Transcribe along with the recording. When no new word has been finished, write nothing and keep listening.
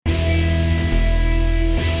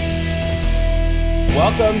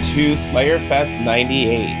Welcome to Slayer Fest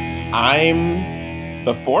 98. I'm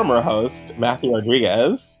the former host, Matthew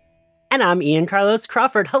Rodriguez. And I'm Ian Carlos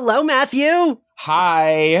Crawford. Hello, Matthew.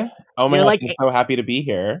 Hi. Oh my gosh, I'm so happy to be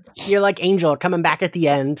here. You're like Angel coming back at the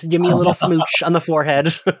end. Give me a little smooch on the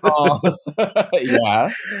forehead. Oh, yeah.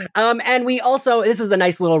 And we also, this is a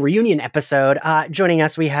nice little reunion episode. Joining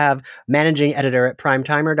us, we have managing editor at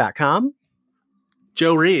primetimer.com.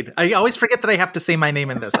 Joe Reed. I always forget that I have to say my name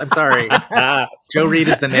in this. I'm sorry. Joe Reed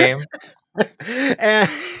is the name.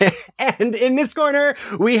 And in this corner,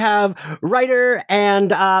 we have writer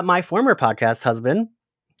and my former podcast husband,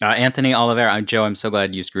 Anthony Oliveira. Joe, I'm so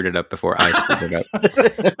glad you screwed it up before I screwed it up.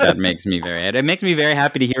 It makes me very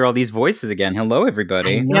happy to hear all these voices again. Hello,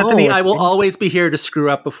 everybody. Anthony, I will always be here to screw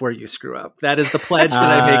up before you screw up. That is the pledge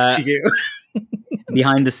that I make to you.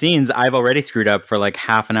 Behind the scenes, I've already screwed up for like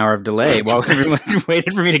half an hour of delay while everyone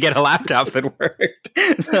waited for me to get a laptop that worked.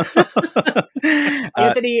 So,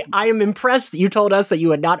 Anthony, I am impressed that you told us that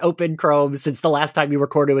you had not opened Chrome since the last time you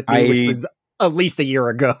recorded with me, which was at least a year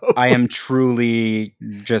ago. I am truly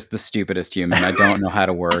just the stupidest human. I don't know how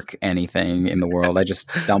to work anything in the world. I just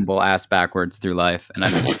stumble ass backwards through life. And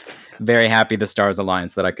I'm very happy the stars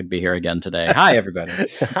aligned so that I could be here again today. Hi, everybody.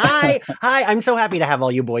 Hi. I'm so happy to have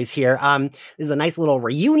all you boys here. This is a nice little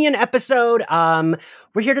reunion episode.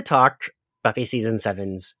 We're here to talk Buffy Season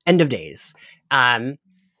 7's End of Days. I'm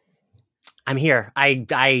here.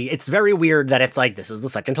 It's very weird that it's like, this is the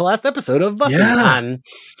second to last episode of Buffy.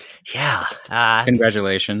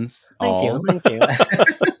 Congratulations. Thank you.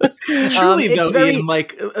 Truly, though, Ian,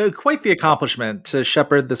 like, quite the accomplishment to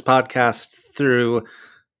shepherd this podcast through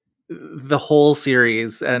the whole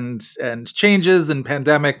series and changes and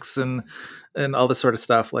pandemics and all this sort of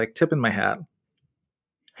stuff. Like, tip in my hat.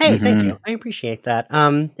 Hey, thank you. I appreciate that.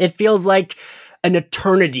 It feels like an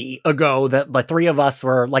eternity ago that the three of us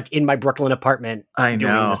were like in my Brooklyn apartment doing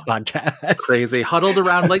this podcast. Crazy.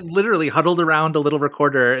 Literally huddled around a little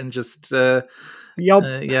recorder and just,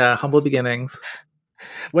 humble beginnings.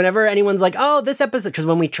 Whenever anyone's like, oh, this episode, because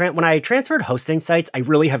when I transferred hosting sites, I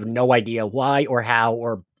really have no idea why or how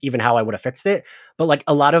or even how I would have fixed it. But like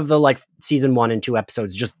a lot of the like season 1 and 2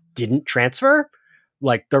 episodes just didn't transfer.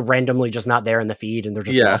 Like they're randomly just not there in the feed and they're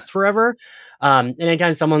just lost forever. And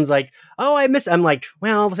anytime someone's like, oh, I'm like,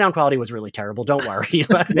 well, the sound quality was really terrible. Don't worry.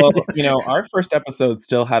 Well, our first episode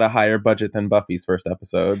still had a higher budget than Buffy's first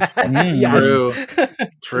episode. True.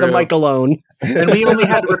 The mic alone. And we only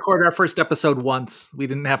had to record our first episode once. We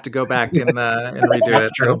didn't have to go back and redo That's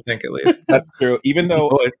it. True. I don't think, at least. That's true. Even though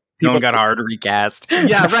no one got hard to recast.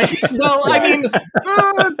 Yeah, right. Well, I mean,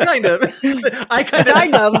 kind of. I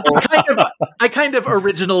kind of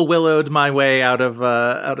original willowed my way out of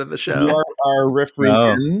the show. You are Riff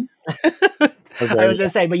Regan. I was gonna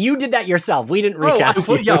say, but you did that yourself. We didn't recast.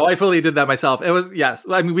 I fully did that myself. It was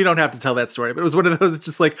I mean, we don't have to tell that story, but it was one of those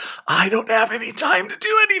just like, I don't have any time to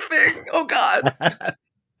do anything. Oh God.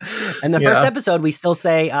 And the first episode, we still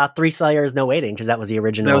say 3 Slayers, No Waiting, because that was the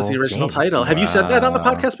original. That was the original title. Have you said that on the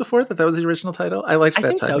podcast before? That was the original title? I liked that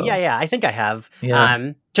title. I think so. Yeah. I think I have.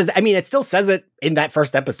 Yeah. Because I mean, it still says it in that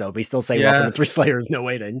first episode. We still say welcome to 3 Slayers, No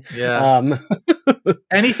Waiting. Yeah.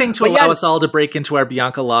 Anything to allow us all to break into our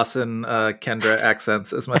Bianca Lawson, Kendra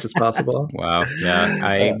accents as much as possible. Wow. Yeah.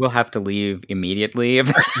 I will have to leave immediately. We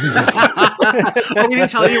didn't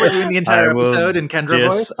tell you we're doing the entire episode in Kendra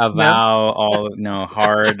voice.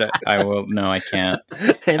 Hard. I will. No, I can't.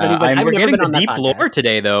 We're getting the deep lore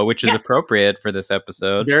today, though, which is appropriate for this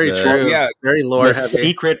episode. Very true. Yeah, very lore heavy.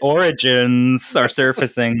 Secret origins are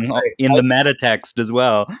surfacing in the meta text as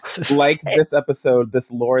well. Like this episode, this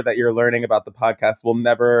lore that you're learning about the podcast will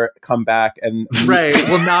never come back and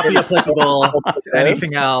will not be applicable to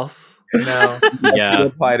anything else. No. Yeah.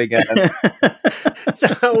 Applied again. So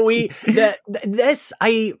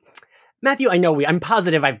Matthew, I'm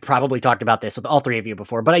positive I've probably talked about this with all three of you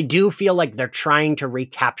before, but I do feel like they're trying to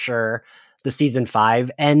recapture the season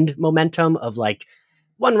 5 end momentum of like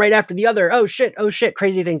one right after the other. Oh shit,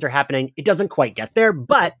 crazy things are happening. It doesn't quite get there,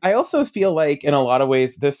 but I also feel like in a lot of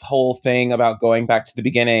ways, this whole thing about going back to the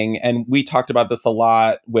beginning, and we talked about this a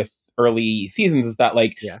lot with early seasons, is that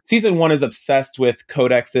like season 1 is obsessed with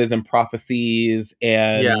codexes and prophecies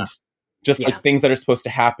and like things that are supposed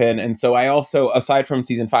to happen. And so I also, aside from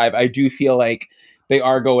season 5, I do feel like they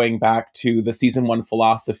are going back to the season 1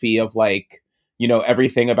 philosophy of like,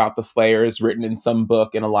 everything about the Slayer is written in some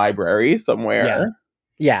book in a library somewhere.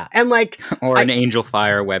 Yeah, and like or an Angel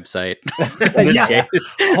Fire website. In this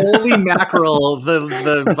case. Holy mackerel!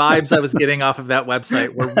 The vibes I was getting off of that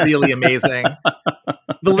website were really amazing.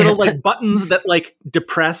 The little like buttons that like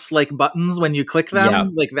depress like buttons when you click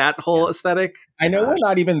them, like that whole aesthetic. I know we're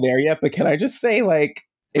not even there yet, but can I just say, like,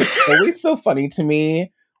 it's always so funny to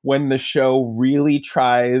me when the show really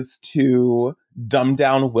tries to dumb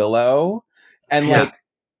down Willow and like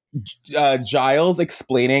Giles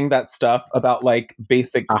explaining that stuff about like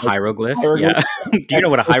basic hieroglyph. Yeah. Do you know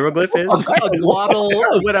what a hieroglyph is? A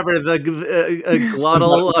glottal, whatever, a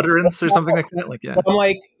glottal utterance or something like that. Like, I'm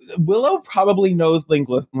like, Willow probably knows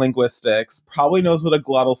linguistics, probably knows what a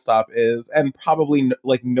glottal stop is, and probably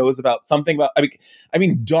like knows about something about. I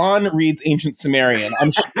mean, Dawn reads Ancient Sumerian.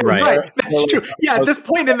 I'm sure, right. That's true. Yeah, at this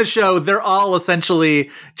point in the show, they're all essentially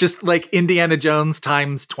just like Indiana Jones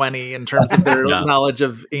times 20 in terms of their knowledge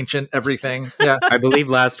of ancient everything. Yeah, I believe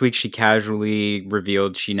last week she casually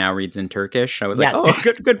revealed she now reads in Turkish. I was like, oh,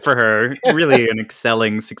 good for her. Really an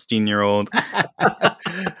excelling 16-year-old.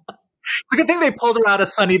 It's a good thing they pulled her out of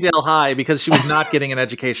Sunnydale High because she was not getting an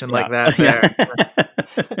education like that there.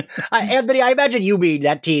 Anthony, I imagine you being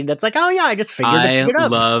that teen that's like, oh yeah, I just figured it out. I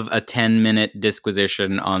love a 10-minute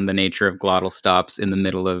disquisition on the nature of glottal stops in the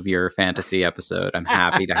middle of your fantasy episode. I'm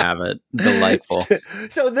happy to have it. Delightful.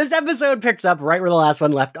 So this episode picks up right where the last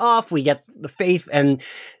one left off. We get the Faith, and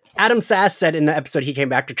Adam Sass said in the episode he came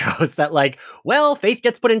back to Trost that like, well, Faith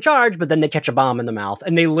gets put in charge, but then they catch a bomb in the mouth.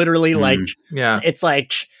 And they literally it's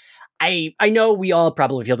like... I know we all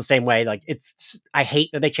probably feel the same way. Like I hate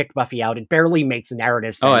that they kicked Buffy out. It barely makes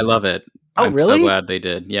narrative sense. Oh, I love it. I'm really? so glad they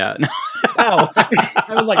did. Yeah. I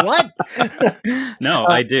was like, what? No,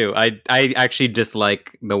 I do. I actually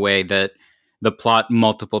dislike the way that the plot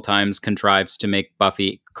multiple times contrives to make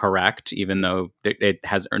Buffy correct, even though it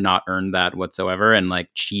has not earned that whatsoever, and like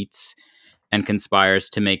cheats and conspires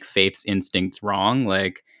to make Faith's instincts wrong.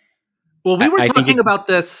 Like, well, we were talking about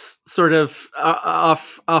this sort of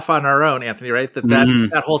off on our own, Anthony, right?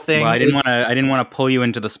 That whole thing. Well, I didn't want to pull you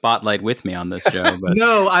into the spotlight with me on this show. But.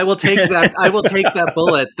 No, I will take that. I will take that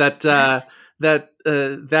bullet. That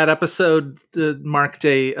episode marked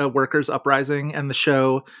a workers' uprising, and the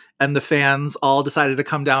show and the fans all decided to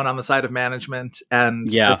come down on the side of management. And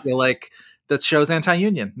I feel like that show's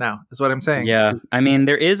anti-union now, is what I'm saying. Yeah. I mean,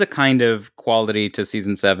 there is a kind of quality to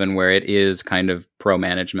season 7 where it is kind of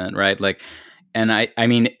pro-management, right? Like, and I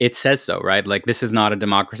mean, it says so, right? Like, this is not a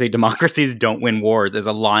democracy. Democracies don't win wars is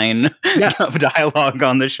a line of dialogue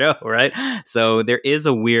on the show, right? So there is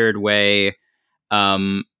a weird way,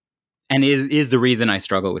 and is the reason I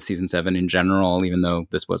struggle with season 7 in general, even though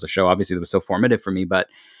this was a show, obviously, that was so formative for me. But,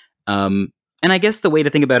 and I guess the way to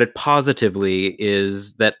think about it positively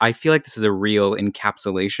is that I feel like this is a real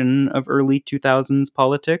encapsulation of early 2000s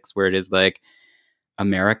politics, where it is like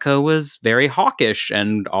America was very hawkish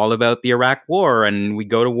and all about the Iraq war, and we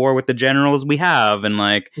go to war with the generals we have, and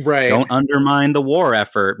like don't undermine the war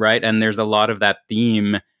effort, right? And there's a lot of that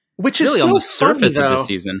theme, which is really so on the surface funny, of this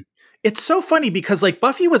season. It's so funny because like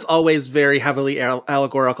Buffy was always very heavily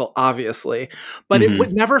allegorical, obviously, but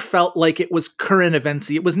it never felt like it was current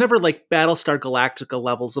eventsy. It was never like Battlestar Galactica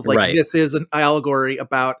levels of like, this is an allegory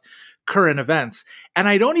about current events. And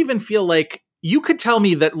I don't even feel like you could tell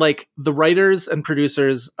me that like the writers and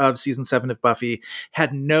producers of season 7 of Buffy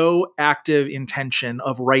had no active intention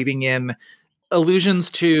of writing in allusions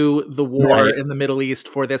to the war in the Middle East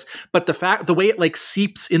for this, but the way it like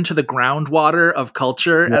seeps into the groundwater of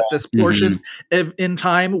culture at this portion in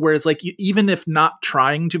time, whereas like even if not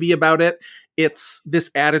trying to be about it, it's this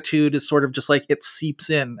attitude is sort of just like it seeps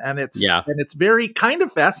in, and it's very kind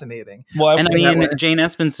of fascinating. Well, and I mean, Jane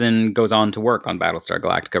Espenson goes on to work on Battlestar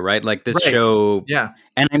Galactica, right? Like this show,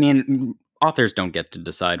 and I mean, authors don't get to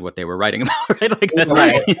decide what they were writing about, right? Like that's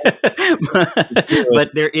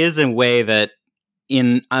but there is a way that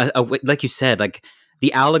in like you said, like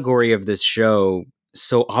the allegory of this show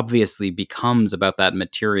so obviously becomes about that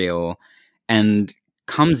material and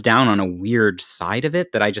comes down on a weird side of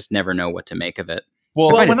it that I just never know what to make of it.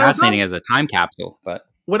 Well, I find it fascinating as a time capsule, but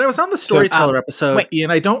when I was on the Storyteller episode,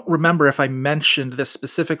 Ian, I don't remember if I mentioned this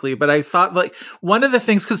specifically, but I thought like one of the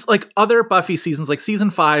things, because like other Buffy seasons, like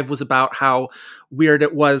season 5 was about how weird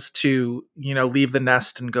it was to, you know, leave the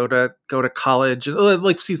nest and go to college.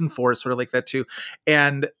 Like season 4 is sort of like that too.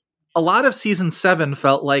 And a lot of season 7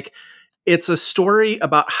 felt like it's a story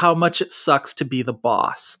about how much it sucks to be the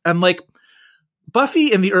boss. And like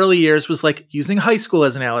Buffy in the early years was like using high school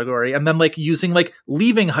as an allegory, and then like using like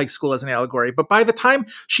leaving high school as an allegory. But by the time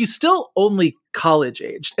she's still only college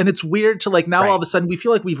aged. And it's weird to like now all of a sudden we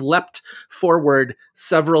feel like we've leapt forward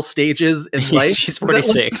several stages in life. She's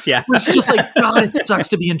 46, yeah. It's just like, God, it sucks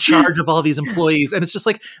to be in charge of all these employees. And it's just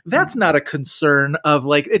like, that's not a concern of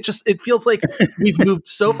like, it feels like we've moved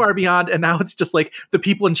so far beyond, and now it's just like the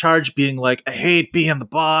people in charge being like, I hate being the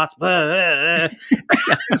boss.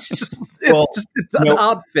 It's an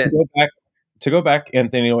odd fit. To go back,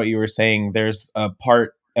 Anthony, to what you were saying, there's a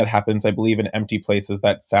part that happens, I believe, in Empty Places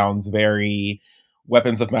that sounds very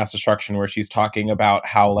Weapons of Mass Destruction, where she's talking about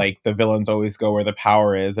how like the villains always go where the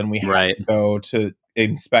power is, and we have to go to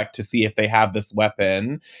inspect to see if they have this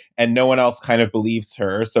weapon, and no one else kind of believes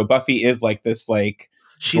her. So Buffy is like this, like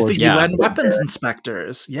she's the UN weapons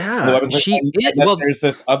inspectors. Yeah, there's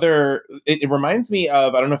this other. It reminds me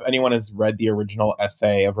of, I don't know if anyone has read the original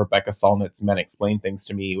essay of Rebecca Solnit's Men Explain Things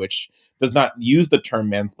to Me, which does not use the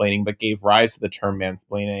term mansplaining, but gave rise to the term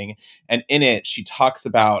mansplaining. And in it, she talks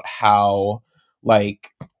about how like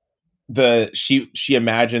she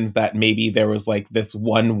imagines that maybe there was like this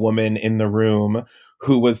one woman in the room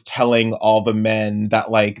who was telling all the men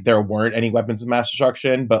that like there weren't any weapons of mass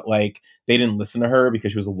destruction, but like they didn't listen to her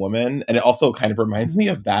because she was a woman. And it also kind of reminds me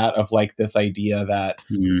of that, of like this idea that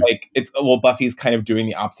like Buffy's kind of doing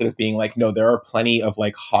the opposite of being like, no, there are plenty of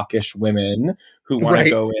like hawkish women who want to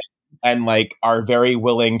go in and like are very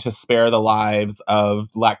willing to spare the lives of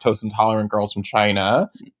lactose intolerant girls from China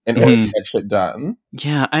in order to get shit done.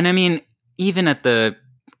 Yeah, and I mean, even at the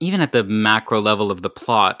macro level of the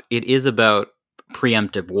plot, it is about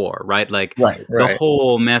preemptive war, right? Like the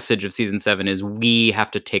whole message of season 7 is we have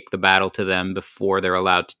to take the battle to them before they're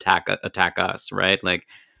allowed to attack us, right? Like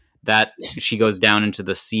that, she goes down into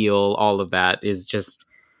the seal, all of that is just,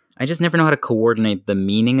 I just never know how to coordinate the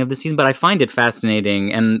meaning of the season, but I find it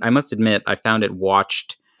fascinating. And I must admit, I found it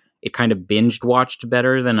kind of binged watched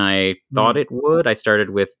better than I thought it would. I started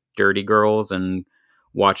with Dirty Girls and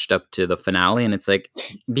watched up to the finale, and it's like,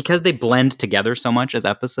 because they blend together so much as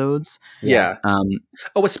episodes.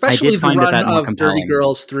 Especially the run of Dirty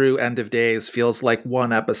Girls through End of Days feels like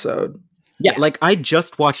one episode. Yeah, like I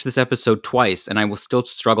just watched this episode twice, and I will still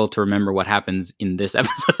struggle to remember what happens in this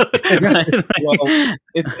episode. I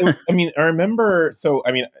remember. So,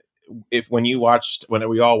 I mean, when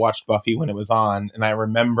we all watched Buffy when it was on, and I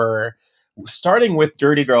remember starting with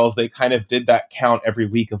Dirty Girls, they kind of did that count every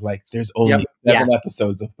week of like, there's only 7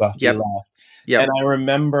 episodes of Buffy left. And I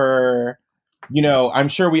remember, I'm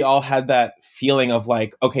sure we all had that feeling of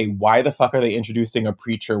like, okay, why the fuck are they introducing a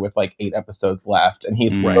preacher with like 8 episodes left? And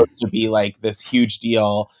he's supposed to be like this huge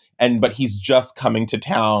deal. But he's just coming to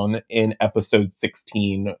town in episode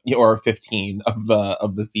 16 or 15 of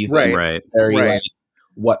the season. Right. Very like,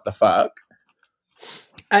 what the fuck?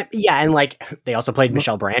 And like they also played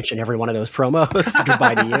Michelle Branch in every one of those promos.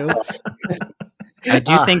 Goodbye to you. I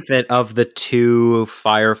do think that of the 2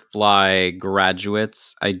 Firefly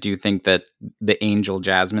graduates, I do think that the Angel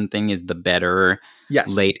Jasmine thing is the better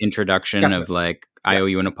late introduction of like, I owe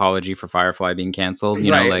you an apology for Firefly being canceled.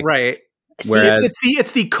 You know, like Whereas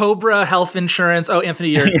it's the Cobra health insurance. Oh, Anthony,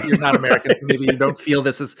 you're not American. Maybe you don't feel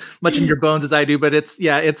this as much in your bones as I do, but it's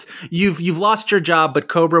you've lost your job, but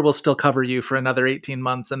Cobra will still cover you for another 18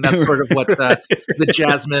 months, and that's sort of what the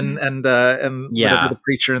Jasmine and whatever the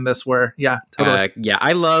preacher in this were. Yeah, totally.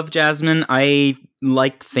 I love Jasmine. I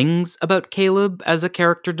like things about Caleb as a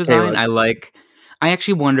character design. I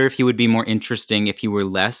actually wonder if he would be more interesting if he were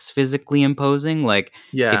less physically imposing. Like,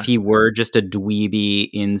 if he were just a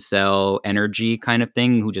dweeby incel energy kind of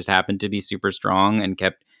thing who just happened to be super strong and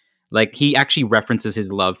kept... Like, he actually references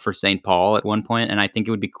his love for St. Paul at one point, and I think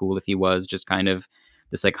it would be cool if he was just kind of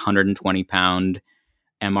this, like, 120-pound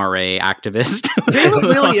MRA activist. It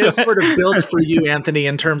really is sort of built for you, Anthony,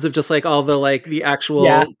 in terms of just, like, all the, like, the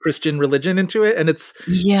actual Christian religion into it, and it's...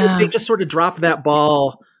 They just sort of drop that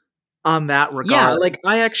ball... on that regard. Yeah, like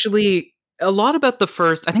I actually, a lot about the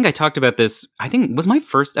first, I think I talked about this, I think, was my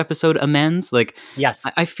first episode Amends? Like, yes.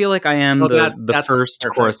 I feel like I am the first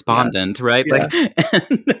correspondent, right? Yeah.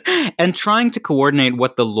 Like, and trying to coordinate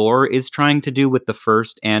what the lore is trying to do with the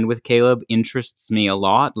first and with Caleb interests me a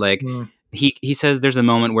lot. Like, he says there's a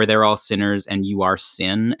moment where they're all sinners and you are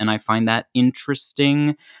sin, and I find that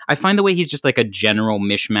interesting. I find the way he's just like a general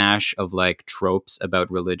mishmash of like tropes about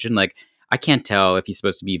religion, like, I can't tell if he's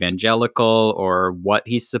supposed to be evangelical or what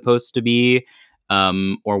he's supposed to be,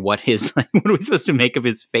 or what his, like, what are we supposed to make of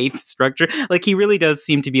his faith structure? Like, he really does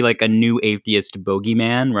seem to be like a new atheist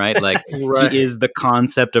bogeyman, right? Like, he is the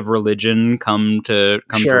concept of religion come to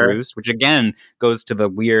roost, which again goes to the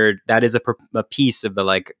weird, that is a piece of the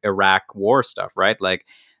like Iraq war stuff, right? Like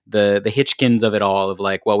the Hitchkins of it all, of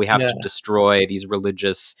like, well, we have to destroy these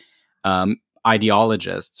religious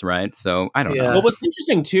ideologists, right? So I don't know. Well, what's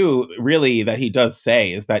interesting too, really, that he does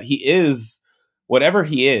say is that he is, whatever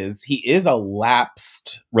he is a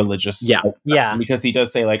lapsed religious person, because he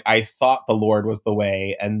does say, like, I thought the Lord was the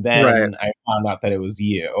way, and then I found out that it was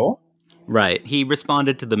you. Right. He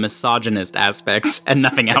responded to the misogynist aspects and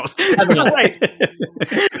nothing else. Right.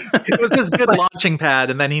 It was his good launching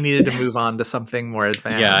pad, and then he needed to move on to something more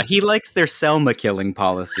advanced. Yeah, he likes their Selma killing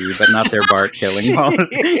policy, but not their Bart killing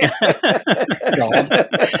policy.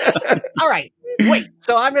 All right. Wait,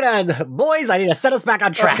 so I'm gonna, boys, I need to set us back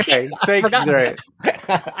on track. Okay, thank you. Right.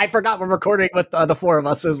 I forgot we're recording with the four of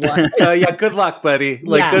us as well. Yeah, good luck, buddy.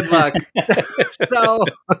 Good luck. So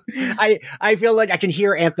I feel like I can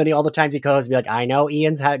hear Anthony all the times he goes, be like, I know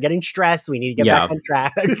Ian's getting stressed. We need to get back on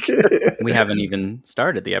track. We haven't even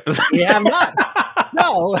started the episode. We have not.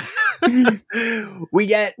 So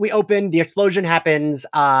we open, the explosion happens.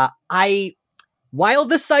 While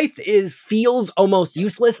the scythe feels almost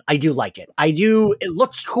useless, I do like it. It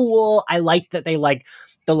looks cool. I like that they like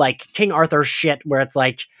the King Arthur shit where it's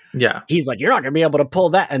like, he's like, you're not gonna be able to pull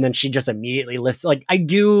that, and then she just immediately lifts. Like, I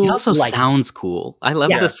do. It also sounds cool. I love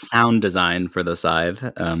the sound design for the scythe.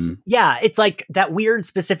 Yeah, it's like that weird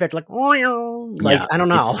specific I don't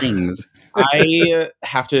know. It sings. I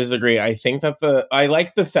have to disagree. I think that I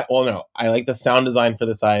like the sound design for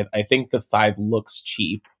the scythe. I think the scythe looks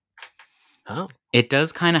cheap. Oh. It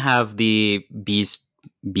does kind of have the Beast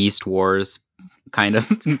Wars kind of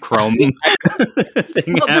chrome thing.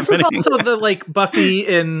 Well, this is also the Buffy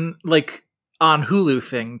in on Hulu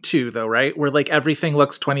thing too, though, right? Where everything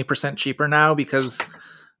looks 20% cheaper now because.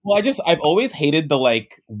 Well, I've always hated the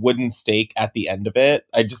wooden stake at the end of it.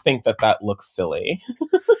 I just think that looks silly.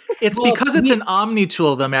 It's because it's an Omni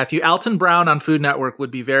tool, though, Matthew. Alton Brown on Food Network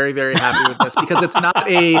would be very, very happy with this because it's not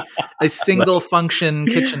a single function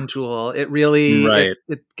kitchen tool. It really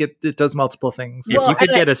it does multiple things. If you could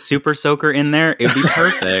get a super soaker in there, it'd be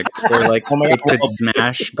perfect. Or it could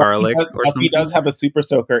smash garlic or something. He does have a super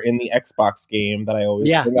soaker in the Xbox game that I always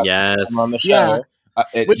bring up on the show.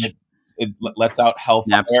 It lets out health.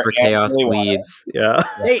 Snaps for chaos bleeds. Yeah.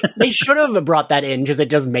 They should have brought that in because it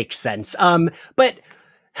does make sense. But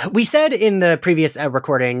we said in the previous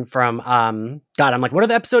recording from I'm like, what are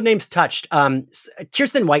the episode names touched?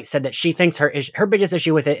 Kirsten White said that she thinks her biggest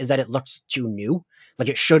issue with it is that it looks too new. Like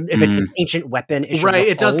it should, if it's this ancient weapon, it should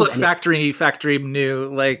it does look factory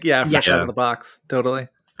new, fresh out of the box, totally.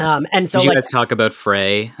 And so did you guys talk about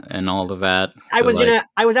Frey and all of that? I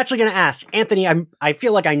was actually gonna ask Anthony. I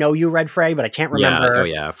feel like I know you read Frey, but I can't remember.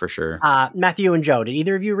 Yeah, for sure. Matthew and Joe, did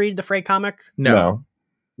either of you read the Frey comic? No.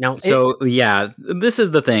 So this is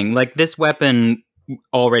the thing. This weapon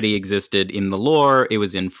already existed in the lore. It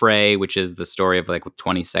was in Frey, which is the story of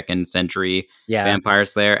 22nd century vampire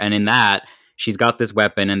slayer, and in that she's got this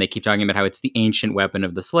weapon, and they keep talking about how it's the ancient weapon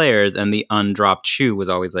of the Slayers, and the undropped shoe was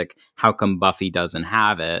always how come Buffy doesn't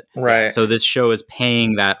have it? Right. So this show is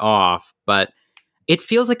paying that off, but it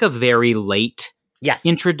feels like a very late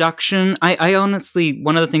introduction. I honestly,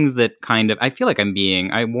 one of the things that I feel like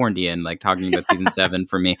I warned Ian, talking about season 7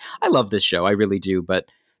 for me. I love this show. I really do, but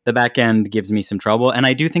the back end gives me some trouble. And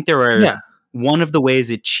I do think there are, one of the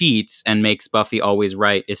ways it cheats and makes Buffy always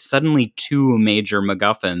right is suddenly 2 major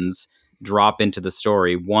MacGuffins drop into the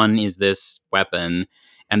story. One is this weapon,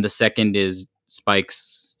 and the second is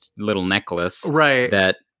Spike's little necklace. Right.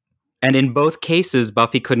 And in both cases,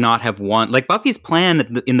 Buffy could not have won. Buffy's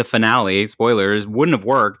plan in the finale, spoilers, wouldn't have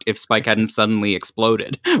worked if Spike hadn't suddenly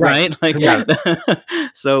exploded, right?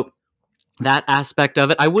 So that aspect of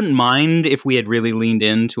it, I wouldn't mind if we had really leaned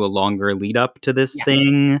into a longer lead up to this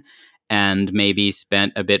thing and maybe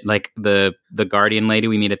spent a bit the Guardian lady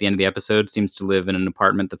we meet at the end of the episode seems to live in an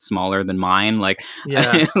apartment that's smaller than mine.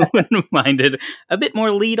 I wouldn't have minded a bit more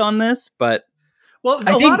lead on this, but well,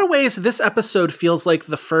 a lot of ways, this episode feels like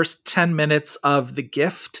the first 10 minutes of The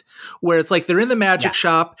Gift, where it's they're in the magic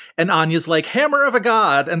shop, and Anya's Hammer of a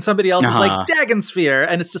God, and somebody else is Dagonsphere,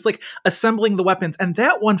 and it's just assembling the weapons. And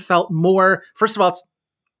that one felt more, first of all, it's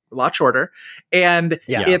a lot shorter, and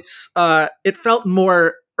it felt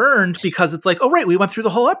more earned because it's oh right, we went through the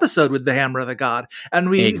whole episode with the Hammer of the God, and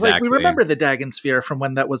we we remember the Dagonsphere from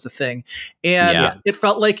when that was a thing, and it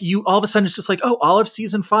felt you all of a sudden it's just all of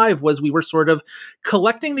season 5 was we were sort of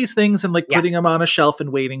collecting these things and putting them on a shelf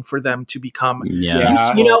and waiting for them to become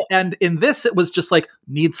useful. And in this it was just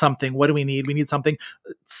need something. What do we need? We need something.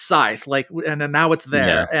 Scythe, and then now it's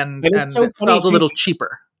there, and so it felt a little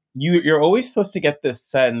cheaper. You're always supposed to get this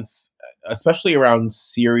sense, especially around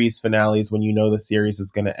series finales when the series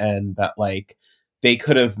is going to end, that they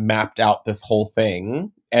could have mapped out this whole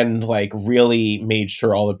thing and like really made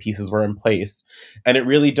sure all the pieces were in place. And it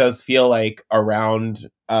really does feel like around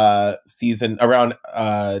around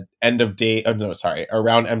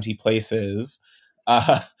around Empty Places,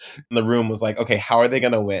 the room was like, okay, how are they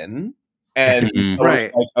gonna win? And so right,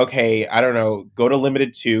 like, okay, I don't know, go to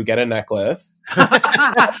Limited 2, get a necklace.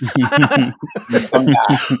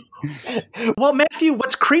 Well, Matthew,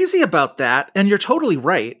 what's crazy about that, and you're totally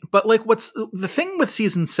right, but like what's the thing with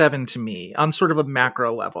season 7 to me on sort of a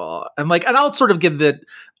macro level, and I'll sort of give the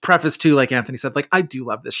preface to, like Anthony said, like I do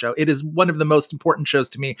love this show. It is one of the most important shows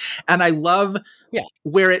to me, and I love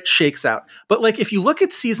where it shakes out. But like if you look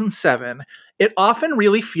at season 7, it often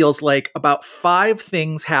really feels like about 5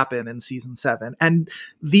 things happen in season 7. And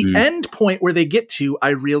the end point where they get to, I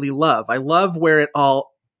really love. I love where it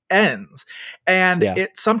all ends. And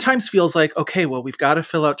it sometimes feels like, okay, well, we've got to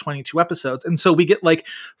fill out 22 episodes. And so we get like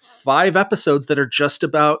 5 episodes that are just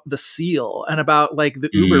about the seal and about like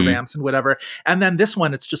the Uber vamps and whatever. And then this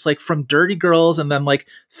one, it's just like from Dirty Girls. And then like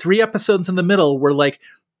 3 episodes in the middle were like,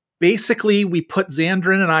 basically, we put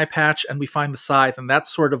Xandra in an eye patch and we find the scythe. And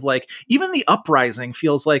that's sort of like, even the uprising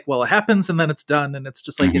feels like, well, it happens and then it's done. And it's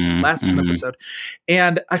just like, it lasts an episode.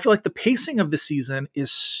 And I feel like the pacing of the season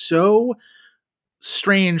is so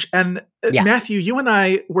strange. And Matthew, you and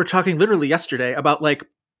I were talking literally yesterday about like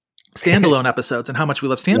standalone episodes and how much we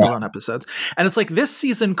love standalone episodes. And it's like this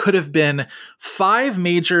season could have been 5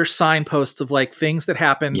 major signposts of like things that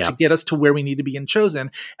happened to get us to where we need to be in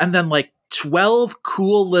Chosen. And then like 12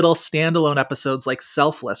 cool little standalone episodes like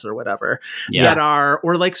Selfless or whatever that are,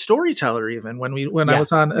 or like Storyteller even when I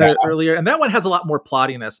was on earlier. And that one has a lot more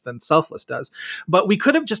plottiness than Selfless does. But we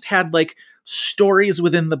could have just had like stories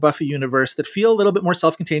within the Buffy universe that feel a little bit more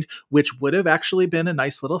self-contained, which would have actually been a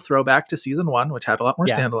nice little throwback to season 1, which had a lot more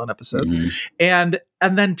standalone episodes. And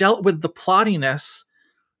then dealt with the plottiness,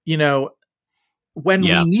 you know, when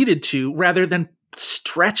we needed to, rather than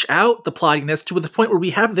stretch out the plottiness to the point where we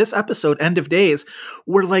have this episode, End of Days,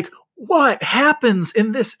 we're like, what happens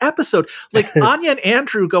in this episode? Like Anya and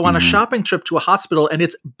Andrew go on a shopping trip to a hospital, and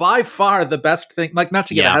it's by far the best thing. Like, not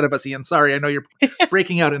to get ahead of us, Ian. Sorry, I know you're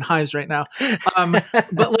breaking out in hives right now.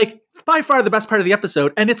 But like, it's by far the best part of the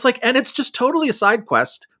episode, and it's like, and it's just totally a side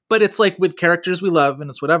quest, but it's like with characters we love, and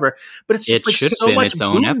it's whatever. But it's just like so much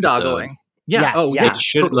boondoggling. It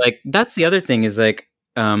should, like, that's the other thing is like,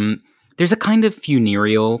 there's a kind of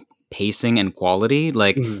funereal pacing and quality.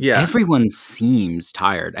 Like everyone seems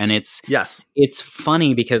tired, and it's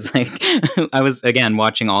funny because like I was again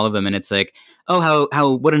watching all of them, and it's like, oh,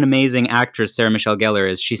 how what an amazing actress Sarah Michelle Gellar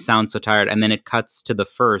is. She sounds so tired, and then it cuts to the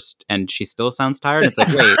first, and she still sounds tired. It's like,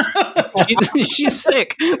 wait. she's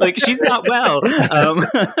sick, like she's not well.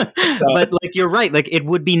 But like you're right, like it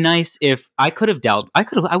would be nice if I would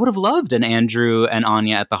have loved an Andrew and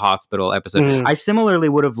Anya at the hospital episode. I similarly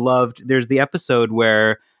would have loved, there's the episode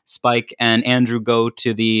where Spike and Andrew go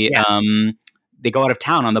to the they go out of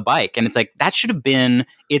town on the bike, and it's like that should have been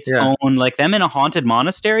its own, like them in a haunted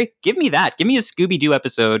monastery. Give me that. Give me a Scooby-Doo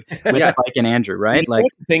episode with Spike and Andrew, right? Like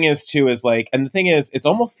the thing is too is like, and the thing is, it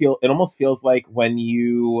almost feels like when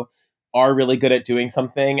you are really good at doing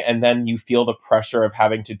something and then you feel the pressure of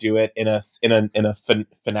having to do it in a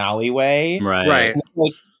finale way, right?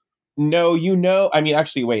 Like, no, you know, I mean,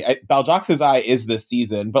 actually, wait, Baljox's Eye is this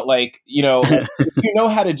season, but like, you know, you know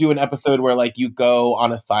how to do an episode where like you go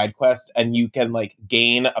on a side quest and you can like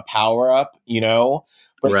gain a power up, you know,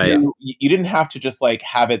 but you didn't have to just like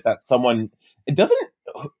have it that someone, it doesn't,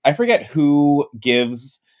 I forget who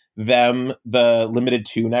gives them the Limited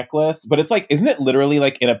 2 necklace, but it's like, isn't it literally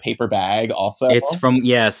like in a paper bag also? It's from,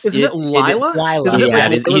 isn't it Lila?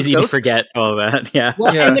 It is easy to forget all that.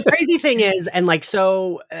 Well, and the crazy thing is, and like,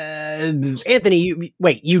 so Anthony,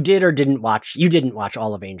 you did or didn't watch, you didn't watch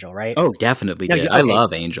all of Angel, right? Oh, definitely did. I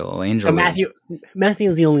love Angel. So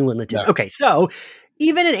Matthew's the only one that did. Yeah. Okay, so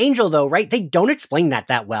even in Angel, though, right? They don't explain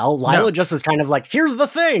that well. Lila just is kind of like, here's the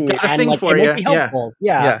thing, got a and thing like, for it you. won't be helpful.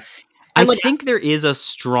 Yeah. I think there is a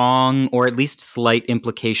strong, or at least slight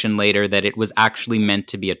implication later that it was actually meant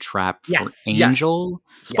to be a trap for Angel.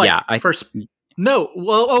 Spike, yeah, first. No,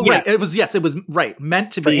 well, right. It was right,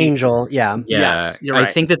 meant to for be Angel. Yeah. Yes, you're right.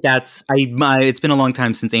 I think that's it's been a long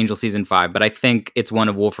time since Angel season 5, but I think it's one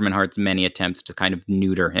of Wolfram and Hart's many attempts to kind of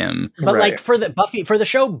neuter him. But like for the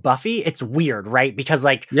show Buffy, it's weird, right? Because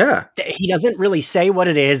like, he doesn't really say what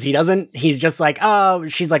it is. He's just like, oh,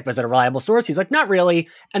 she's like, was it a reliable source? He's like, not really.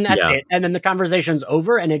 And that's it. And then the conversation's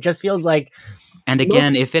over, and it just feels like, and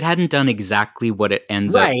again, if it hadn't done exactly what it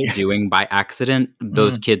ends up doing by accident,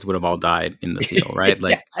 those kids would have all died in the seal, right?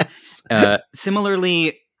 Like,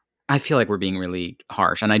 similarly, I feel like we're being really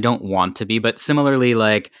harsh, and I don't want to be, but similarly,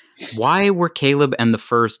 like, why were Caleb and the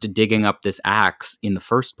First digging up this axe in the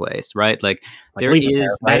first place, right? Like there is there,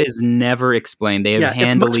 right? That is never explained. They have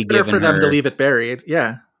handily given for them to leave it buried.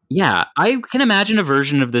 Yeah. Yeah. I can imagine a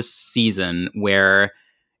version of this season where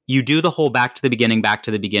you do the whole back to the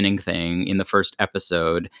beginning thing in the first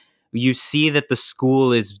episode. You see that the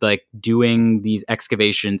school is like doing these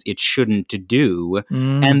excavations it shouldn't do.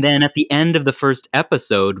 And then at the end of the first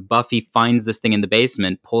episode, Buffy finds this thing in the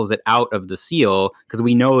basement, pulls it out of the seal, because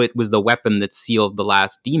we know it was the weapon that sealed the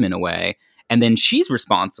last demon away. And then she's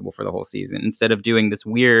responsible for the whole season instead of doing this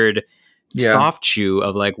weird soft shoe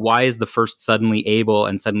of like, why is the First suddenly able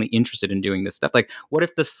and suddenly interested in doing this stuff? Like, what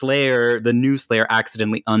if the new Slayer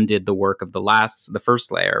accidentally undid the work of the first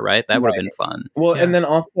Slayer, right? That would have been fun. Well, and then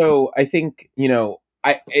also I think,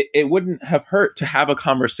 it wouldn't have hurt to have a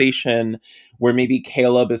conversation where maybe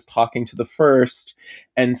Caleb is talking to the First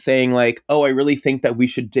and saying like, oh, I really think that we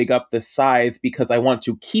should dig up this scythe because I want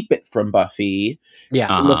to keep it from Buffy.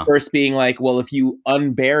 Yeah. And the First being like, well, if you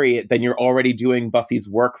unbury it, then you're already doing Buffy's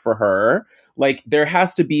work for her. Like, there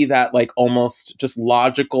has to be that like almost just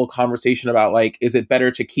logical conversation about like, is it better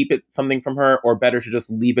to keep it something from her or better to just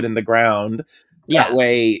leave it in the ground? That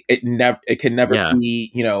way it can never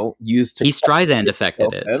be, used to... He Streisand affected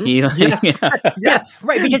it. Yes.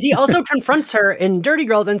 Right, because he also confronts her in Dirty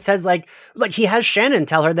Girls and says like he has Shannon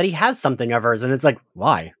tell her that he has something of hers, and it's like,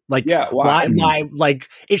 why? Like, why? Like,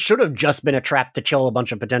 it should have just been a trap to kill a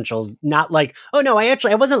bunch of potentials, not like, oh no, I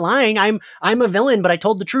wasn't lying. I'm a villain, but I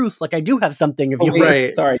told the truth. Like, I do have something of you.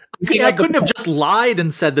 Right. Sorry. I couldn't have just lied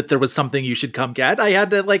and said that there was something you should come get. I had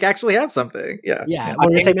to like actually have something. Yeah. Yeah. What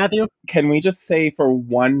do you say, Matthew? Can we just say for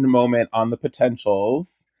one moment on the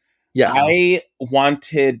potentials? Yes. I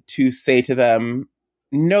wanted to say to them,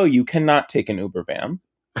 no, you cannot take an Uber van.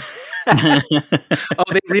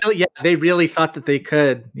 They really thought that they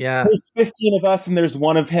could. Yeah. There's 15 of us and there's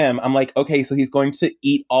one of him. I'm like, okay, so he's going to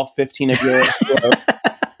eat all 15 of your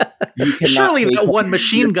Surely that one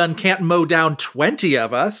machine gun can't mow down 20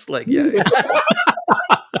 of us. Like, yeah.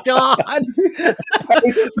 God.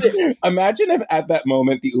 Imagine if at that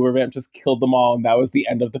moment the Uber van just killed them all and that was the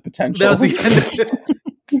end of the potential. That was the end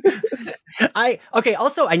of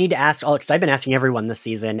Also, I need to ask, because I've been asking everyone this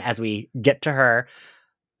season as we get to her.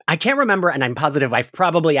 I can't remember, and I'm positive I've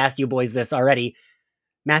probably asked you boys this already.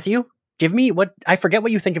 Matthew, give me I forget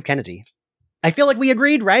what you think of Kennedy. I feel like we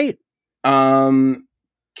agreed, right?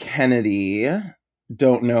 Kennedy.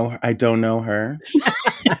 Don't know. I don't know her.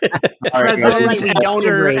 President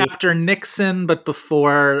after Nixon, but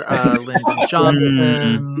before Lyndon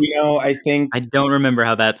Johnson. I think I don't remember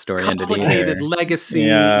how that story ended. Complicated legacy.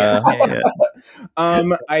 Yeah.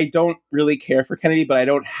 I don't really care for Kennedy, but I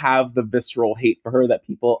don't have the visceral hate for her that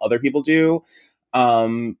other people do.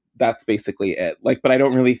 That's basically it. Like, but I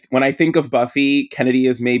don't really. When I think of Buffy, Kennedy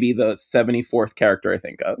is maybe the 74th character I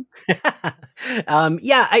think of.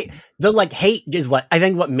 The hate is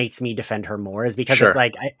what makes me defend her more is because it's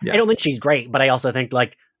like I don't think she's great, but I also think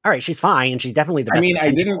like, all right, she's fine and she's definitely the best. I mean,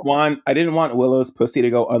 I didn't want Willow's pussy to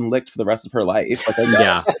go unlicked for the rest of her life.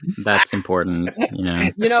 Yeah, that's important.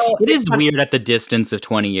 It is weird at the distance of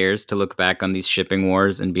 20 years to look back on these shipping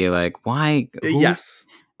wars and be like, why?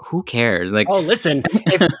 Who cares? Like, oh, listen,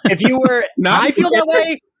 if you were, I feel that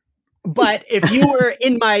way. But if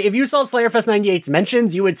you saw Slayerfest 98's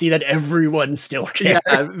mentions, you would see that everyone still cares.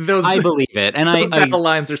 Yeah, I believe it, and those battle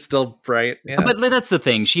lines are still bright. Yeah. But that's the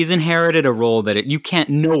thing; she's inherited a role that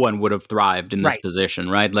no one would have thrived in this position,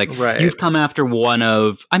 right? Like, you've come after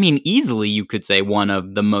easily you could say one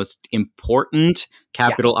of the most important,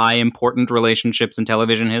 capital I important relationships in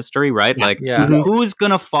television history, right? Who's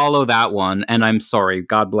gonna follow that one? And I'm sorry,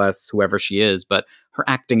 God bless whoever she is, but her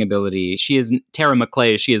acting ability, she is Tara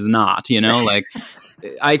McClay, she is not, like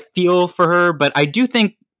I feel for her, but I do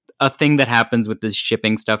think a thing that happens with this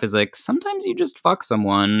shipping stuff is like sometimes you just fuck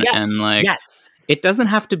someone and like it doesn't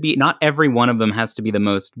have to be, not every one of them has to be the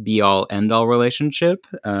most be all end all relationship.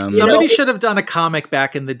 Somebody should have done a comic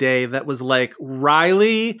back in the day that was like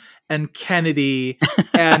Riley and Kennedy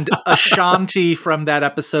and Ashanti from that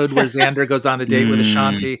episode where Xander goes on a date with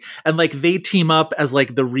Ashanti, and like they team up as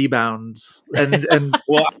like the rebounds. And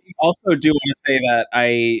well, I also do want to say that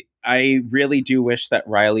I really do wish that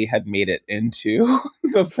Riley had made it into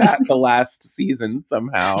the last season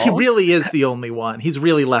somehow. He really is the only one. He's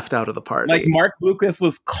really left out of the party. Like Mark Lucas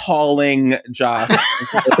was calling Josh.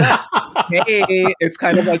 Hey, it's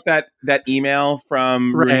kind of like that email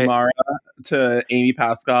from Rooney Mara to Amy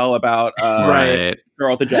Pascal about right.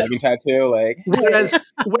 girl with the dragon tattoo. Like,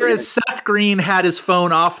 whereas Seth Green had his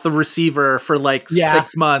phone off the receiver for like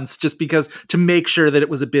 6 months just because to make sure that it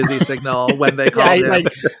was a busy signal when they called him. Like,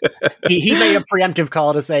 he made a preemptive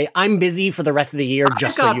call to say, "I'm busy for the rest of the year."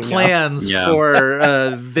 Just I've got plans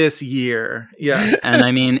for this year. Yeah, and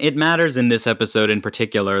I mean, it matters in this episode in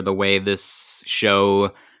particular the way this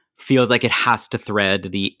show feels like it has to thread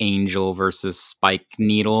the Angel versus Spike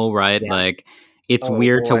needle, right? Yeah. Like, it's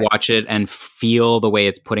weird to watch it and feel the way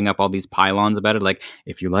it's putting up all these pylons about it. Like,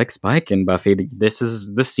 if you like Spike and Buffy, this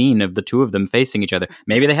is the scene of the two of them facing each other.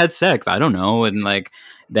 Maybe they had sex, I don't know. And like,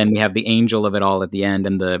 then we have the Angel of it all at the end,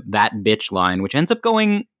 and that bitch line, which ends up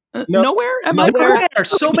going nowhere. Am I correct?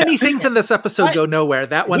 So many things in this episode go nowhere.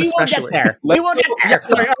 That one especially. We won't get there.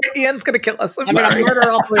 Sorry, Ian's going to kill us. I'm going to murder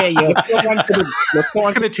all three of you. It's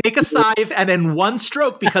going to take a scythe, and in one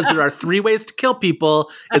stroke, because there are 3 ways to kill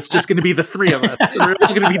people, it's just going to be the 3 of us. We're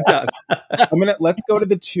just going to be done. Let's go to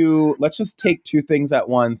the 2. Let's just take 2 things at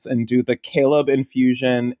once and do the Caleb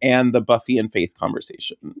infusion and the Buffy and Faith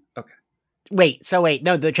conversation. Okay. Wait,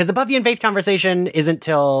 no, because the Buffy and Faith conversation isn't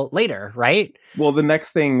till later, right? Well, the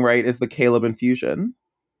next thing, right, is the Caleb infusion.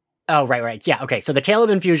 Oh, right. Yeah, okay. So the Caleb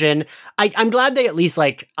infusion, I'm glad they at least,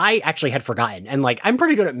 like, I actually had forgotten. And, like, I'm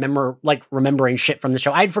pretty good at remembering shit from the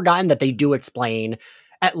show. I had forgotten that they do explain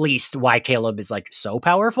at least why Caleb is, like, so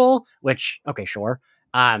powerful, which, okay, sure.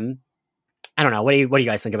 I don't know. What do you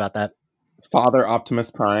guys think about that? Father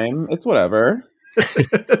Optimus Prime. It's whatever.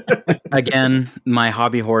 Again, my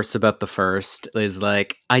hobby horse about the first is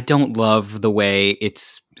like, I don't love the way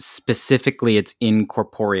its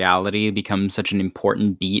incorporeality becomes such an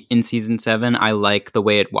important beat in season 7. I like the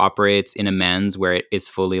way it operates in Amends, where it is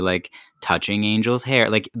fully like touching Angel's hair.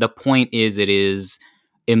 Like, the point is, it is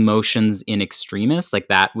emotions in extremis. Like,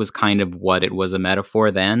 that was kind of what it was a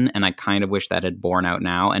metaphor then, and I kind of wish that had borne out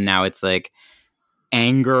now. And now it's like,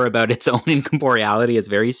 anger about its own incorporeality is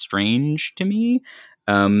very strange to me.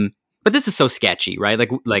 But this is so sketchy, right?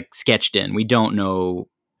 Like sketched in. We don't know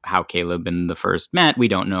how Caleb and the first met. We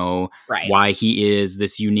don't know why he is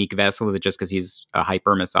this unique vessel. Is it just because he's a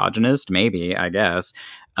hyper misogynist? Maybe, I guess.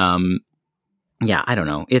 Yeah, I don't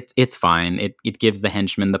know. It's fine. It gives the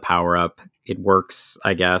henchman the power up. It works,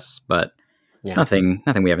 I guess, but nothing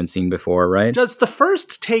we haven't seen before, right? Does the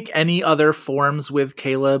first take any other forms with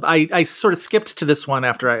Caleb? I sort of skipped to this one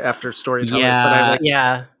after Storytellers. Yeah, but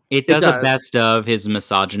It does a best of his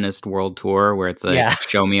misogynist world tour where it's like,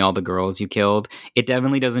 show me all the girls you killed. It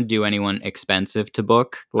definitely doesn't do anyone expensive to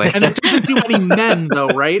book. Like, and it doesn't do any men though,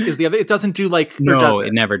 right? Is the other? It doesn't do like no,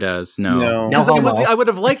 it never does. No. I would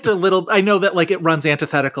have liked a little. I know that like it runs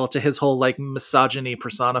antithetical to his whole like misogyny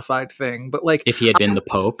personified thing, but like if he had been the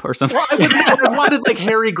Pope or something, well, I would have wanted like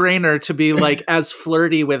Harry Grainer to be like as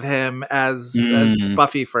flirty with him as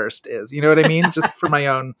Buffy first is. You know what I mean? Just for my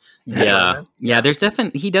own. Yeah. There's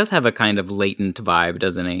definitely he does have a kind of latent vibe,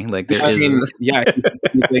 doesn't he? Like,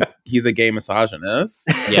 he's a gay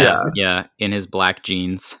misogynist. Yeah, in his black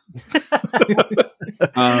jeans.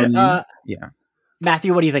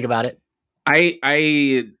 Matthew, what do you think about it?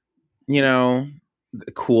 I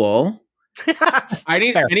cool.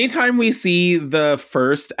 Anytime we see the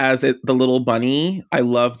first as the little bunny, I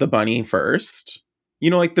love the bunny first. You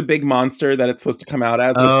know, like the big monster that it's supposed to come out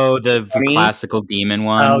as. Oh, the classical demon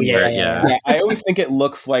one. Oh, yeah. I always think it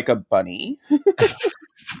looks like a bunny.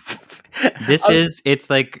 It's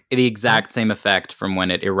like the exact same effect from when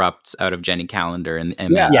it erupts out of Jenny Calendar and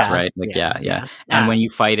right? Like, yeah. And when you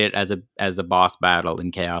fight it as a boss battle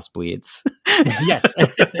in Chaos Bleeds. Yes.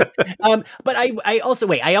 But I also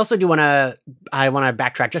do want to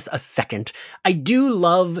backtrack just a second. I do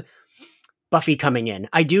love Buffy coming in.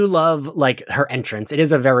 I do love like her entrance. It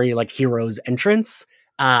is a very like hero's entrance.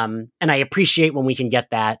 And I appreciate when we can get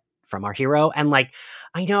that from our hero. And like,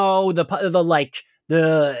 I know the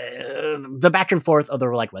back and forth of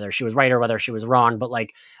like whether she was right or whether she was wrong, but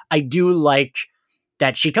like, I do like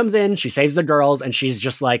that she comes in, she saves the girls, and she's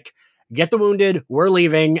just like, get the wounded, we're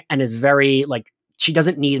leaving, and is very like, she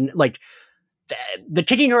doesn't need like the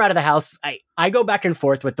kicking her out of the house. I go back and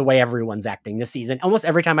forth with the way everyone's acting this season. Almost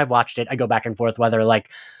every time I've watched it, I go back and forth whether like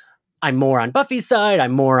I'm more on Buffy's side,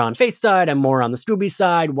 I'm more on Faith's side, I'm more on the Scooby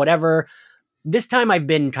side, whatever. This time I've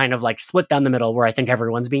been kind of like split down the middle where I think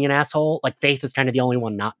everyone's being an asshole. Like Faith is kind of the only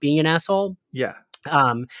one not being an asshole. Yeah.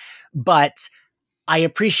 But I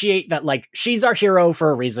appreciate that like she's our hero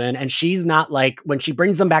for a reason, and she's not like when she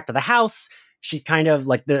brings them back to the house, she's kind of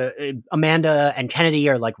like the Amanda and Kennedy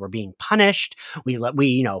are like, we're being punished. We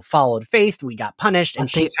followed Faith. We got punished. And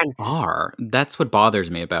that's what bothers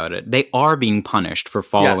me about it. They are being punished for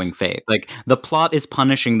following Faith. Like the plot is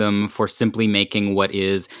punishing them for simply making what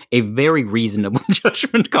is a very reasonable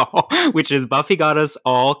judgment call, which is Buffy got us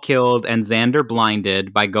all killed and Xander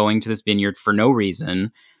blinded by going to this vineyard for no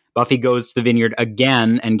reason. Buffy goes to the vineyard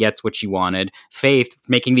again and gets what she wanted. Faith,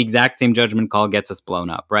 making the exact same judgment call, gets us blown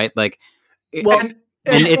up, right? Like, and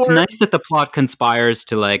it's nice that the plot conspires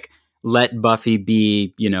to like let Buffy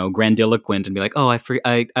be, grandiloquent and be like, "Oh, I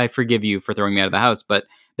forgive you for throwing me out of the house," but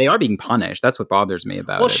they are being punished. That's what bothers me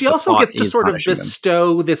about it. Well, she also gets to sort of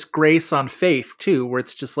bestow this grace on Faith too, where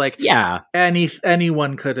it's just like,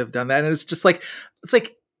 anyone could have done that, and it's just like,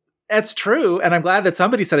 it's true, and I'm glad that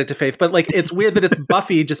somebody said it to Faith, but like, it's weird that it's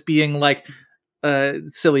Buffy just being like a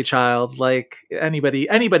silly child. Like anybody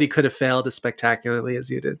could have failed as spectacularly as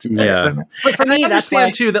you did today. Yeah. But for me, I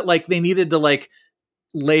understand too that like they needed to like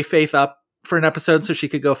lay Faith up for an episode so she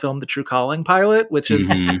could go film the True Calling pilot, which is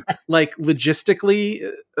like logistically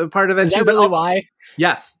a part of it. Is that really why?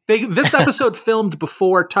 Yes. This episode filmed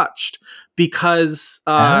before Touched because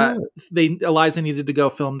Eliza needed to go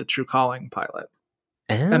film the True Calling pilot.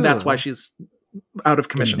 And that's why she's out of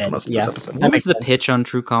commission for most of this episode. What was the pitch on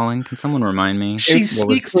True Calling? Can someone remind me?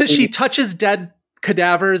 She touches dead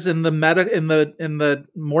cadavers in the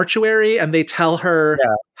mortuary, and they tell her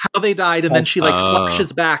how they died, and then she like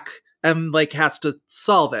flashes back and like has to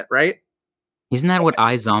solve it, right? Isn't that what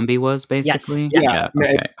iZombie was basically? Yes.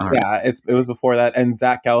 It was before that, and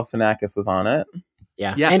Zach Galifianakis was on it.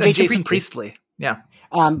 Yeah, and Jason Priestley. Yeah.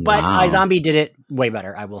 But iZombie did it way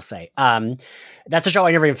better, I will say. That's a show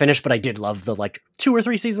I never even finished, but I did love the like 2 or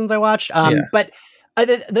 3 seasons I watched. But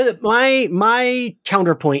my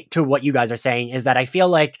counterpoint to what you guys are saying is that I feel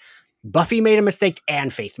like Buffy made a mistake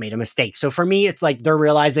and Faith made a mistake. So for me, it's like they're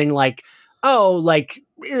realizing like,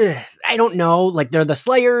 I don't know, like they're the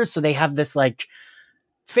Slayers, so they have this like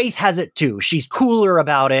Faith has it too. She's cooler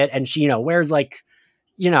about it, and she wears like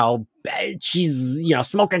she's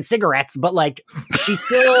smoking cigarettes, but like she's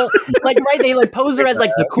still like right. They like pose her as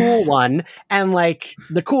like the cool one, and like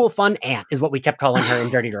the cool fun aunt is what we kept calling her in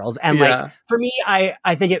Dirty Girls. And like for me,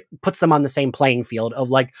 I think it puts them on the same playing field of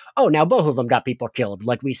like, oh, now both of them got people killed.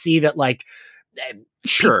 Like we see that like.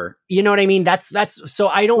 Sure. You know what I mean? That's so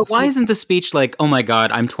I don't. Why isn't the speech like, oh my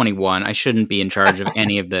God, I'm 21. I shouldn't be in charge of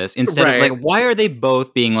any of this. Instead of like, why are they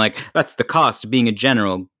both being like, that's the cost of being a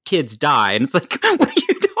general. Kids die. And it's like, what are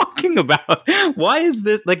you talking about? Why is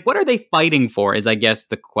this like, what are they fighting for is I guess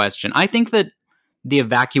the question. I think that the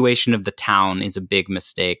evacuation of the town is a big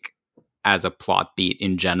mistake as a plot beat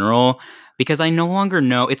in general, because I no longer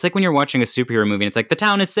know. It's like when you're watching a superhero movie and it's like the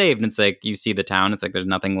town is saved and it's like you see the town, it's like there's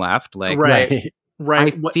nothing left. Like right.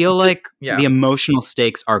 I feel like the emotional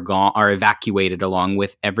stakes are evacuated along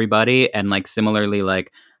with everybody, and like similarly,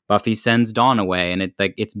 like Buffy sends Dawn away, and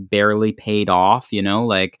it's barely paid off.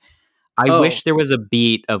 Like I wish there was a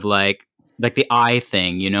beat of like the eye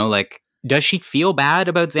thing. Like does she feel bad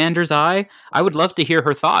about Xander's eye? I would love to hear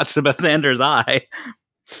her thoughts about Xander's eye.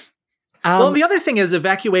 Well, the other thing is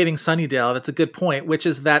evacuating Sunnydale. That's a good point, which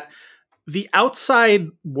is that the outside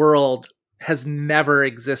world has never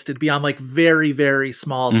existed beyond like very, very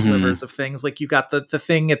small slivers of things. Like you got the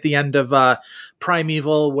thing at the end of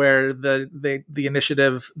Primeval where the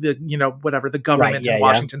initiative, the government in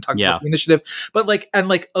Washington talks about the initiative, but like, and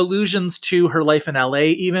like allusions to her life in LA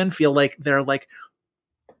even feel like they're like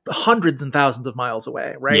hundreds and thousands of miles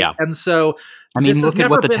away. Right. Yeah. And so, I mean, look at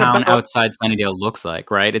what the town outside Sunnydale looks like,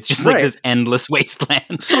 right? It's just like this endless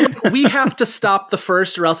wasteland. So we have to stop the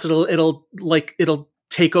first, or else it'll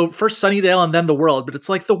take over first Sunnydale and then the world. But it's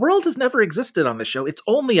like the world has never existed on the show. It's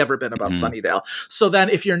only ever been about Sunnydale. So then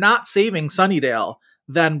if you're not saving Sunnydale,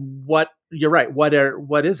 then you're right. What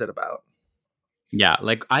is it about? Yeah.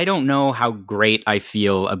 Like, I don't know how great I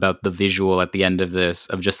feel about the visual at the end of this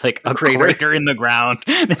of just like a crater in the ground.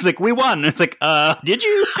 It's like, we won. It's like, did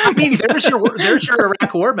you? I mean, there's your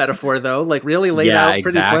Iraq war metaphor though. Like really laid out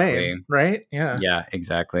pretty plain, right? Yeah. Yeah,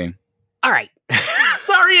 exactly. All right.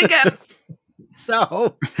 Sorry again.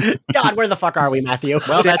 So, God, where the fuck are we, Matthew?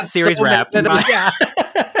 Well, that's series so wrapped.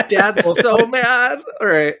 Dad's so mad. All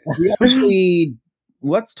right.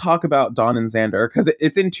 Let's talk about Dawn and Xander, because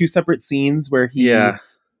it's in 2 separate scenes where he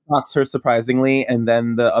shocks her surprisingly, and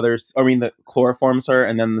then the chloroforms her,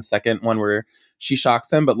 and then the second one where she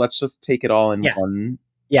shocks him. But let's just take it all in one.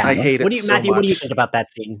 Yeah, I hate it. Matthew, much. What do you think about that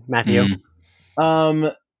scene, Matthew?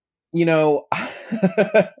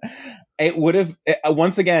 It would have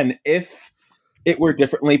once again if it were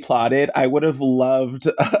differently plotted, I would have loved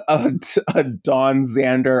a Dawn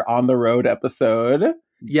Xander on the road episode.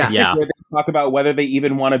 Yeah. Where they talk about whether they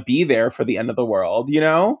even want to be there for the end of the world, you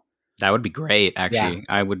know? That would be great, actually. Yeah.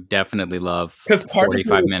 I would definitely love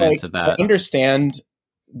 45 minutes of that. I understand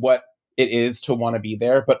what it is to want to be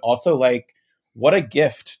there, but also like what a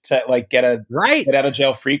gift to like get out of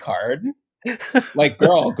jail free card. Like,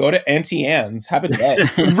 girl, go to Auntie Anne's, have a day.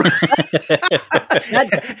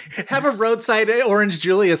 Have a roadside Orange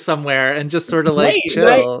Julius somewhere and just sort of like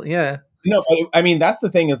chill. Right. Yeah. No, I mean, that's the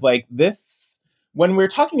thing is like this, when we're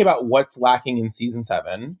talking about what's lacking in season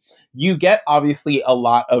 7, you get obviously a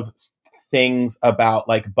lot of things about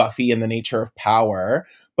like Buffy and the nature of power,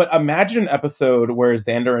 but imagine an episode where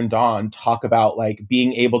Xander and Dawn talk about like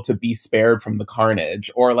being able to be spared from the carnage,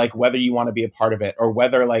 or like whether you want to be a part of it, or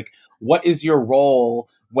whether like what is your role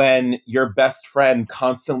when your best friend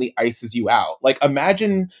constantly ices you out. Like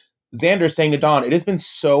imagine Xander saying to Dawn, it has been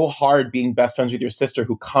so hard being best friends with your sister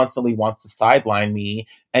who constantly wants to sideline me,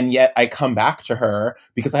 and yet I come back to her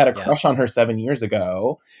because I had a crush on her 7 years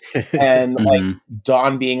ago. And like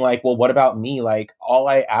Dawn being like, well, what about me? Like all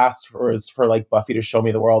I asked for is for like Buffy to show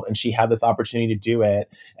me the world, and she had this opportunity to do it,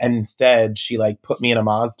 and instead she like put me in a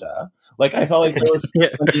Mazda. Like I felt like there was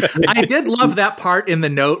I did love that part in the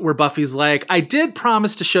note where Buffy's like, I did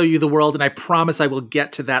promise to show you the world, and I promise I will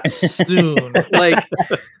get to that soon. Like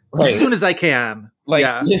as soon as I can. Like,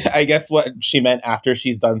 I guess what she meant after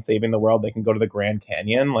she's done saving the world, they can go to the Grand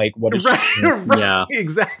Canyon. Like, what is right, yeah,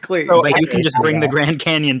 exactly. So, like, you can just bring the Grand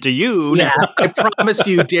Canyon to you. Yeah, I promise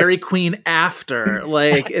you, Dairy Queen after.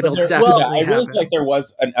 Like, it'll definitely happen. I really feel like there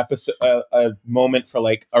was an episode, a moment for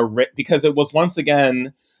like because it was once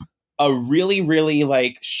again a really, really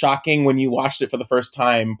like shocking when you watched it for the first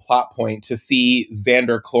time plot point to see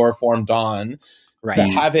Xander chloroform Dawn, right? To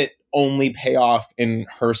have it only pay off in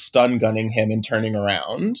her stun gunning him and turning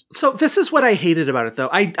around. So this is what I hated about it, though.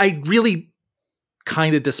 I really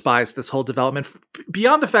kind of despise this whole development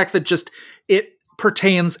beyond the fact that just it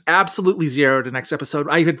pertains absolutely zero to next episode.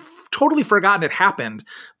 I had totally forgotten it happened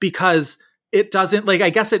because it doesn't, like, I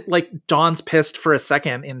guess it, like, Dawn's pissed for a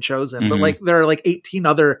second in Chosen, but, like, there are, like, 18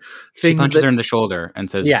 other things. She punches her in the shoulder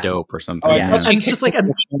and says dope or something. And it's just, like,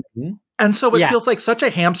 and so it feels like such a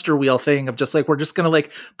hamster wheel thing of just, like, we're just going to,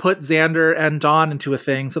 like, put Xander and Dawn into a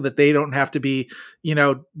thing so that they don't have to be, you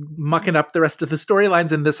know, mucking up the rest of the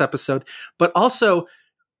storylines in this episode. But also,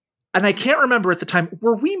 and I can't remember at the time,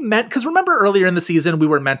 were we meant, because remember earlier in the season, we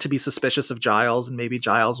were meant to be suspicious of Giles, and maybe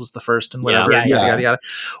Giles was the first and whatever. Yada.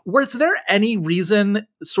 Was there any reason,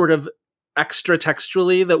 sort of extra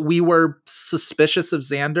textually, that we were suspicious of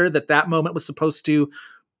Xander, that moment was supposed to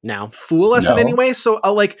fool us in any way? So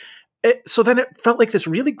so then it felt like this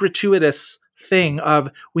really gratuitous thing of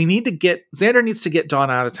Xander needs to get Dawn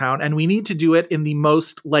out of town, and we need to do it in the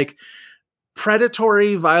most, like,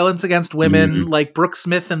 predatory violence against women, like Brooke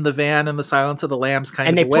Smith in the van and the Silence of the Lambs kind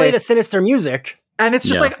of way. And they play the sinister music. And it's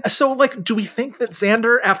just like, so like, do we think that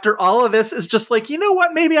Xander, after all of this, is just like, you know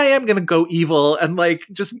what, maybe I am going to go evil and like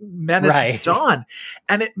just menace Dawn?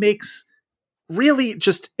 And it makes really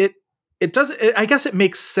just, it doesn't, I guess it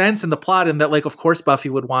makes sense in the plot in that, like, of course Buffy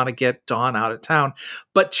would want to get Dawn out of town,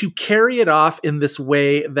 but to carry it off in this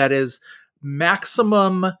way that is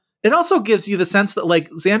maximum. It also gives you the sense that,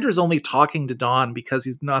 like, Xander's only talking to Dawn because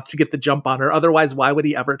he wants to get the jump on her. Otherwise, why would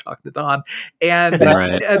he ever talk to Dawn? And,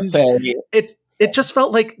 it just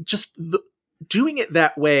felt like just doing it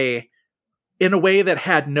that way in a way that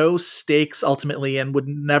had no stakes ultimately and would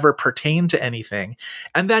never pertain to anything.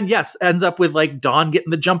 And then, yes, ends up with, like, Dawn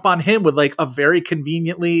getting the jump on him with, like, a very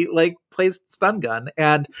conveniently, like, placed stun gun.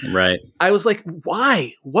 And I was like,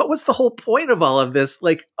 why? What was the whole point of all of this,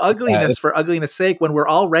 like, ugliness for ugliness sake, when we're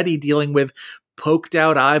already dealing with poked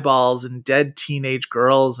out eyeballs and dead teenage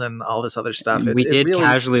girls and all this other stuff? We did really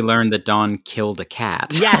casually learn that Dawn killed a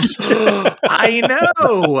cat. Yes. I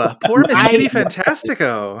know. Poor Miss Kitty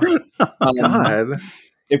Fantastico. Oh, God.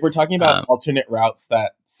 If we're talking about alternate routes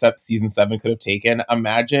that season 7 could have taken,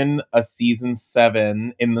 imagine a season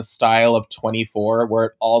 7 in the style of 24, where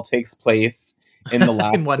it all takes place in the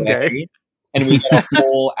last in one day. And we get a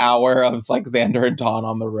whole hour of like Xander and Dawn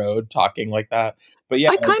on the road talking like that. But yeah,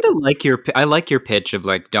 I kind of like your pitch of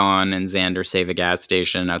like Dawn and Xander save a gas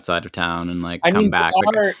station outside of town and like come back.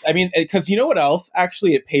 Because you know what else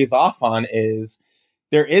actually it pays off on is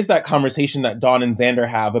there is that conversation that Dawn and Xander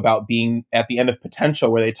have about being at the end of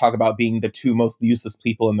Potential, where they talk about being the two most useless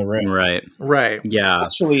people in the room. Right. Yeah.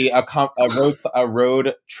 Actually, a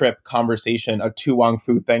road trip conversation, a Tu Wong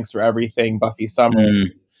Fu, thanks for everything, Buffy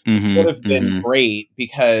Summers. Would have been great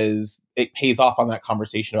because it pays off on that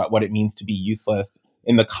conversation about what it means to be useless.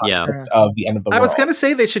 in the context of the end of the world. I was going to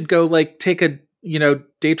say they should go like take a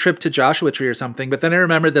day trip to Joshua Tree or something, but then I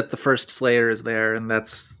remembered that the first Slayer is there, and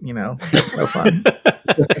that's no fun.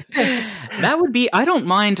 That would be, I don't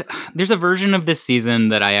mind. There's a version of this season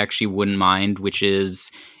that I actually wouldn't mind, which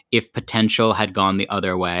is if potential had gone the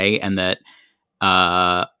other way, and that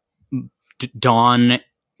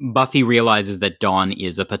Buffy realizes that Dawn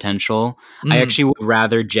is a potential. I actually would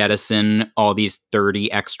rather jettison all these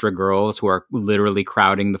 30 extra girls who are literally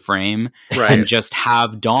crowding the frame and just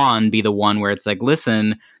have Dawn be the one where it's like,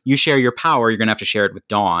 listen, you share your power, you're going to have to share it with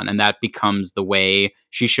Dawn. And that becomes the way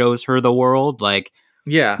she shows her the world. Like,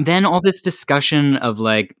 then all this discussion of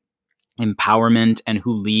like empowerment and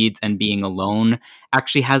who leads and being alone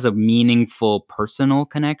actually has a meaningful personal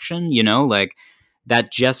connection, like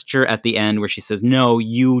that gesture at the end where she says, no,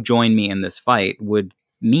 you join me in this fight would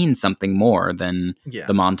mean something more than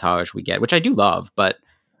the montage we get, which I do love, but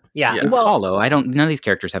it's hollow. None of these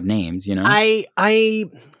characters have names, I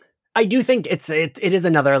do think it is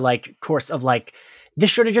another like course of like,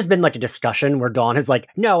 this should have just been like a discussion where Dawn is like,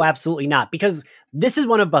 no, absolutely not. Because this is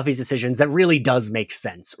one of Buffy's decisions that really does make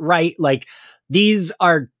sense, right? Like these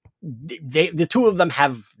are, the two of them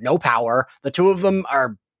have no power. The two of them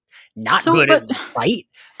are not good at the fight.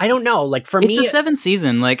 I don't know. Like for me, it's the 7th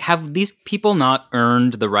season. Like, have these people not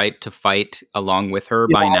earned the right to fight along with her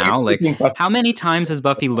by now? Like, how many times has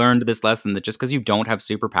Buffy learned this lesson that just because you don't have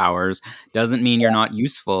superpowers doesn't mean you're not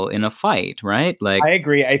useful in a fight, right? Like, I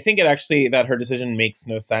agree. I think it actually that her decision makes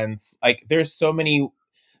no sense. Like, there's so many.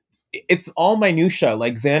 It's all minutia.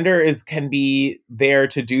 Like Xander can be there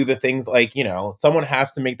to do the things like, someone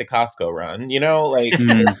has to make the Costco run, like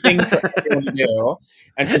things for everyone to do,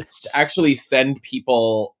 and to actually send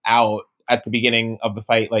people out at the beginning of the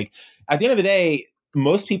fight. Like at the end of the day,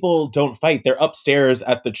 most people don't fight. They're upstairs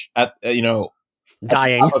at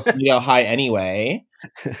dying high anyway.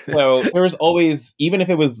 So there was always, even if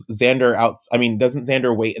it was Xander out. I mean, doesn't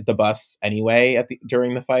Xander wait at the bus anyway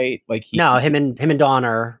during the fight? Like no, him and Dawn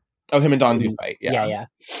are. Oh, him and Dawn do fight. Yeah.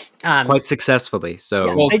 Quite successfully.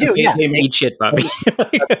 So they do. They eat shit, Buffy.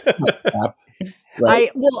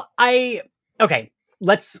 Okay.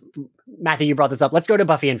 Matthew, you brought this up. Let's go to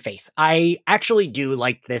Buffy and Faith. I actually do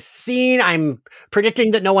like this scene. I'm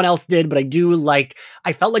predicting that no one else did, but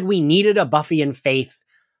I felt like we needed a Buffy and Faith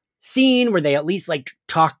scene where they at least like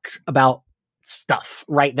talk about stuff,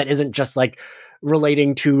 right? That isn't just like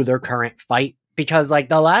relating to their current fight. Because like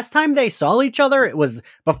the last time they saw each other, it was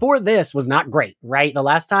before this was not great, right? The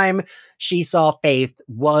last time she saw Faith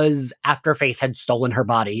was after Faith had stolen her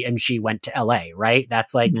body and she went to LA, right?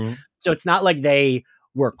 That's like, so it's not like they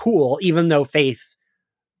were cool, even though Faith,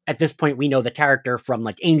 at this point, we know the character from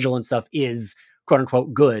like Angel and stuff is quote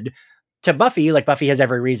unquote good. To Buffy, like Buffy has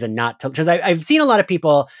every reason not to, because I've seen a lot of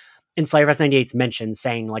people in Slayerfest 98's mentions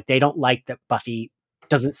saying like they don't like that Buffy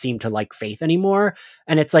doesn't seem to like Faith anymore.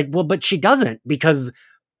 And it's like, well, but she doesn't, because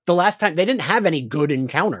the last time they didn't have any good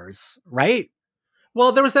encounters, right?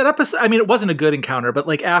 Well, there was that episode. I mean, it wasn't a good encounter, but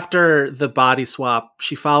like after the body swap,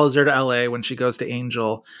 she follows her to LA when she goes to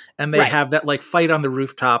Angel, and they have that like fight on the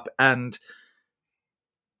rooftop. And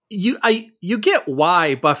you get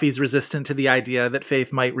why Buffy's resistant to the idea that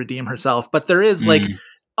Faith might redeem herself, but there is like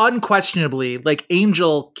unquestionably like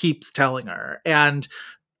Angel keeps telling her, and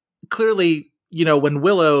clearly, when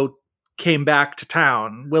Willow came back to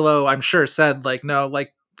town, Willow, I'm sure, said like, no,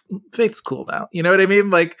 like Faith's cool now. You know what I mean?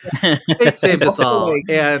 Like Faith saved us all.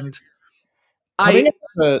 And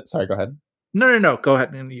sorry, go ahead. No, go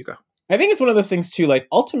ahead. You go. I think it's one of those things too. Like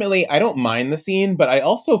ultimately, I don't mind the scene, but I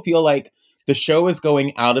also feel like the show is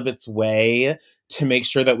going out of its way to make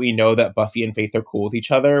sure that we know that Buffy and Faith are cool with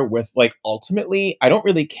each other. With like, ultimately, I don't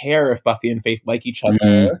really care if Buffy and Faith like each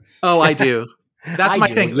other. Oh, I do. That's my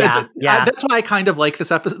thing. Yeah. That's why I kind of like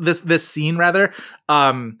this episode, this scene rather,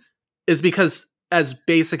 is because as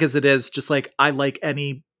basic as it is, just like I like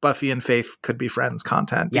any Buffy and Faith could be friends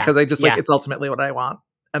content, because I just like it's ultimately what I want,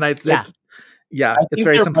 and it's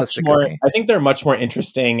very simplistic. I think they're much more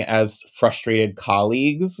interesting as frustrated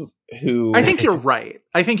colleagues who. I think you're right.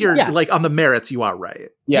 I think you're like on the merits. You are right.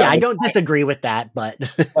 Yeah, I don't disagree with that, but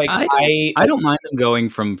like I don't mind them going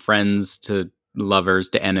from friends to lovers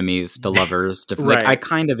to enemies to lovers to like I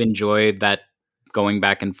kind of enjoyed that going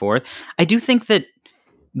back and forth. I do think that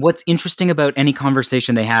what's interesting about any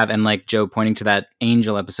conversation they have, and like Joe pointing to that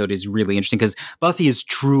Angel episode, is really interesting because Buffy is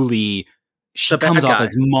truly she comes off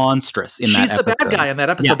as monstrous in that episode. She's the bad guy in that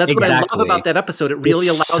episode. That's what I love about that episode. It really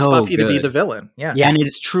allows Buffy to be the villain. Yeah. And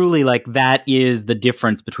it's truly like that is the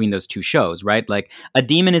difference between those two shows, right? Like a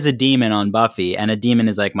demon is a demon on Buffy, and a demon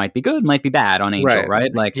is like might be good, might be bad on Angel,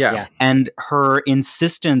 right? Like, and her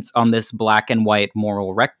insistence on this black and white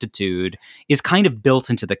moral rectitude is kind of built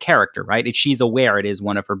into the character, right? She's aware it is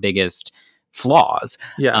one of her biggest flaws.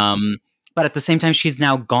 Yeah. But at the same time, she's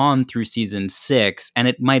now gone through season 6, and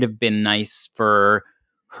it might have been nice for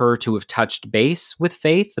her to have touched base with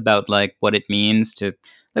Faith about like what it means to,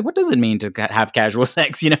 like, what does it mean to have casual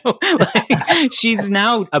sex? You know, like, she's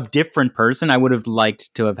now a different person. I would have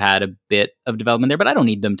liked to have had a bit of development there, but I don't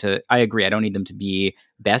need them to. I agree. I don't need them to be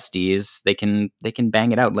besties. They can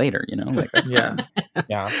bang it out later. You know, like that's yeah.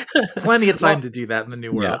 Plenty of time to do that in the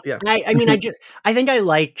new world. Yeah. I mean, I think I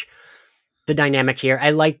like the dynamic here.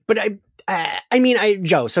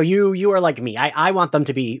 Joe, so you are like me. I want them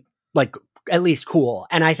to be like at least cool.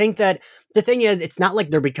 And I think that the thing is, it's not like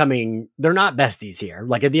they're not besties here.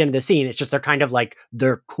 Like at the end of the scene, it's just they're kind of like,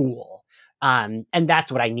 they're cool. And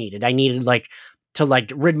that's what I needed. I needed like to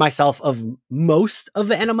like rid myself of most of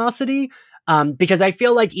the animosity. Because I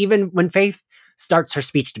feel like even when Faith starts her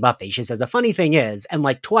speech to Buffy, she says, the funny thing is, and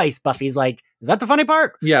like twice Buffy's like, is that the funny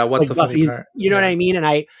part? Yeah, what's like, the Buffy's, funny part? You know what I mean?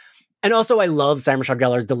 And also I love Sarah Michelle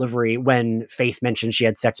Gellar's delivery when Faith mentioned she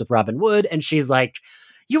had sex with Robin Wood, and she's like,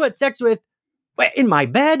 you had sex with, in my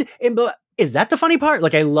bed? Is that the funny part?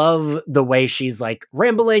 Like, I love the way she's like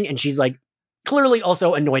rambling, and she's like clearly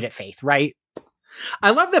also annoyed at Faith, right? I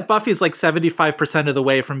love that Buffy's like 75% of the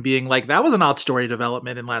way from being like, that was an odd story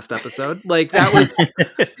development in last episode. Like that was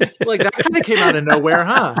like, that kind of came out of nowhere,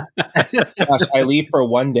 huh? Gosh, I leave for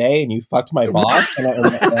one day and you fucked my boss.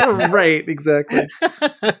 Right, exactly.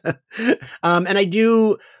 And I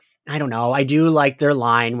do like their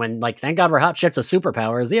line when like, thank God we're hot chicks with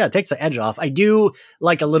superpowers. Yeah, it takes the edge off. I do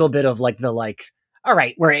like a little bit of like the like, all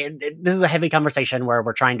right, this is a heavy conversation where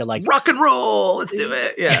we're trying to like rock and roll. Let's do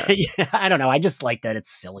it. Yeah. I don't know. I just like that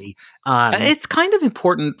it's silly. It's kind of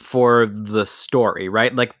important for the story,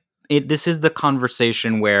 right? Like this is the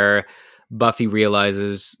conversation where Buffy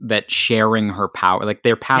realizes that sharing her power, like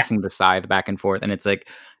they're passing the scythe back and forth, and it's like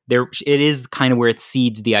it is kind of where it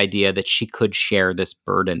seeds the idea that she could share this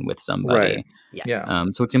burden with somebody. Right. Yes. Yeah.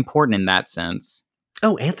 So it's important in that sense.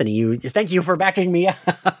 Oh, Anthony, thank you for backing me up.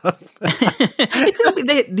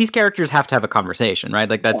 These characters have to have a conversation, right?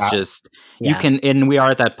 Like that's just you can, and we are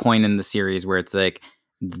at that point in the series where it's like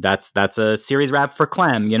that's a series wrap for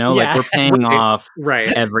Clem, you know, like we're paying off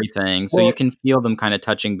everything, so you can feel them kind of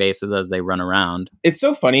touching bases as they run around. It's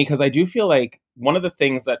so funny because I do feel like one of the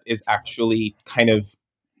things that is actually kind of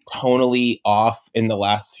tonally off in the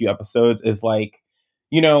last few episodes is like,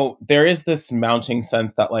 you know, there is this mounting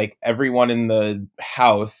sense that like everyone in the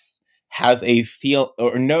house has a feel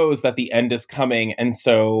or knows that the end is coming. And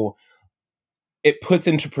so it puts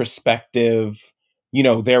into perspective, you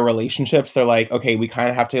know, their relationships. They're like, okay, we kind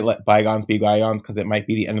of have to let bygones be bygones because it might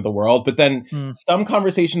be the end of the world. But then some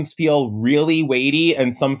conversations feel really weighty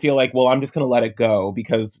and some feel like, well, I'm just going to let it go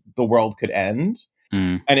because the world could end.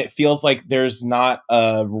 And it feels like there's not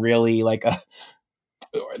a really like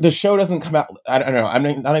the show doesn't come out. I don't know.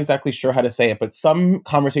 I'm not exactly sure how to say it, but some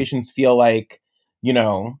conversations feel like, you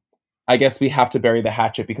know, I guess we have to bury the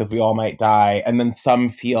hatchet because we all might die. And then some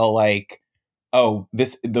feel like, oh,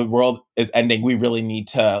 the world is ending. We really need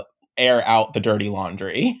to air out the dirty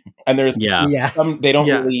laundry. And there's some, they don't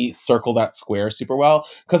really circle that square super well.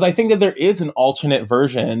 Because I think that there is an alternate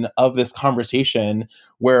version of this conversation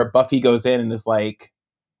where Buffy goes in and is like,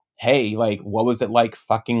 hey, like, what was it like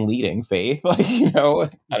fucking leading, Faith? Like, you know,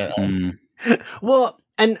 I don't know. Well,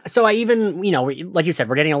 and so I even, you know, like you said,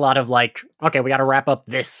 we're getting a lot of like, okay, we got to wrap up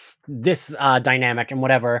this dynamic and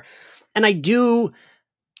whatever. And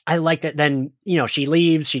I like that then, you know, she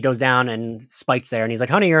leaves, she goes down and Spike's there and he's like,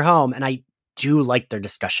 honey, you're home. And I do like their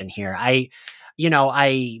discussion here.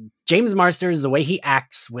 James Marsters, the way he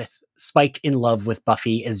acts with Spike in love with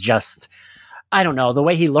Buffy is just, I don't know, the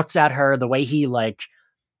way he looks at her, the way he like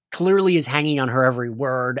clearly is hanging on her every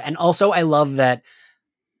word. And also I love that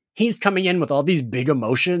he's coming in with all these big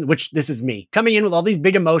emotions, which this is me coming in with all these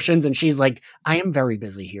big emotions. And she's like, I am very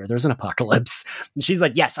busy here. There's an apocalypse. And she's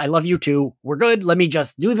like, yes, I love you too. We're good. Let me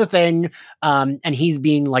just do the thing. And he's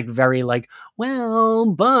being like, very like,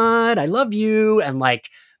 well, but I love you. And like,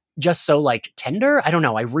 just so like tender. I don't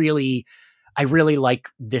know. I really like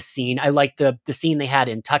this scene. I like the scene they had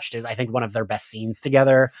in Touched is I think one of their best scenes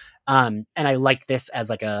together. And I like this as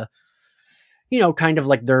like a, you know, kind of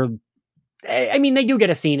like they do get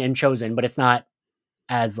a scene in Chosen, but it's not,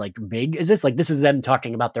 as like big as this. Like this is them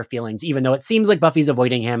talking about their feelings, even though it seems like Buffy's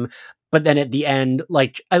avoiding him. But then at the end,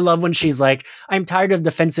 like I love when she's like, I'm tired of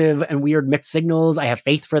defensive and weird mixed signals. I have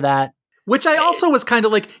faith for that. Which I also was kind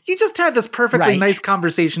of like, you just had this perfectly nice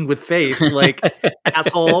conversation with Faith. Like,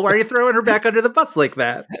 asshole, why are you throwing her back under the bus like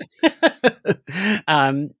that?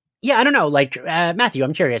 Yeah, I don't know. Like, Matthew,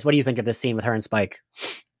 I'm curious. What do you think of this scene with her and Spike?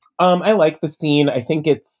 I like the scene. I think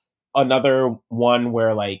it's another one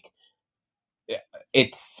where, like,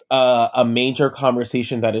 it's a major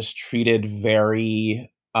conversation that is treated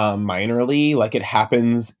very minorly. Like, it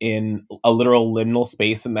happens in a literal liminal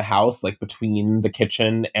space in the house, like between the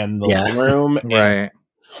kitchen and the living room. Right.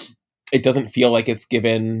 It doesn't feel like it's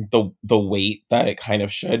given the weight that it kind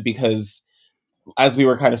of should, because as we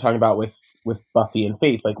were kind of talking about with Buffy and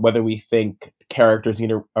Faith, like whether we think characters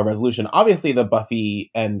need a resolution, obviously the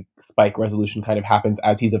Buffy and Spike resolution kind of happens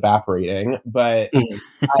as he's evaporating, but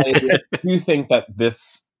I do think that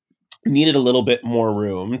this needed a little bit more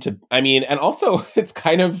room to, and also it's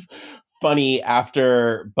kind of funny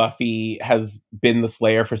after Buffy has been the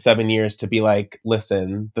Slayer for 7 years to be like,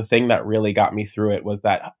 listen, the thing that really got me through it was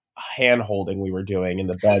that hand holding we were doing in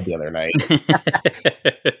the bed the other night.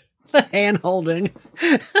 Hand holding.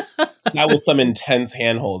 That was some intense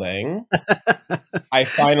hand holding. I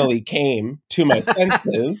finally came to my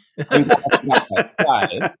senses and got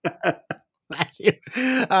outside.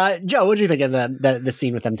 Joe, what do you think of the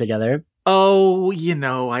scene with them together? Oh,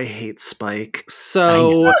 I hate Spike.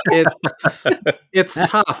 So it's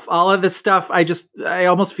tough. All of this stuff, I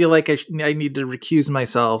almost feel like I need to recuse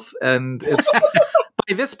myself. And it's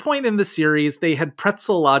by this point in the series, they had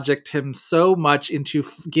pretzel logicked him so much into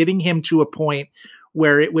getting him to a point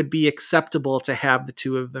where it would be acceptable to have the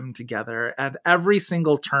two of them together. And every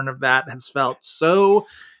single turn of that has felt so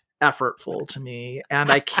effortful to me.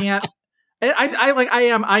 And I can't. I'm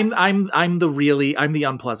the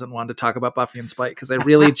unpleasant one to talk about Buffy and Spike, because I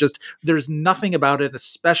really there's nothing about it,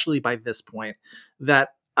 especially by this point, that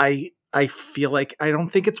I feel like I don't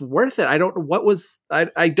think it's worth it. I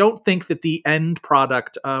don't think that the end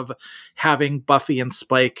product of having Buffy and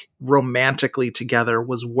Spike romantically together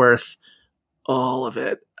was worth all of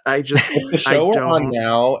it. If the show were on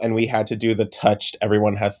now and we had to do the touched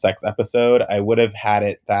everyone has sex episode, I would have had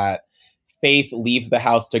it that Faith leaves the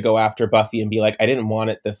house to go after Buffy and be like, I didn't want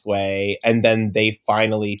it this way. And then they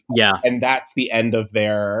finally, and that's the end of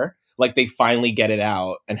their, like, they finally get it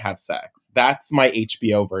out and have sex. That's my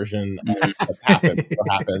HBO version of what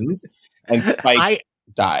happens. And Spike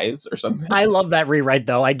dies or something. I love that rewrite,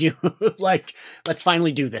 though. I do. Like, let's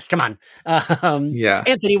finally do this. Come on.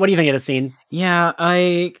 Anthony, what do you think of the scene? Yeah,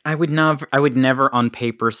 I would never on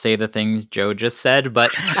paper say the things Joe just said,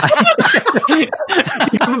 but you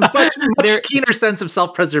have a much keener sense of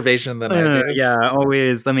self-preservation than I do. Yeah,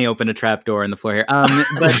 always. Let me open a trap door in the floor here.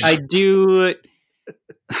 But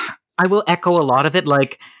I will echo a lot of it.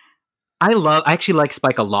 Like, I actually like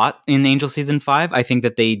Spike a lot in Angel season 5. I think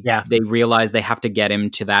that they realize they have to get him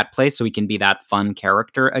to that place so he can be that fun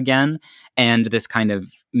character again. And this kind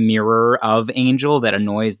of mirror of Angel that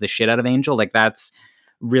annoys the shit out of Angel. Like, that's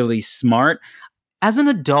really smart. As an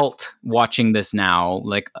adult watching this now,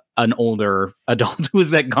 like an older adult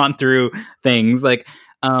who's like gone through things, like,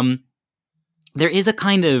 there is a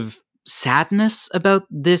kind of sadness about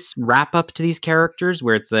this wrap up to these characters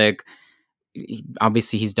where it's like,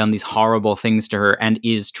 obviously he's done these horrible things to her and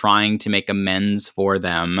is trying to make amends for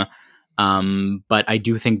them. But I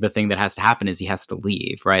do think the thing that has to happen is he has to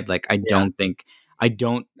leave, right? Like, as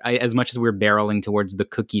much as we're barreling towards the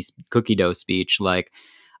cookie dough speech, like,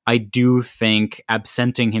 I do think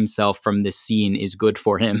absenting himself from this scene is good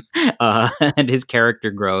for him and his character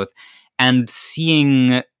growth. And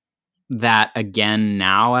seeing that again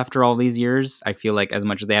now after all these years, I feel like as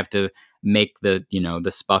much as they have to make the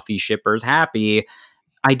Spuffy shippers happy,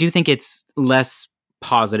 I do think it's less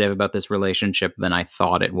positive about this relationship than I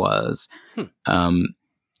thought it was.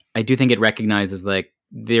 I do think it recognizes like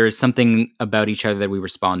there is something about each other that we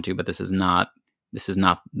respond to, but this is not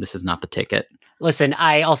the ticket. Listen,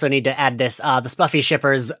 I also need to add this. The Spuffy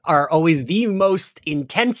shippers are always the most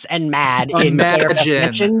intense and mad in Slayer Fest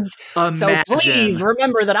mentions. So please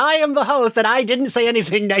remember that I am the host and I didn't say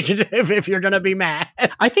anything negative if you're going to be mad.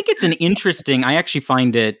 I think it's I actually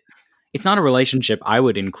find it's not a relationship I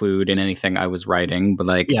would include in anything I was writing,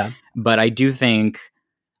 but I do think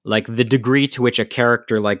like the degree to which a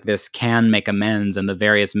character like this can make amends and the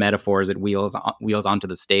various metaphors it wheels onto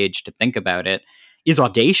the stage to think about it is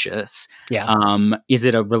audacious. Yeah. Is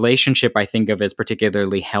it a relationship I think of as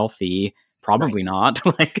particularly healthy? probably not.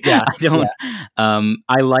 Like, I don't,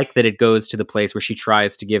 I like that it goes to the place where she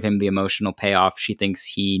tries to give him the emotional payoff she thinks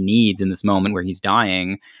he needs in this moment where he's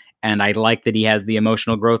dying. And I like that he has the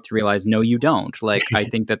emotional growth to realize, no, you don't. Like, I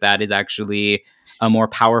think that is actually a more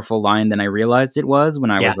powerful line than I realized it was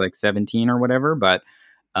when I was like 17 or whatever. But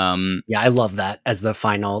I love that as the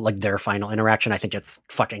final, like their final interaction. I think it's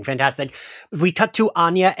fucking fantastic. We cut to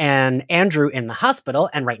Anya and Andrew in the hospital,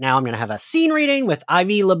 and right now I'm going to have a scene reading with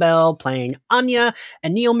Ivy LaBelle playing Anya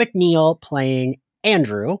and Neil McNeil playing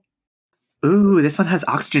Andrew. Ooh, this one has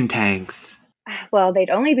oxygen tanks. Well,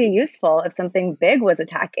 they'd only be useful if something big was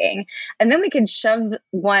attacking, and then we could shove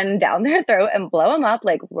one down their throat and blow them up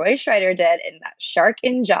like Roy Scheider did in that shark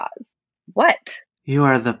in Jaws. What? You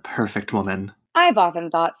are the perfect woman. I've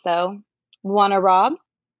often thought so. Wanna rob?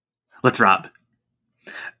 Let's rob.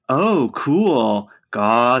 Oh, cool.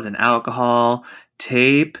 Gauze and alcohol,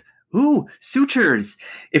 tape. Ooh, sutures.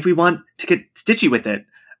 If we want to get stitchy with it.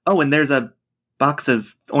 Oh, and there's a box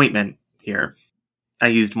of ointment here. I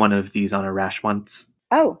used one of these on a rash once.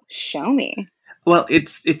 Oh, show me. Well,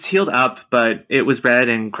 it's healed up, but it was red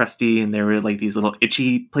and crusty, and there were like these little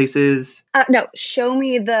itchy places. No, show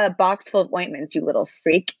me the box full of ointments, you little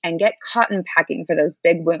freak, and get cotton packing for those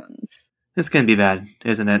big wounds. This can be bad,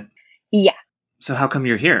 isn't it? Yeah. So how come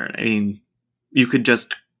you're here? I mean, you could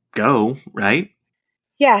just go, right?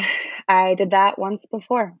 Yeah, I did that once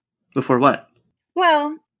before. Before what?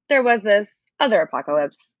 Well, there was this other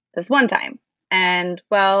apocalypse this one time. And,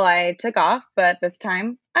 well, I took off, but this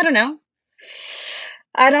time, I don't know.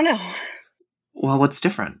 Well, what's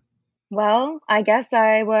different? Well, I guess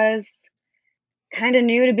I was kind of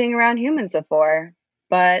new to being around humans before,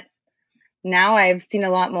 but now I've seen a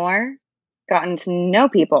lot more, gotten to know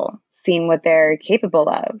people, seen what they're capable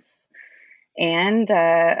of. And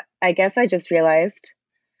I guess I just realized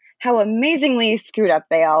how amazingly screwed up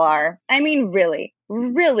they all are. I mean, really,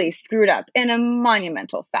 really screwed up in a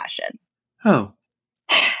monumental fashion. Oh.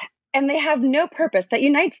 And they have no purpose that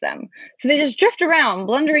unites them. So they just drift around,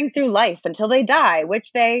 blundering through life until they die,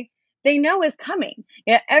 which they know is coming.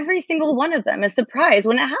 Yet every single one of them is surprised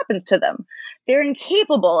when it happens to them. They're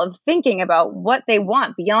incapable of thinking about what they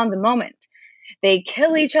want beyond the moment. They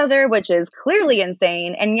kill each other, which is clearly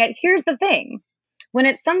insane. And yet here's the thing. When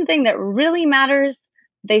it's something that really matters,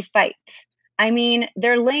 they fight. I mean,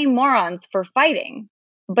 they're lame morons for fighting,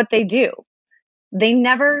 but they do. They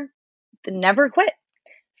never quit.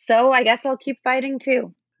 So I guess I'll keep fighting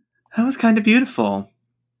too. That was kind of beautiful.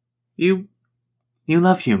 You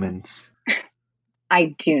love humans.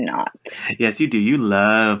 I do not. Yes, you do. You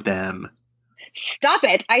love them. Stop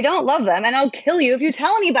it. I don't love them, and I'll kill you if you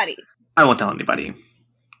tell anybody. I won't tell anybody. You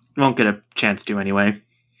won't get a chance to anyway.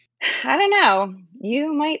 I don't know.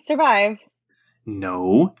 You might survive.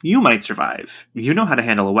 No, you might survive. You know how to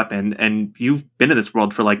handle a weapon, and you've been in this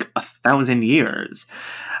world for like 1,000 years.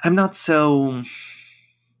 I'm not so...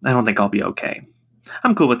 I don't think I'll be okay.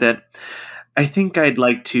 I'm cool with it. I think I'd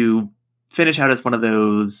like to finish out as one of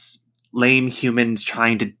those lame humans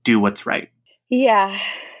trying to do what's right. Yeah.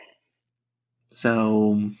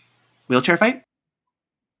 So, wheelchair fight?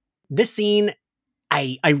 This scene,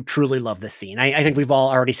 I truly love this scene. I think we've all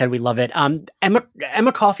already said we love it.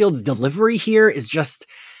 Emma Caulfield's delivery here is just...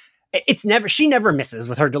 she never misses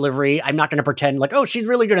with her delivery. I'm not going to pretend like, oh, she's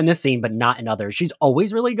really good in this scene, but not in others. She's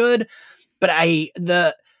always really good. But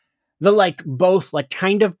the like both like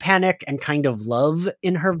kind of panic and kind of love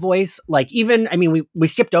in her voice. Like even, I mean, we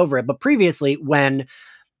skipped over it, but previously when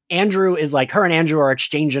Andrew is like, her and Andrew are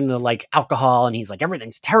exchanging the like alcohol and he's like,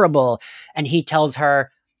 everything's terrible. And he tells her,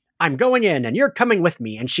 I'm going in and you're coming with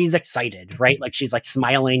me. And she's excited, right? Like she's like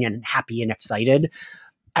smiling and happy and excited.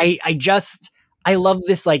 I love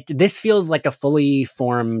this. Like, this feels like a fully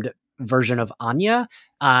formed version of Anya.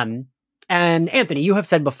 And Anthony, you have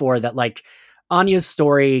said before that like Anya's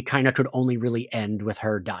story kind of could only really end with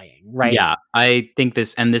her dying, right? Yeah, I think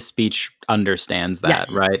this speech understands that,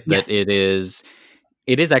 yes. right? Yes. That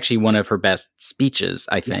it is actually one of her best speeches,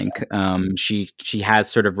 I think. Yes. She has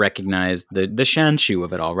sort of recognized the Shanshu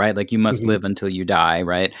of it all, right? Like you must live until you die,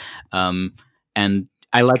 right? And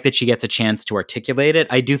I like that she gets a chance to articulate it.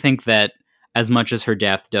 I do think that as much as her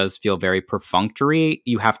death does feel very perfunctory,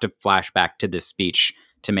 you have to flash back to this speech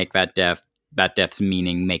to make that death's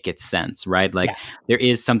meaning make its sense, right? Like there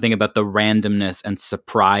is something about the randomness and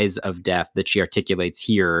surprise of death that she articulates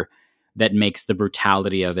here that makes the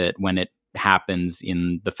brutality of it when it happens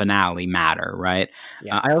in the finale matter, right?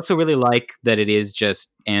 I also really like that it is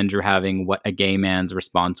just Andrew having what a gay man's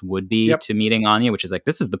response would be to meeting Anya, which is like,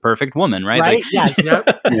 this is the perfect woman, right? Right? Like, Yes.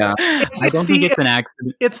 Yeah. I don't think it's an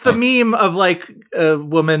accident. It's the meme of like a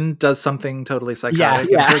woman does something totally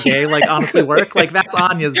psychotic and for gay, like honestly work. Like that's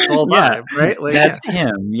Anya's whole vibe, right? Like, that's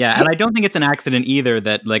him. Yeah. And I don't think it's an accident either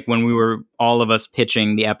that like when we were all of us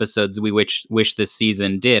pitching the episodes we wish this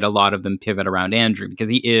season did, a lot of them pivot around Andrew because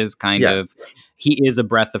he is he is a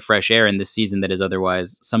breath of fresh air in this season that is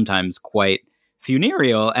otherwise sometimes quite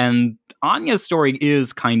funereal. And Anya's story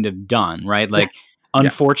is kind of done, right? Like,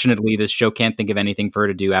 unfortunately, this show can't think of anything for her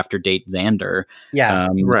to do after date Xander. Yeah.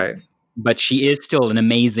 Right. But she is still an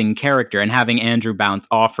amazing character, and having Andrew bounce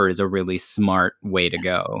off her is a really smart way to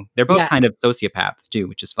go. They're both kind of sociopaths too,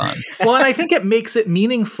 which is fun. Well, and I think it makes it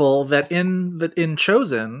meaningful that in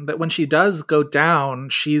Chosen, that when she does go down,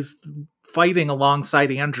 she's fighting alongside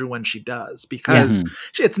Andrew when she does, because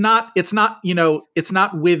it's not with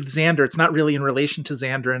Xander. It's not really in relation to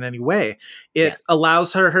Xander in any way. It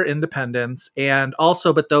allows her independence, and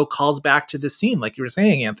also, but though calls back to this scene, like you were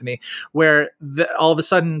saying, Anthony, where all of a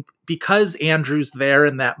sudden, because Andrew's there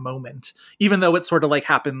in that moment, even though it sort of like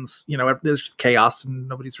happens, there's just chaos and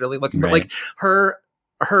nobody's really looking, but like her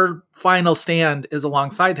final stand is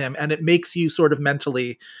alongside him, and it makes you sort of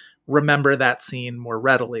mentally remember that scene more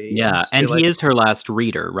readily. Yeah, and he is her last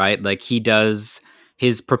reader, right? Like his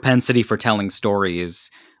propensity for telling stories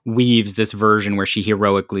weaves this version where she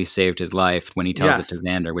heroically saved his life when he tells it to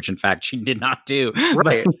Xander, which in fact she did not do.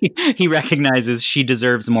 Right. But he recognizes she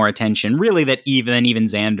deserves more attention, really, that even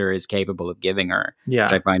Xander is capable of giving her, which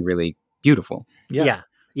I find really beautiful. Yeah.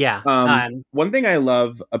 One thing I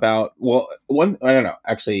love about,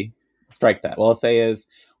 strike that. What I'll say is,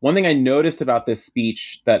 one thing I noticed about this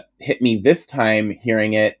speech that hit me this time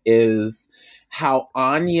hearing it is how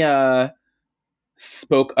Anya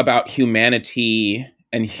spoke about humanity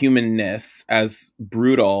and humanness as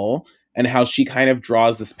brutal, and how she kind of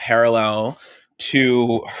draws this parallel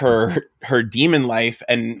to her demon life.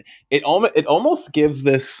 And it almost gives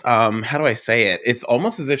this, how do I say it? It's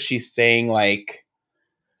almost as if she's saying like,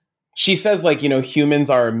 she says like, humans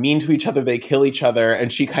are mean to each other, they kill each other. And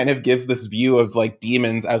she kind of gives this view of like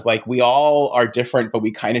demons as like, we all are different, but we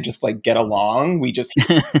kind of just like get along. We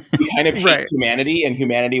kind of hate humanity, and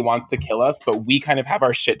humanity wants to kill us, but we kind of have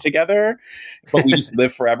our shit together, but we just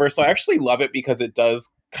live forever. So I actually love it because it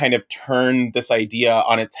does kind of turn this idea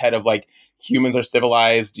on its head of like, humans are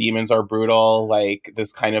civilized, demons are brutal, like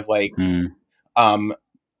this kind of like,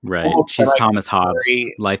 right. She's Thomas Hobbes.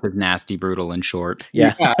 Life is nasty, brutal, and short.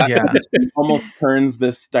 Yeah. It almost turns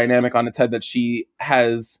this dynamic on its head, that she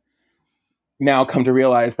has now come to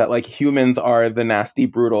realize that like humans are the nasty,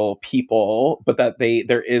 brutal people, but that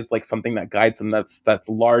there is like something that guides them that's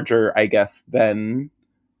larger, I guess, than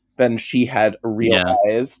she had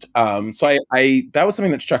realized. So I that was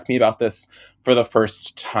something that struck me about this for the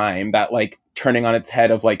first time, that like turning on its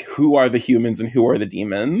head of like, who are the humans and who are the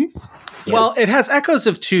demons? Well, it has echoes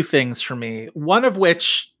of two things for me. One of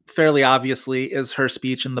which, fairly obviously, is her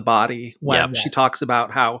speech in The Body, when she talks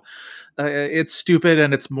about how it's stupid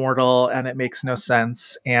and it's mortal and it makes no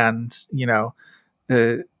sense. And,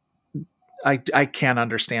 I can't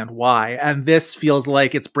understand why. And this feels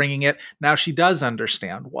like it's bringing it. Now she does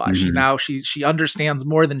understand why. Mm-hmm. She understands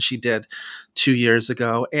more than she did 2 years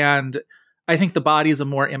ago. And I think The Body is a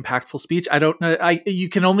more impactful speech. I don't know. You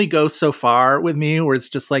can only go so far with me, where it's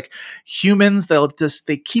just like humans,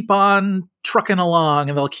 they keep on trucking along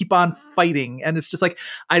and they'll keep on fighting. And it's just like,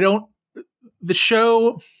 the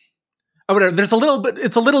show, whatever, there's a little bit,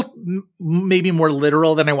 it's a little maybe more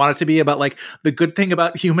literal than I want it to be, about like, the good thing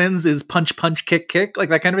about humans is punch, punch, kick, kick, like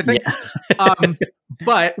that kind of a thing. Yeah.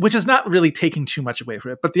 But which is not really taking too much away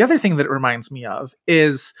from it. But the other thing that it reminds me of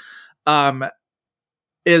is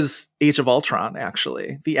Age of Ultron,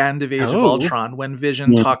 actually. The end of Age of Ultron, when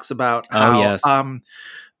Vision talks about how,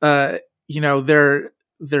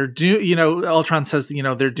 they're doomed, Ultron says,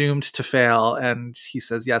 they're doomed to fail. And he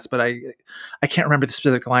says, yes, but I can't remember the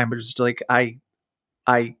specific line, but it's just like,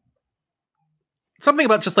 something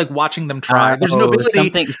about just like watching them try. There's no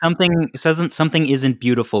ability. Something isn't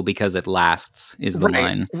beautiful because it lasts, is the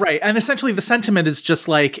line. Right. And essentially the sentiment is just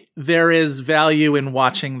like, there is value in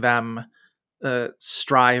watching them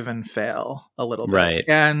strive and fail a little bit. Right.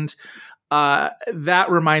 And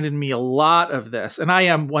that reminded me a lot of this. And I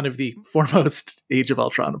am one of the foremost Age of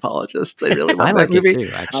Ultron apologists. I really love that movie. It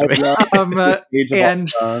too, actually. And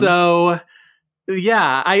so,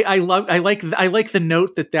 yeah, I like the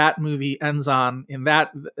note that movie ends on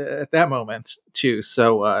at that moment too.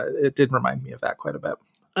 So it did remind me of that quite a bit.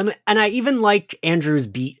 And I even like Andrew's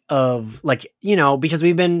beat of like, because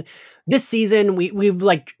this season we've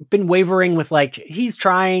like been wavering with like, he's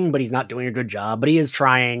trying, but he's not doing a good job, but he is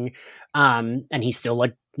trying. And he's still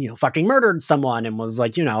like, fucking murdered someone and was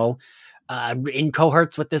like, in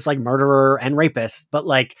cohorts with this like murderer and rapist. But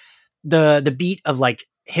like the beat of like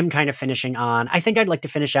him kind of finishing on, I think I'd like to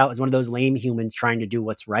finish out as one of those lame humans trying to do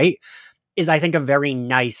what's right, is I think a very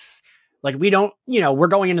nice, like, we don't, we're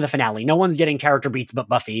going into the finale. No one's getting character beats but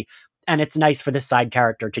Buffy. And it's nice for this side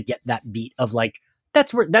character to get that beat of like,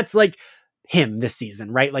 that's like him this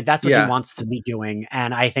season, right? Like that's what he wants to be doing.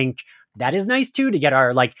 And I think that is nice too, to get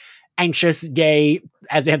our like anxious gay,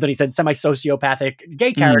 as Anthony said, semi-sociopathic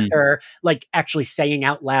gay character, like actually saying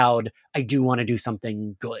out loud, I do want to do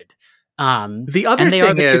something good. The other and they thing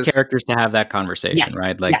are the is, two characters to have that conversation,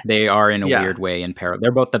 right? Like they are in a weird way in parallel.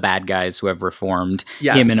 They're both the bad guys who have reformed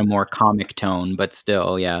him in a more comic tone, but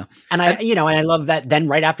still, And I love that. Then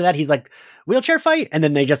right after that, he's like, wheelchair fight, and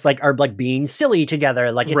then they just like are like being silly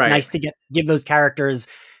together. Like it's nice to give those characters.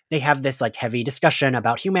 They have this like heavy discussion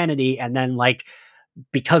about humanity, and then like,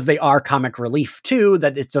 because they are comic relief too,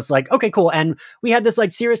 that it's just like, okay, cool. And we had this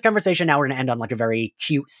like serious conversation. Now we're going to end on like a very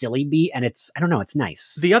cute, silly beat. And it's, I don't know, it's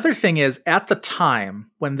nice. The other thing is, at the time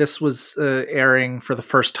when this was airing for the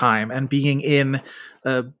first time and being in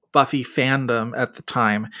Buffy fandom at the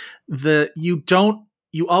time,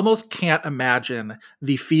 you almost can't imagine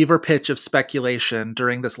the fever pitch of speculation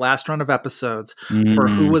during this last run of episodes for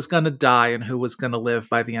who was going to die and who was going to live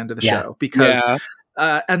by the end of the show. Because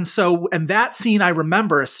and that scene I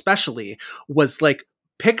remember especially was like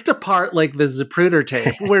picked apart like the Zapruder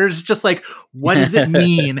tape, where it's just like, what does it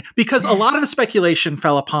mean? Because a lot of the speculation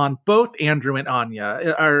fell upon both Andrew and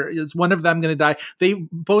Anya. Is one of them going to die?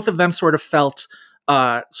 Both of them sort of felt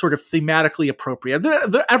sort of thematically appropriate.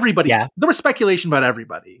 Everybody, there was speculation about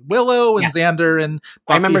everybody. Willow and Xander and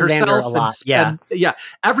Buffy I remember herself. Xander a lot. And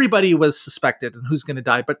everybody was suspected and who's going to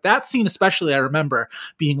die. But that scene especially, I remember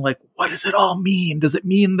being like, what does it all mean? Does it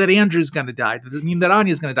mean that Andrew's going to die? Does it mean that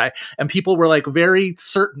Anya's going to die? And people were like very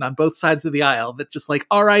certain on both sides of the aisle that just like,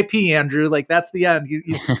 R.I.P. Andrew, like that's the end.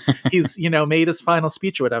 He's made his final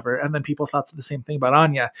speech or whatever. And then people thought the same thing about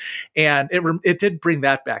Anya. And it did bring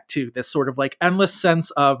that back too. This sort of like endless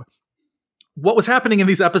sense of what was happening in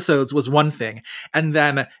these episodes was one thing, and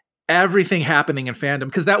then everything happening in fandom,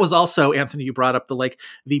 because that was also, Anthony, you brought up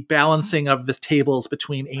the balancing of the tables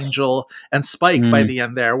between Angel and Spike by the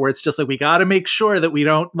end there, where it's just like, we got to make sure that we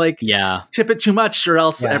don't tip it too much or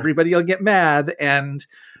else everybody will get mad. And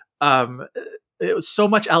it was so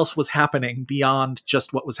much else was happening beyond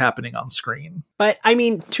just what was happening on screen. But I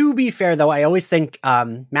mean, to be fair though, I always think,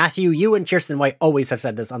 Matthew, you and Kirsten White always have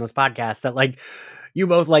said this on this podcast, that like, you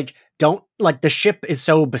both like don't like, the ship is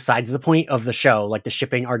so besides the point of the show, like the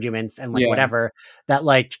shipping arguments and like whatever, that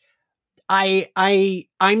like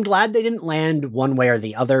I'm glad they didn't land one way or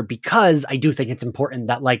the other, because I do think it's important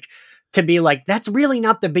that like to be like, that's really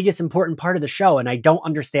not the biggest important part of the show. And I don't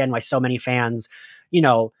understand why so many fans,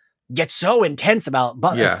 get so intense about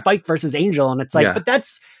Spike versus Angel. And it's like, but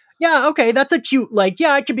that's, okay, that's a cute, like,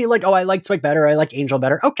 I could be like, oh, I like Spike better, I like Angel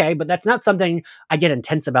better. Okay, but that's not something I get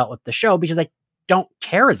intense about with the show, because I don't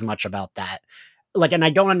care as much about that. Like, and I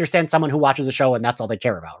don't understand someone who watches the show and that's all they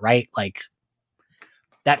care about, right? Like,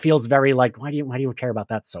 that feels very like, why do you care about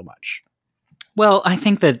that so much? Well, I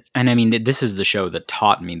think that, and I mean, this is the show that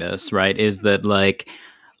taught me this, right? Is that like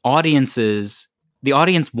the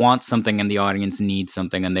audience wants something and the audience needs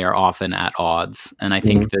something, and they are often at odds. And I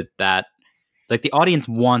think that like the audience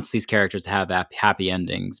wants these characters to have happy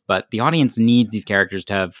endings, but the audience needs these characters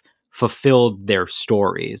to have fulfilled their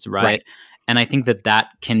stories, right? And I think that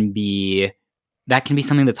can be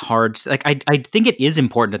something that's hard. Like, I think it is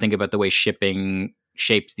important to think about the way shipping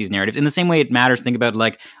shapes these narratives in the same way it matters to think about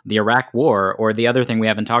like the Iraq War, or the other thing we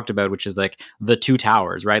haven't talked about, which is like the Two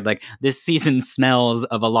Towers, right? Like, this season smells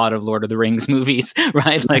of a lot of Lord of the Rings movies,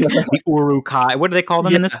 right? Like the Uruk-hai, what do they call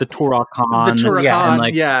them in this? The Turok-Han. The Turok-Han,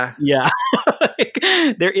 like,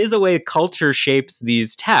 there is a way culture shapes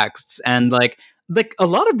these texts, and like a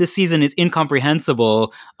lot of this season is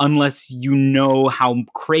incomprehensible unless you know how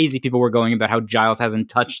crazy people were going about how Giles hasn't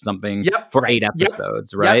touched something for 8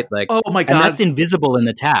 episodes, right? Like, oh my God, and that's invisible in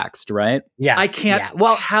the text, right? Yeah, I can't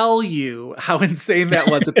tell you how insane that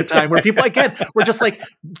was at the time, where people again were just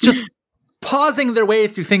pausing their way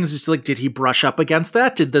through things, just like, did he brush up against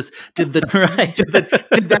that? Did that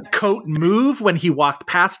coat move when he walked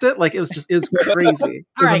past it? Like, it was crazy. It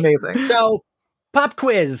was amazing. So, pop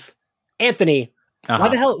quiz, Anthony. Why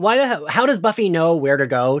the hell? How does Buffy know where to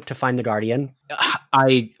go to find the Guardian?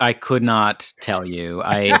 I could not tell you.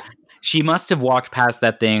 she must have walked past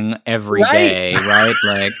that thing every day, right?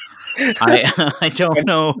 Like, I don't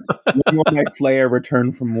know. When will my Slayer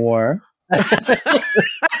return from war?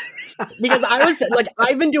 Because I was like,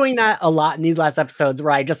 I've been doing that a lot in these last episodes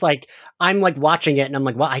where I just like, I'm like watching it and I'm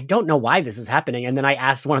like, well, I don't know why this is happening. And then I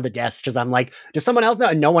asked one of the guests, because I'm like, does someone else know?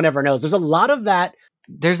 And no one ever knows. There's a lot of that.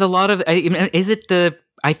 There's a lot of,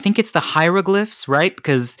 I think it's the hieroglyphs, right?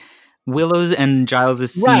 Because Willow's and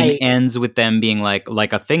Giles' scene ends with them being like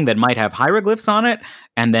a thing that might have hieroglyphs on it.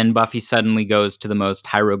 And then Buffy suddenly goes to the most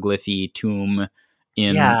hieroglyphy tomb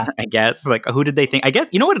in, I guess. Like, who did they think? I guess,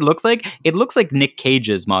 you know what it looks like? It looks like Nick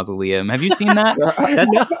Cage's mausoleum. Have you seen that?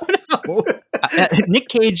 No. Nick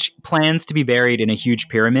Cage plans to be buried in a huge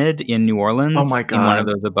pyramid in New Orleans. Oh my God. In one of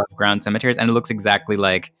those above ground cemeteries. And it looks exactly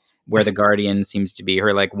like where the Guardian seems to be,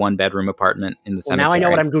 her like 1-bedroom apartment in the cemetery. Now I know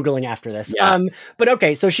what I'm Googling after this. Yeah. But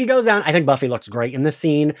okay, so she goes down. I think Buffy looks great in this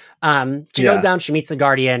scene. She goes down, she meets the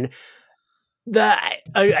Guardian.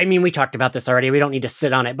 I mean, we talked about this already. We don't need to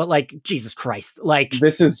sit on it, but like, Jesus Christ, like,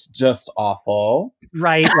 this is just awful,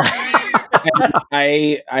 right?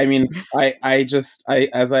 I mean,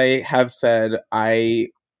 as I have said,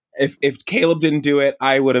 if Caleb didn't do it,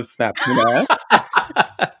 I would have snapped him off.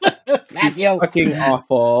 Matthew, fucking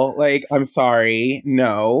awful. Like, I'm sorry,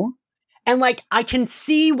 no. And like, I can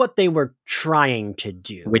see what they were trying to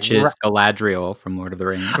do, which is Galadriel from Lord of the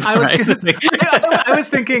Rings. I was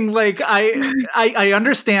thinking, like, I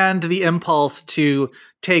understand the impulse to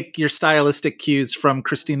take your stylistic cues from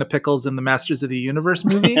Christina Pickles in the Masters of the Universe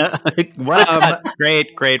movie.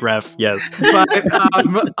 Great ref, yes.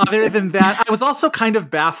 But other than that, I was also kind of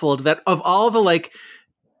baffled that of all the like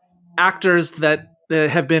actors that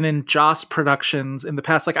have been in Joss productions in the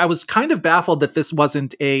past, like I was kind of baffled that this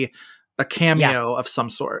wasn't a cameo of some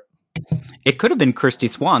sort. It could have been Kirsty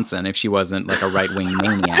Swanson if she wasn't like a right-wing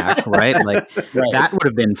maniac, right? Like that would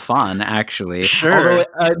have been fun, actually. Sure. Although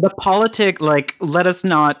the politic, like, let us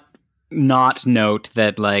not note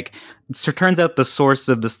that, like, so it turns out the source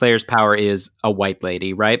of the Slayer's power is a white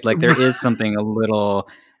lady, right? Like there is something a little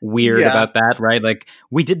weird about that, right? Like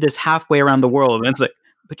we did this halfway around the world, and it's like,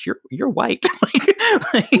 but you're white.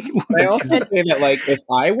 I also say that, like, if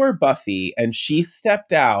I were Buffy and she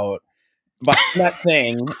stepped out behind that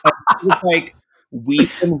thing, and it was like,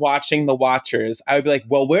 we've been watching the Watchers, I would be like,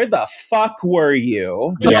 well, where the fuck were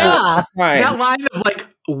you? Yeah. That line of like,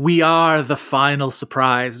 we are the final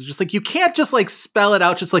surprise. It's just like, you can't just like spell it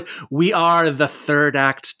out. Just like, we are the third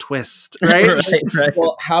act twist, right? Right.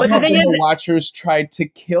 Well, how about when the Watchers tried to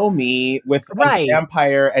kill me with a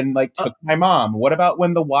vampire and like took my mom? What about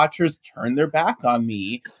when the Watchers turned their back on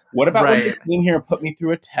me? What about when they came here and put me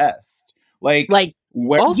through a test? Like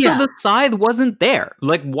the scythe wasn't there.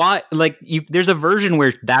 Like why? Like there's a version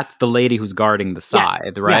where that's the lady who's guarding the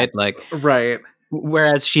scythe, right? Yeah. Like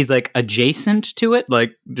Whereas she's like adjacent to it.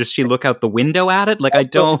 Like, does she look out the window at it? Like, I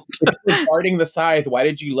don't. Guarding the scythe, why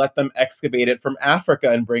did you let them excavate it from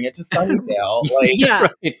Africa and bring it to Sunnydale?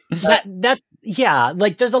 Like, that's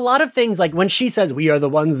like, there's a lot of things, like when she says we are the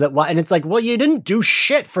ones that and it's like, well, you didn't do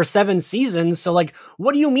shit for 7 seasons, so like,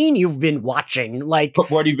 what do you mean you've been watching? Like,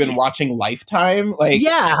 what, you've been watching Lifetime? Like,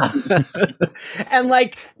 and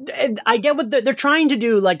like, I get what they're trying to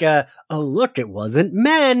do. Like, oh look, it wasn't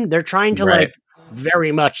men. They're trying to like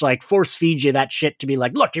very much like force feed you that shit to be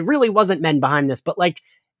like, look, it really wasn't men behind this, but like,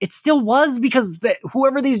 it still was, because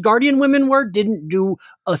whoever these Guardian women were didn't do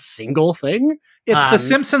a single thing. It's the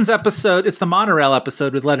Simpsons episode. It's the monorail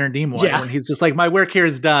episode with Leonard Nimoy when he's just like, my work here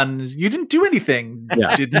is done. You didn't do anything,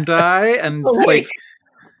 didn't I? And like,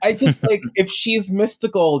 I just like, if she's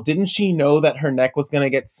mystical, didn't she know that her neck was going to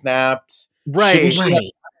get snapped? Right.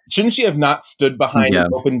 Shouldn't she have not stood behind an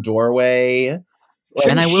open doorway? Like,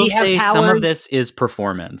 and I will say some of this is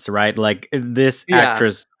performance, right? Like, this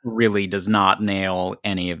actress really does not nail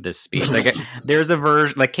any of this speech. Like, there's a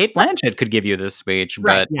version, like Cate Blanchett could give you this speech,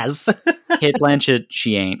 but Cate Blanchett,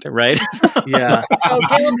 she ain't, right? So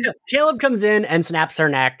Caleb comes in and snaps her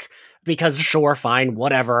neck because sure, fine,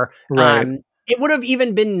 whatever. Right. It would have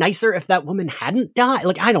even been nicer if that woman hadn't died.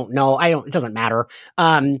 Like, I don't know. It doesn't matter.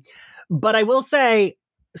 But I will say,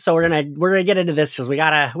 so we're gonna get into this because we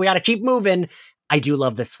gotta keep moving. I do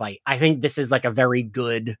love this fight. I think this is like a very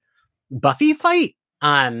good Buffy fight.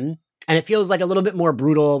 And it feels like a little bit more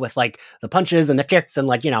brutal with like the punches and the kicks and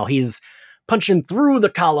like, you know, he's punching through the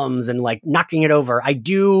columns and like knocking it over. I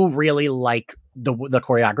do really like the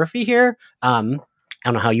choreography here. I don't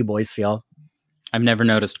know how you boys feel. I've never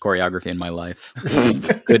noticed choreography in my life.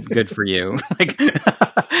 Good for you. Like,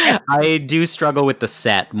 I do struggle with the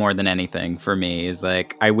set more than anything. For me, is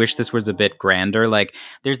like I wish this was a bit grander. Like,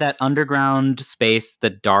 there's that underground space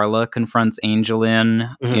that Darla confronts Angel in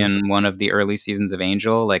one of the early seasons of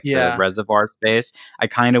Angel, like the reservoir space. I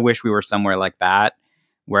kind of wish we were somewhere like that.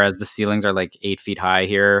 Whereas the ceilings are like 8 feet high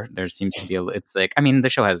here. There seems to be it's like, I mean, the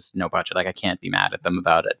show has no budget. Like, I can't be mad at them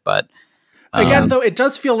about it, but. Again, though, it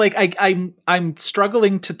does feel like I'm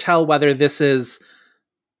struggling to tell whether this is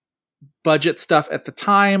budget stuff at the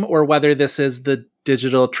time or whether this is the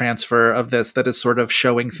digital transfer of this that is sort of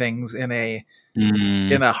showing things in a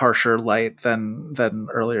harsher light than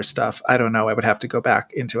earlier stuff. I don't know. I would have to go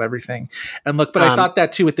back into everything and look. But I thought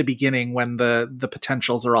that too at the beginning when the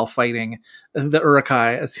potentials are all fighting the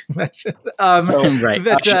Uruk-hai, as you mentioned. Right.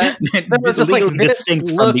 That was just like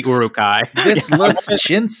distinct from the Uruk-hai. This looks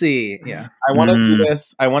chintzy. Yeah. I want to do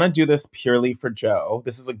this. I want to do this purely for Joe.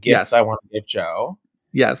 This is a gift I want to give Joe.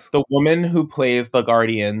 Yes. The woman who plays the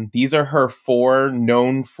Guardian, these are her 4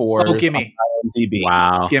 known fours. Oh, gimme. IMDb.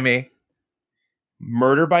 Wow. Gimme.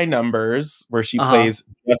 Murder by Numbers, where she plays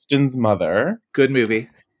Justin's mother. Good movie.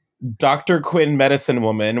 Dr. Quinn, Medicine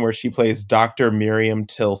Woman, where she plays Dr. Miriam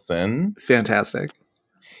Tilson. Fantastic.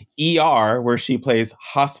 ER, where she plays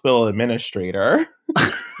Hospital Administrator.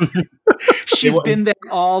 She's been there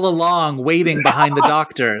all along, waiting behind the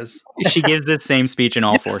doctors. She gives the same speech in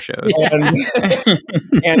all 4 shows.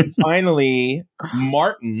 And finally,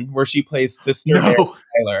 Martin, where she plays Sister Mary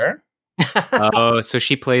Tyler. Oh, so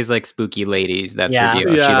she plays like spooky ladies. That's her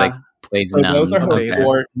deal. Yeah. She like plays so nuns. Those are her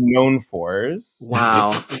 4 known fours.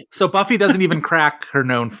 Wow. So Buffy doesn't even crack her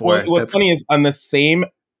known four. What's funny is on the same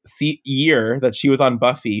year that she was on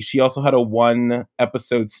Buffy, she also had a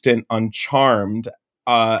 1-episode stint on Charmed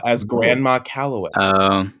as Grandma Calloway.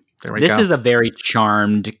 This is a very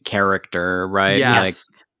Charmed character, right? Yes. Like,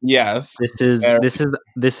 yes.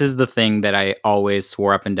 This is the thing that I always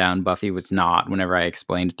swore up and down Buffy was not whenever I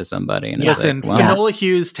explained it to somebody. And listen, like, Finola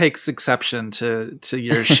Hughes takes exception to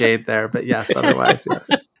your shade there, but yes, otherwise, yes.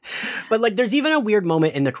 But like, there's even a weird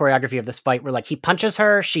moment in the choreography of this fight where like he punches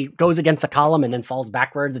her, she goes against a column and then falls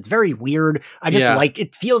backwards. It's very weird. I just like,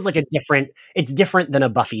 it feels like it's different than a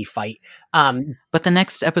Buffy fight. But the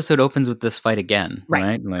next episode opens with this fight again,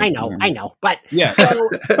 right? Like, I know. But yeah. So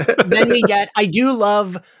then I do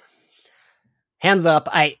love hands up.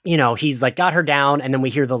 He's like got her down and then we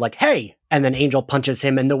hear the like, hey, and then Angel punches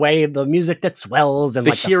him and the way the music that swells and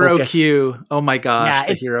the like hero the cue. Oh my gosh.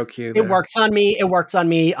 The hero cue. It works on me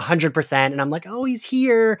 100%. And I'm like, oh, he's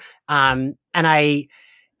here.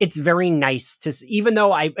 It's very nice to see, even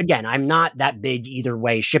though I'm not that big either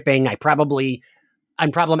way shipping. I'm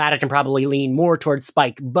problematic and probably lean more towards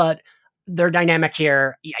Spike, but their dynamic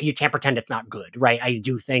here, you can't pretend it's not good, right? I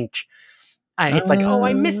do think it's like, oh,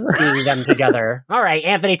 I missed seeing them together. All right,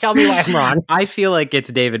 Anthony, tell me why I'm wrong. I feel like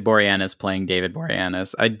it's David Boreanaz playing David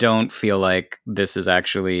Boreanaz. I don't feel like this is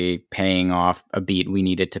actually paying off a beat we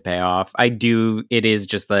needed to pay off. It is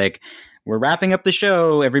just like, we're wrapping up the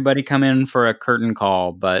show, everybody come in for a curtain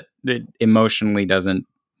call, but it emotionally doesn't.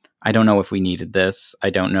 I don't know if we needed this.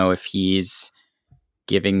 I don't know if he's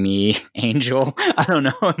giving me Angel. I don't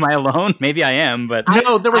know. Am I alone? Maybe I am, but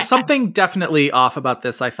no, there was something definitely off about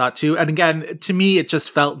this, I thought too. And again, to me, it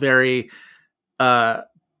just felt very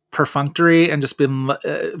perfunctory and just been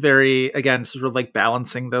very, again, sort of like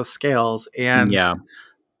balancing those scales. And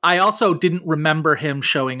I also didn't remember him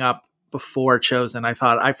showing up before Chosen. I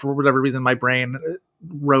thought for whatever reason, my brain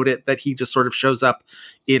wrote it that he just sort of shows up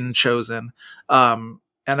in Chosen.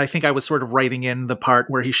 And I think I was sort of writing in the part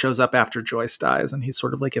where he shows up after Joyce dies and he's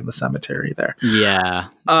sort of like in the cemetery there. Yeah.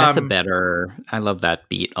 That's I love that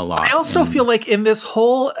beat a lot. I also feel like if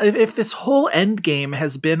this whole end game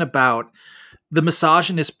has been about the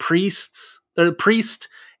misogynist priest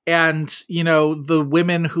and, the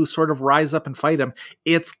women who sort of rise up and fight him,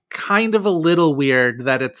 it's kind of a little weird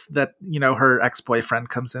that her ex-boyfriend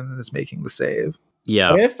comes in and is making the save.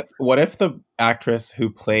 Yeah. What if the actress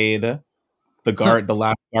who played the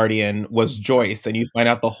last Guardian was Joyce, and you find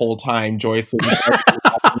out the whole time Joyce was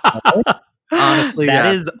honestly,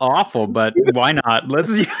 that is awful, but why not?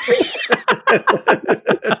 Let's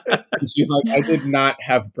she's like, I did not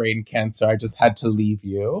have brain cancer, I just had to leave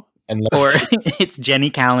you. Or it's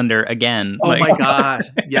Jenny Calendar again. Oh my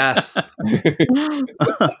god, yes.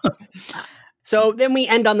 So then we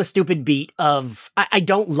end on the stupid beat of I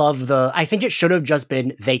don't love I think it should have just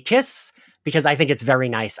been they kiss, because I think it's very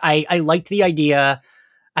nice. I liked the idea.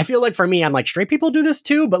 I feel like for me, I'm like, straight people do this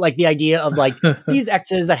too, but like the idea of like these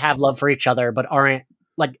exes that have love for each other, but aren't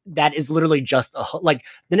like that is literally just like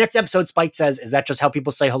the next episode Spike says, is that just how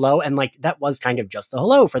people say hello? And like that was kind of just a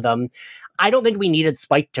hello for them. I don't think we needed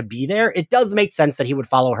Spike to be there. It does make sense that he would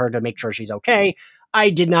follow her to make sure she's okay. I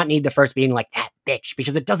did not need the first being like that bitch,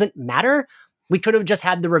 because it doesn't matter. We could have just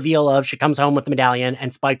had the reveal of she comes home with the medallion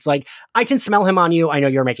and Spike's like, I can smell him on you. I know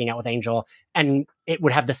you're making out with Angel. And it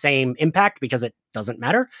would have the same impact because it doesn't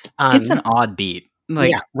matter. It's an odd beat.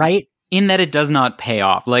 Like, yeah, right? In that it does not pay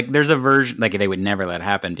off. Like, there's a version, like, they would never let it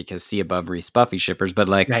happen because see above Reese Buffy shippers. But,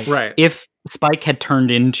 like, right. If Spike had turned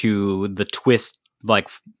into the twist, like,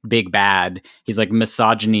 big bad, he's like,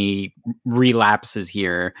 misogyny relapses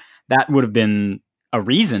here, that would have been a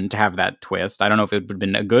reason to have that twist. I don't know if it would have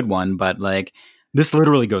been a good one, but like this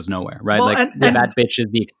literally goes nowhere, right? Well, like and that bitch is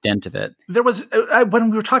the extent of it. There was when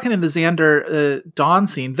we were talking in the Xander Dawn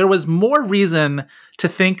scene, there was more reason to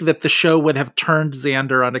think that the show would have turned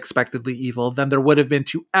Xander unexpectedly evil than there would have been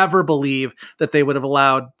to ever believe that they would have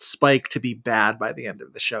allowed Spike to be bad by the end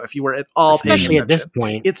of the show. If you were at all, especially at this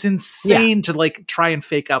point, it's insane to like try and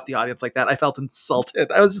fake out the audience like that. I felt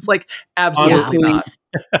insulted. I was just like, absolutely not.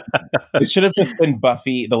 It should have just been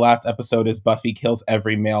Buffy. The last episode is Buffy kills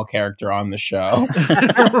every male character on the show.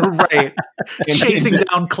 Right. Chasing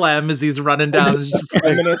down Clem as he's running down. Just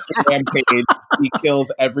like, rampage. He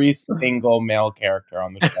kills every single male character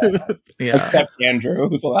on the show. Yeah. Except Andrew,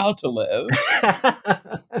 who's allowed to live.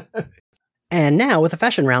 And now, with a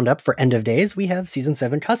fashion roundup for End of Days, we have Season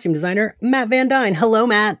 7 costume designer Matt Van Dyne. Hello,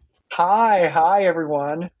 Matt. Hi,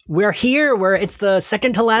 everyone. We're here where it's the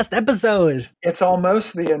second to last episode. It's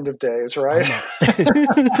almost the end of days, right?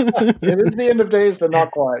 It is the end of days, but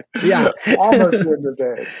not quite. Yeah. Almost the end of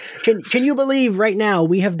days. Can you believe right now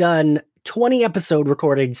we have done 20 episode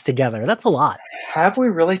recordings together? That's a lot. Have we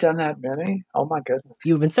really done that many? Oh my goodness.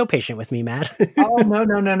 You've been so patient with me, Matt. Oh,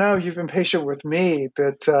 no. You've been patient with me,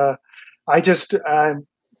 but I'm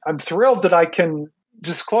thrilled that I can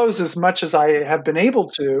disclose as much as I have been able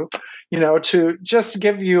to, to just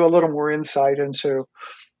give you a little more insight into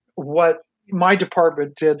what my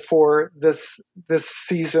department did for this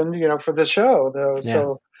season, for the show, though. Yeah.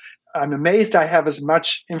 So I'm amazed I have as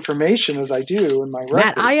much information as I do in my record.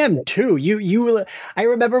 Matt, I am too. I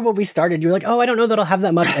remember when we started, you were like, oh, I don't know that I'll have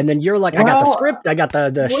that much. And then you're like, I got the script, I got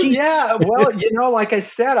the sheets. Yeah, well, like I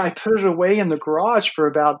said, I put it away in the garage for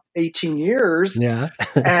about 18 years. Yeah.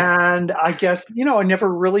 And I guess, I never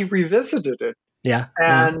really revisited it. Yeah.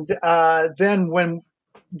 And then when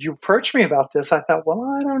you approached me about this, I thought, well,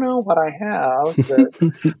 I don't know what I have.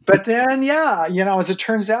 But then, as it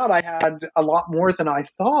turns out, I had a lot more than I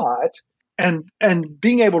thought. And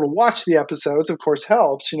being able to watch the episodes, of course,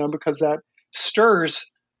 helps, because that stirs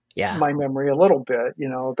my memory a little bit,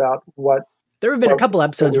 about what. There have been a couple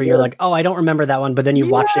episodes where you're like, oh, I don't remember that one. But then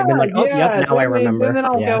you've watched it and been like, oh, yep, now I remember. And then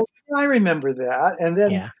I'll go, I remember that. And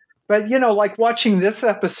then, but, like watching this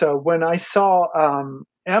episode, when I saw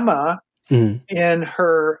Emma, in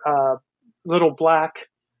her little black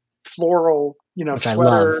floral,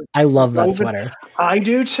 sweater. I love that sweater. I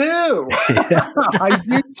do too. I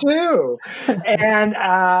do too. And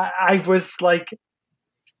I was like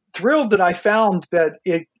thrilled that I found that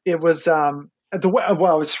it was I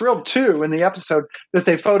was thrilled too in the episode that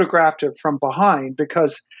they photographed it from behind,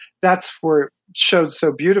 because that's where it showed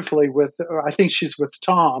so beautifully with, I think she's with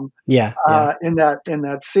Tom. Yeah. In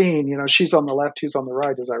that scene, she's on the left, he's on the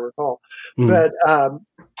right, as I recall. But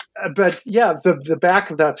yeah, the back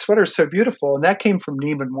of that sweater is so beautiful, and that came from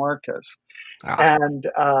Neiman Marcus, and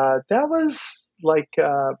that was like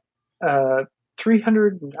 $300.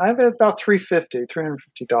 I have about $350 for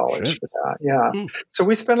that. Yeah. So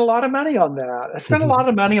we spent a lot of money on that. I spent a lot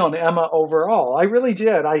of money on Emma overall. I really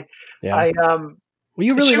did. Well,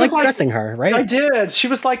 you really liked dressing her, right? I did. She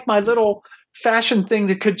was like my little fashion thing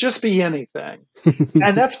that could just be anything.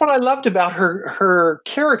 And that's what I loved about her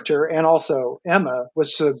character. And also Emma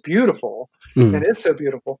was so beautiful and is so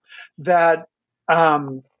beautiful that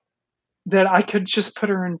I could just put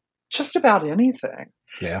her in just about anything.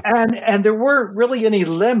 Yeah. And there weren't really any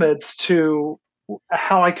limits to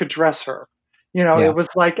how I could dress her. It was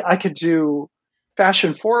like I could do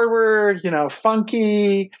fashion forward,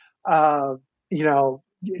 funky,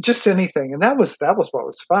 just anything. And that was what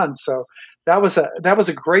was fun. So that was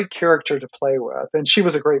a great character to play with. And she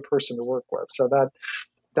was a great person to work with. So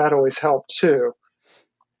that always helped too.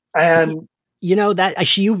 And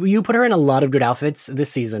that you put her in a lot of good outfits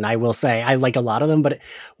this season. I will say I like a lot of them, but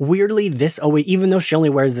weirdly this always, even though she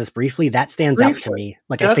only wears this briefly, that stands out to me.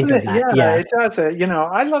 Like I think of that. Yeah, it does.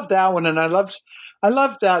 I love that one. And I loved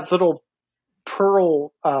that little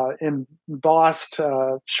pearl embossed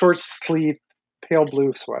short sleeve pale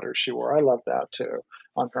blue sweater she wore. I love that too.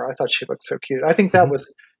 on her. I thought she looked so cute. I think that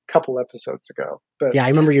was a couple episodes ago. But yeah, I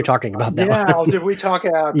remember you talking about that. Yeah, did we talk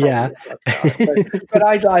about? Yeah, but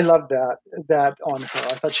I love that on her.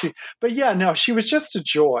 I thought but yeah, no, she was just a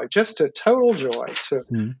joy, just a total joy to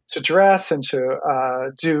dress and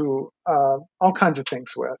to do all kinds of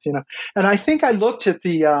things with, And I think I looked at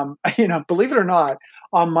the, believe it or not,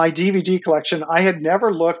 on my DVD collection, I had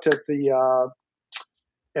never looked at the,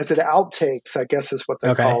 as it outtakes, I guess is what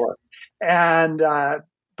they call it, and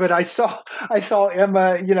but I saw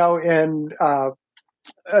Emma, in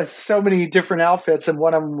so many different outfits, and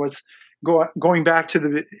one of them was going back to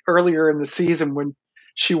the earlier in the season when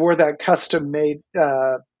she wore that custom made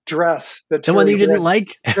dress. The one that you didn't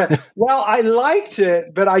like? Well, I liked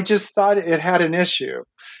it, but I just thought it had an issue.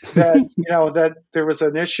 That that there was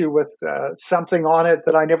an issue with something on it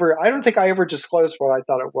that I don't think I ever disclosed what I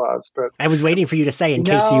thought it was. But I was waiting for you to say in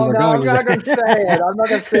case you were going. I'm not going to say it. I'm not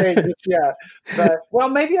going to say it just yet. But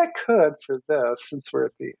maybe I could for this since we're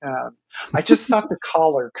at the end. I just thought the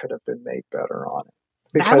collar could have been made better on it.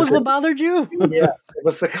 That was what bothered you? Yes, it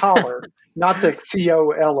was the collar, not the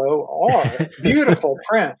COLLAR. Beautiful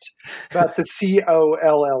print, but the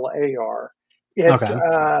COLLAR.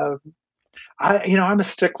 I'm a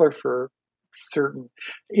stickler for certain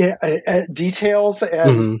details,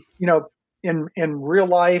 and in real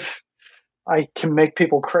life, I can make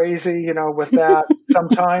people crazy. With that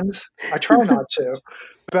sometimes. I try not to,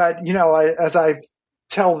 but as I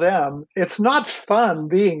tell them, it's not fun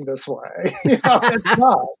being this way. It's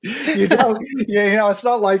not. It's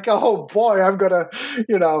not like, oh boy, I'm gonna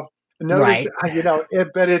notice. Right.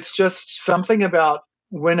 But it's just something about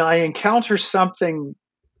when I encounter something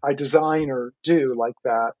I design or do like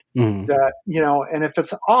that, that, and if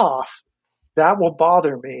it's off, that will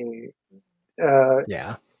bother me. Till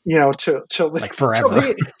like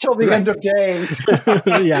forever, till the end of days.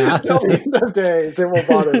 Yeah, till the end of days, it will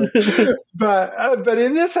bother me. But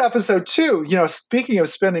in this episode too, speaking of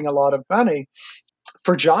spending a lot of money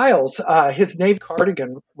for Giles, his navy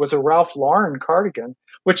cardigan was a Ralph Lauren cardigan,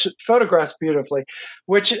 which photographs beautifully.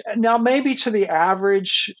 Which now maybe to the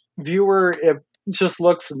average viewer, it just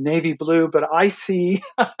looks navy blue, but I see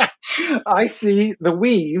the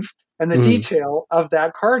weave and the detail of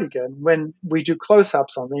that cardigan when we do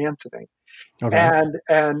close-ups on the Anthony. Okay.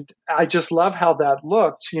 And I just love how that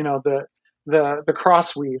looked, the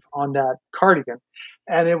cross weave on that cardigan.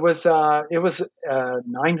 And it was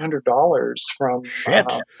 $900 from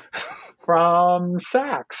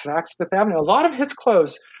Saks Fifth Avenue. A lot of his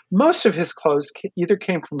clothes, most of his clothes either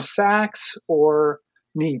came from Saks or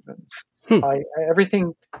Neiman's.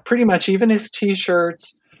 Everything, pretty much, even his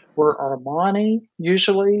T-shirts were Armani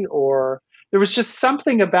usually, or there was just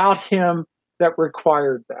something about him that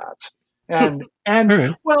required that. And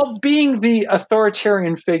well, being the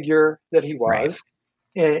authoritarian figure that he was,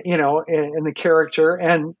 right. in the character,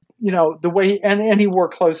 and the way, and he wore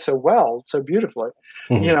clothes so well, so beautifully.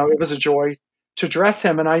 It was a joy to dress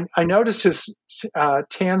him. And I noticed his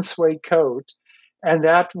tan suede coat, and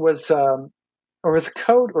that was. Or was a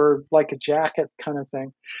coat or like a jacket kind of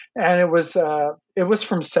thing. And it was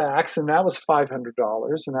from Saks, and that was $500.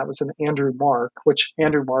 And that was an Andrew Mark, which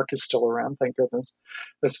Andrew Mark is still around, thank goodness.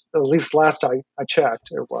 At least last I checked,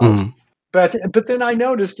 it was. But then I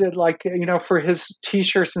noticed it, like, for his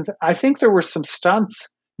T-shirts, and I think there were some stunts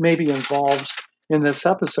maybe involved in this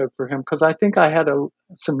episode for him, because I think I had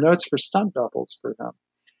some notes for stunt doubles for him.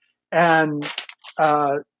 And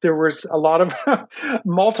there was a lot of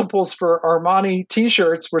multiples for Armani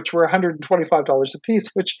T-shirts, which were $125 a piece,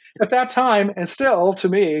 which at that time, and still to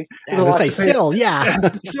me, is a lot to pay. Still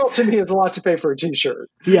to me is a lot to pay for a T-shirt.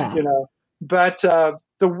 Yeah, But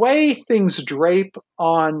the way things drape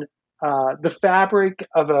on the fabric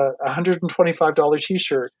of a $125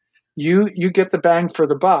 T-shirt, you get the bang for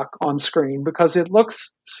the buck on screen because it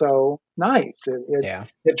looks so nice.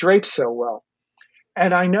 It drapes so well.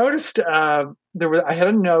 And I noticed I had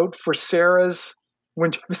a note for Sarah's,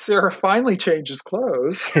 when Sarah finally changes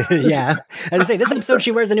clothes. Yeah. As I say, this episode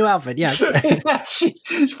she wears a new outfit. Yes. Yes,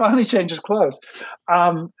 she finally changes clothes.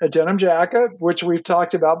 A denim jacket, which we've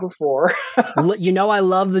talked about before. I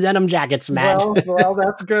love the denim jackets, Matt. Well,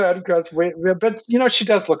 that's good because but she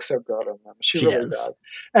does look so good in them. She really does.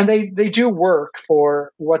 And they do work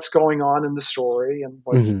for what's going on in the story and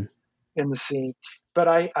what's in the scene. But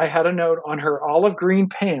I had a note on her olive green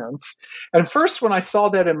pants. And first, when I saw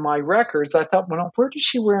that in my records, I thought, well, where is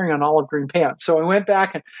she wearing an olive green pants? So I went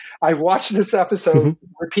back and I watched this episode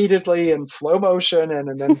repeatedly in slow motion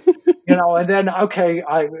and then And then, okay,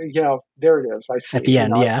 there it is. I see. At the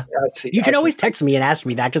end, yeah. I see. You can always text me and ask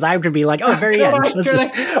me that because I would be like, oh, very end.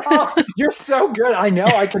 Oh, you're so good. I know.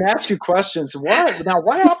 I can ask you questions.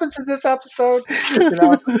 What happens in this episode?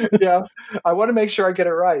 I want to make sure I get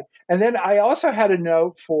it right. And then I also had a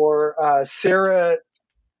note for Sarah.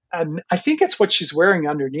 I think it's what she's wearing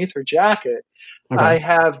underneath her jacket. Okay. I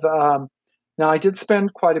have. Now, I did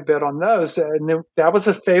spend quite a bit on those, and that was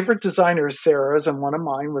a favorite designer of Sarah's, and one of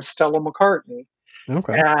mine was Stella McCartney.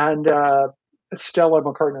 Okay. And Stella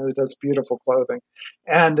McCartney, who does beautiful clothing.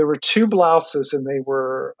 And there were 2 blouses, and they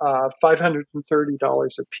were $530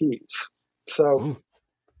 a piece. So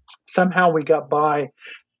somehow we got by,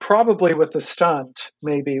 probably with the stunt,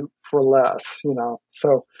 maybe for less,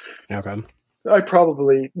 So okay. I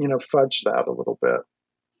probably, fudged that a little bit.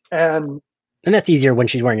 And that's easier when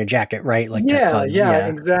she's wearing a jacket, right? Like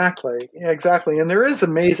exactly. And there is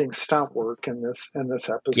amazing stunt work in this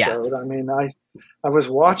episode. Yeah. I mean, I was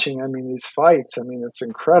watching. I mean, these fights. I mean, it's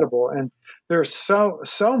incredible, and there's so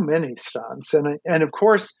many stunts, and of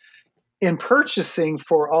course, in purchasing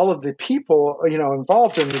for all of the people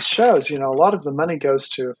involved in these shows, a lot of the money goes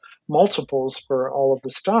to multiples for all of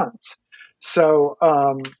the stunts. So,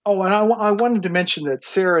 and I wanted to mention that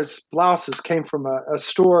Sarah's blouses came from a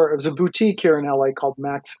store. It was a boutique here in LA called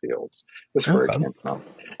Maxfield. That's where it came from.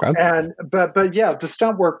 Okay. And but yeah, the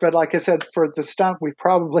stunt work. But like I said, for the stunt, we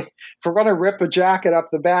probably, if we're going to rip a jacket up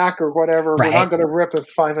the back or whatever, right, we're not going to rip a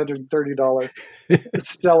 $530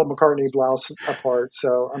 Stella McCartney blouse apart.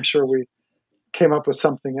 So I'm sure we came up with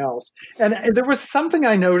something else. And there was something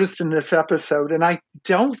I noticed in this episode, and I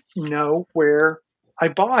don't know where I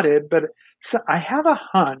bought it, but so I have a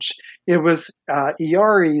hunch it was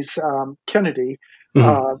Iari's Kennedy.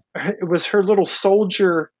 Mm-hmm. It was her little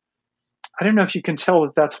soldier. I don't know if you can tell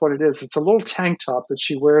that that's what it is. It's a little tank top that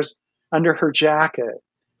she wears under her jacket.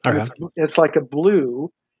 Okay. It's like a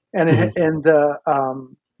blue, and and the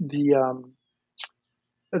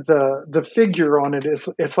figure on it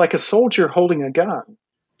it's like a soldier holding a gun.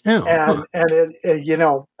 Oh. And it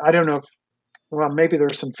I don't know if. Well, maybe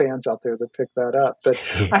there's some fans out there that picked that up, but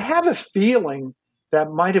I have a feeling that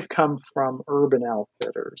might have come from Urban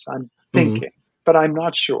Outfitters. I'm thinking, but I'm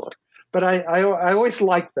not sure. But I always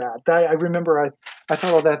liked that. I remember I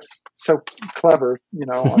thought, oh, that's so clever,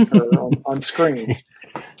 on her on screen.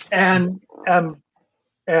 And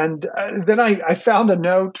then I found a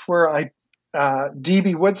note where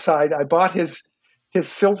DB Woodside, I bought his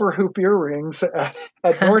silver hoop earrings at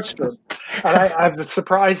Nordstrom, and I was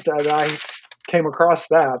surprised that I came across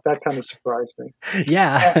that. That kind of surprised me.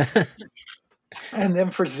 Yeah. And then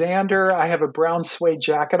for Xander, I have a brown suede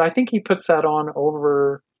jacket. I think he puts that on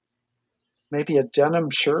over maybe a denim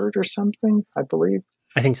shirt or something, I believe.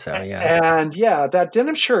 I think so, yeah. And yeah, that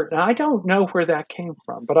denim shirt. And I don't know where that came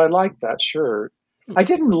from, but I like that shirt. I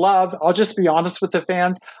didn't love, I'll just be honest with the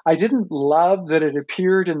fans, I didn't love that it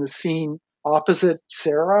appeared in the scene opposite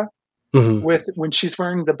Sarah when she's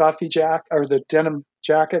wearing the Buffy or the denim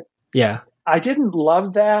jacket. Yeah. I didn't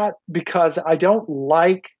love that because I don't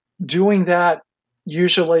like doing that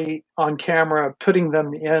usually on camera, putting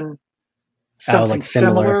them in something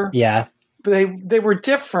similar. Yeah. They were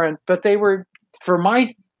different, but they were, for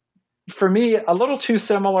me, a little too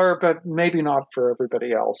similar, but maybe not for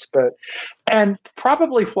everybody else. And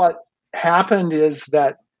probably what happened is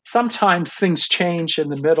that sometimes things change in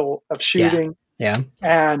the middle of shooting. Yeah.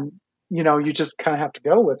 And, you just kind of have to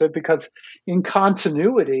go with it because in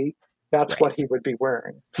continuity, that's what he would be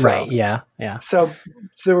wearing. So, right. Yeah. Yeah. So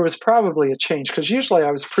there was probably a change because usually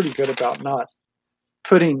I was pretty good about not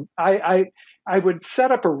putting, I would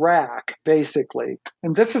set up a rack basically.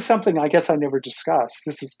 And this is something I guess I never discussed.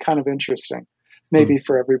 This is kind of interesting, maybe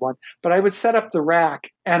for everyone, but I would set up the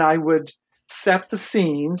rack and I would set the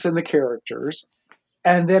scenes and the characters.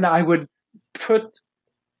 And then I would put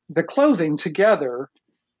the clothing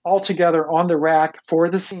all together on the rack for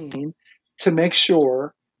the scene to make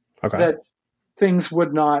sure that things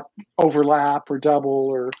would not overlap or double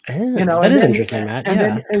or, that is interesting, Matt.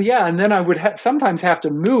 And then I would sometimes have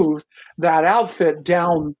to move that outfit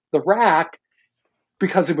down the rack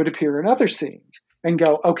because it would appear in other scenes and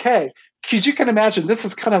go, okay, because you can imagine this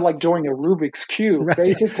is kind of like doing a Rubik's Cube,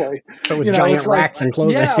 basically. But with giant racks and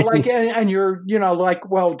clothing. Yeah, and you're,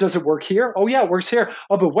 well, does it work here? Oh, yeah, it works here.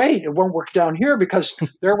 Oh, but wait, it won't work down here because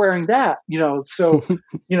they're wearing that, So,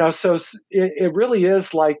 so it really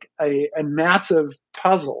is like a massive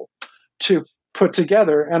puzzle to put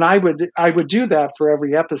together. And I would do that for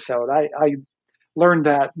every episode. I learned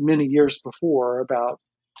that many years before about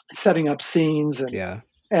setting up scenes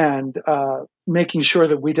and making sure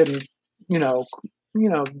that we didn't,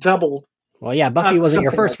 double Well, yeah, Buffy wasn't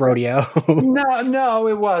your first rodeo. No,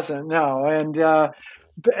 it wasn't. No,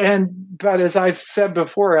 but as I've said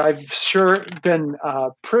before, I've sure been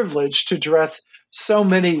privileged to dress so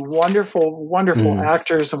many wonderful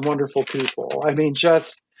actors and wonderful people. I mean,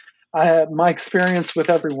 just my experience with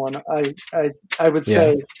everyone, I would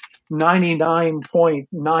say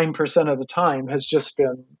 99.9% of the time has just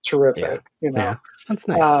been terrific. Yeah. That's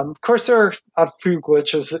nice. Of course, there are a few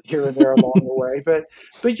glitches here and there along the way, but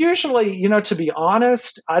usually, to be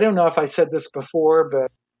honest, I don't know if I said this before,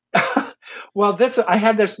 but well, I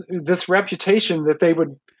had this reputation that they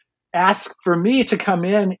would ask for me to come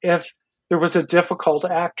in if there was a difficult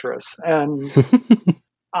actress, and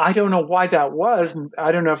I don't know why that was.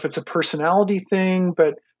 I don't know if it's a personality thing,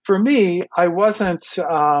 but for me, I wasn't.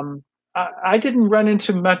 I didn't run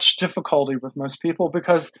into much difficulty with most people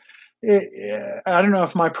because. I don't know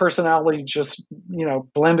if my personality just,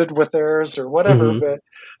 blended with theirs or whatever,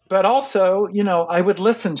 but also, I would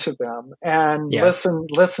listen to them and listen.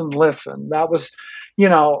 That was,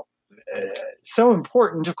 so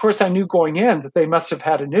important. Of course, I knew going in that they must have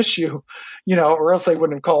had an issue, or else they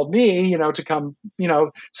wouldn't have called me, to come,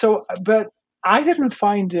 so, but I didn't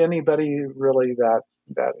find anybody really that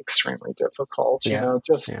extremely difficult,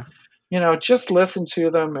 just listen to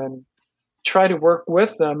them and try to work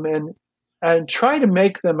with them and try to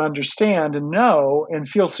make them understand and know and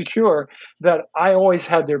feel secure that I always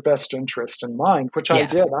had their best interest in mind, which I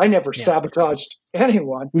did. I never sabotaged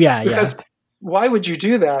anyone. Because why would you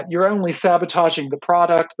do that? You're only sabotaging the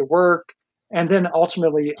product, the work, and then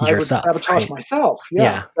ultimately I would sabotage myself.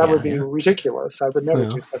 That would be ridiculous. I would never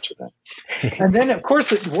do such a thing. And then, of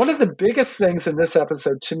course, one of the biggest things in this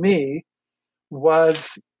episode to me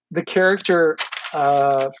was the character,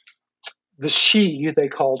 the she, they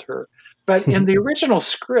called her. But in the original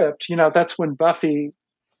script, that's when Buffy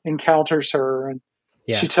encounters her and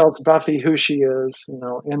she tells Buffy who she is,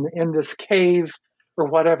 in this cave or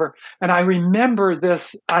whatever. And I remember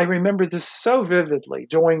this so vividly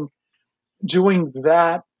doing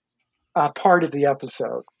that part of the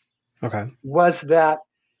episode. Okay. Was that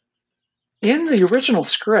in the original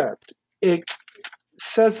script, it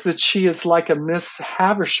says that she is like a Miss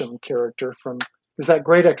Havisham character from is that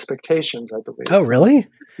Great Expectations, I believe. Oh, really?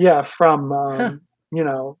 Yeah, from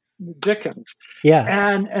Dickens. Yeah,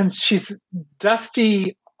 and she's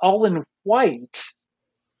dusty, all in white,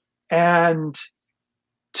 and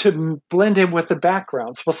to blend in with the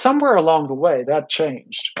backgrounds. Well, somewhere along the way that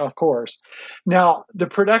changed, of course. Now the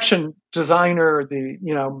production designer,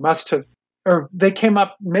 must have, or they came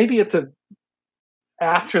up maybe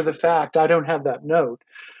after the fact. I don't have that note,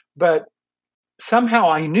 but. Somehow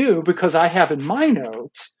I knew because I have in my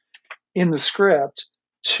notes in the script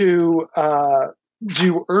to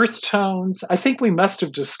do earth tones. I think we must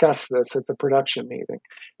have discussed this at the production meeting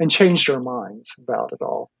and changed our minds about it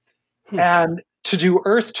all. And to do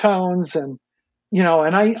earth tones and,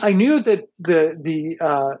 and I knew that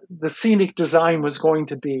the scenic design was going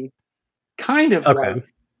to be kind of like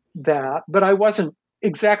that, but I wasn't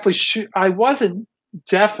exactly sure. I wasn't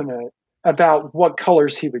definite about what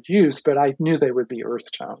colors he would use, but I knew they would be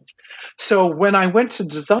earth tones. So when I went to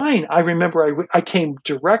design, I remember I came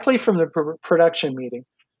directly from the production meeting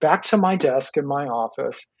back to my desk in my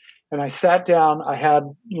office, and I sat down. I had,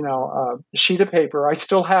 a sheet of paper. I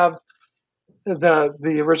still have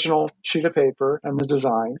the original sheet of paper and the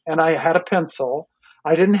design, and I had a pencil.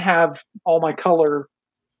 I didn't have all my color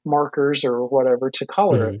markers or whatever to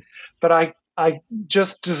color it, but I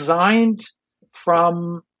just designed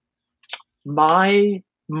from my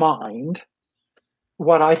mind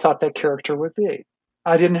what I thought that character would be.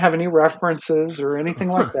 I didn't have any references or anything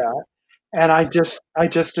like that. And I just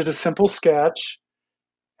did a simple sketch,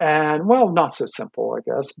 and not so simple, I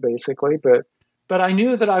guess, basically, but I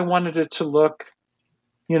knew that I wanted it to look,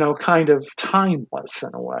 kind of timeless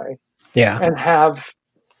in a way. Yeah. And have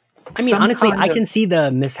honestly, I can see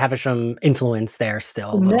the Miss Havisham influence there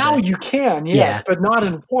still. Now you can, yes, but not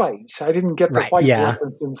in white. I didn't get the white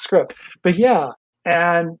reference in the script. But yeah.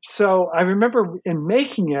 And so I remember in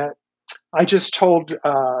making it, I just told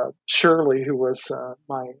Shirley, who was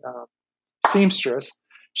my seamstress,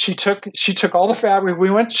 she took all the fabric.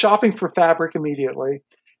 We went shopping for fabric immediately.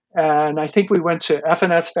 And I think we went to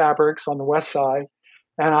F&S Fabrics on the west side.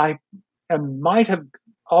 And I might have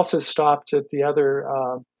also stopped at the other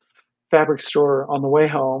fabric store on the way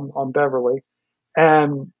home on Beverly,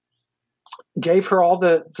 and gave her all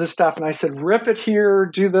the stuff. And I said, rip it here,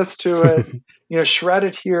 do this to it, shred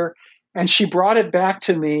it here. And she brought it back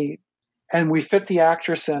to me, and we fit the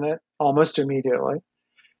actress in it almost immediately.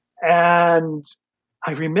 And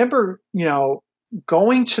I remember,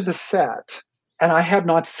 going to the set, and I had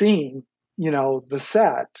not seen, the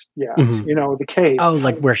set yet, the cave. Oh,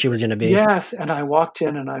 like where she was going to be. Yes. And I walked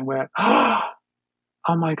in and I went, oh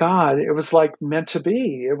my God, it was like meant to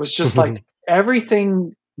be. It was just like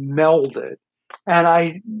everything melded. And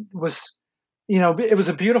I was, it was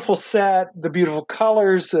a beautiful set, the beautiful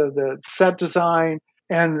colors, the set design.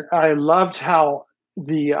 And I loved how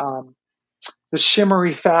the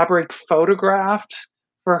shimmery fabric photographed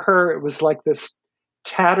for her. It was like this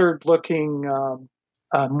tattered looking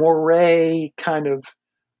moire kind of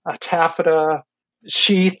taffeta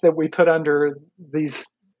sheath that we put under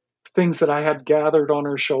these things that I had gathered on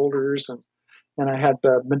her shoulders, and I had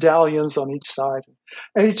the medallions on each side,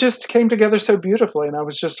 and it just came together so beautifully. And I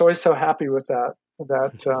was just always so happy with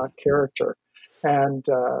that character and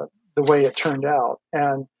the way it turned out.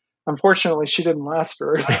 And unfortunately, she didn't last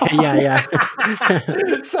very long. Yeah.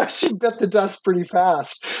 So she bit the dust pretty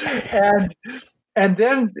fast. And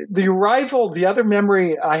then the other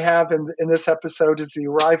memory I have in this episode is the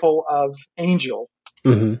arrival of Angel.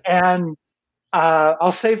 Mm-hmm. And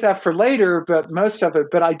I'll save that for later, but most of it.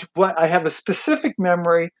 But I have a specific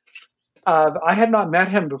memory of, I had not met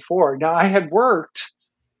him before. Now, I had worked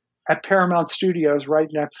at Paramount Studios right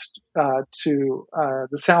next to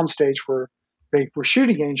the soundstage where they were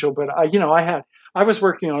shooting Angel. But I was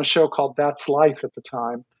working on a show called That's Life at the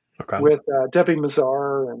time, with Debbie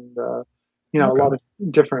Mazar and a lot of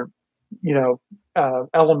different,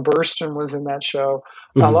 Ellen Burstyn was in that show.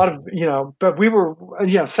 Mm-hmm. A lot of, but we were,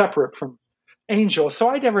 separate from Angel. So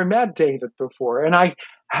I never met David before. And I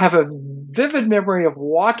have a vivid memory of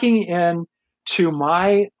walking in to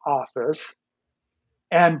my office.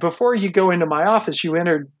 And before you go into my office, you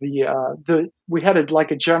entered we had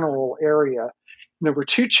a general area. And there were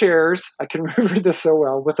two chairs. I can remember this so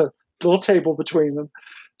well, with a little table between them.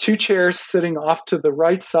 Two chairs sitting off to the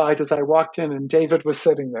right side as I walked in, and David was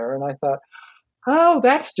sitting there. And I thought, oh,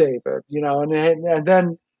 that's David, and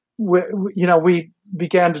then we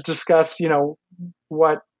began to discuss,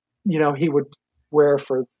 what, he would wear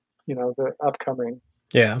for, the upcoming,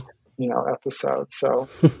 episode. So,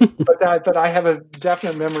 but I have a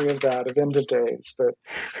definite memory of that, of End of Days.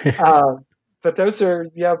 But those are,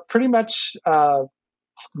 pretty much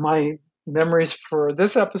my memories for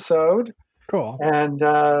this episode. Cool. And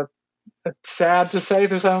it's sad to say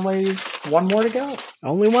there's only one more to go.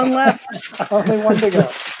 Only one left. Only one to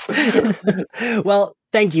go. Well,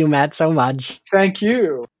 thank you, Matt, so much. Thank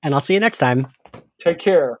you. And I'll see you next time. Take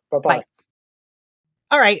care. Bye-bye. Bye.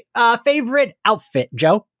 All right. Favorite outfit,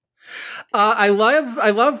 Joe? I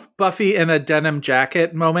love Buffy in a denim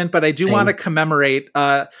jacket moment, but I do want to commemorate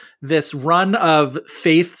this run of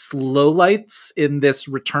Faith's lowlights in this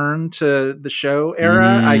return to the show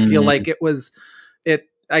era. I feel like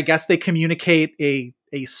I guess they communicate a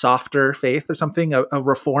softer Faith or something, a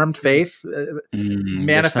reformed Faith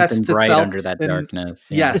manifests itself bright under that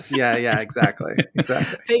darkness. Yeah. Yes, yeah, exactly.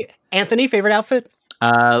 Anthony, favorite outfit?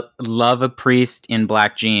 Love a priest in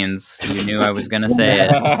black jeans. You knew I was going to say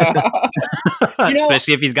it.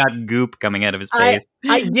 Especially if he's got goop coming out of his face.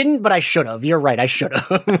 I didn't, but I should have. You're right. I should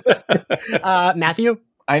have. Matthew?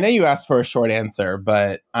 I know you asked for a short answer,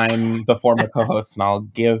 but I'm the former co-host and I'll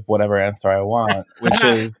give whatever answer I want, which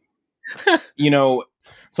is,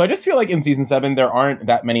 so I just feel like in season 7, there aren't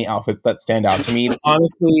that many outfits that stand out to me.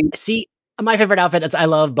 Honestly. See, my favorite outfit is I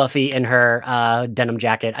love Buffy in her denim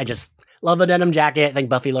jacket. I just love a denim jacket. I think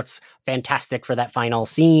Buffy looks fantastic for that final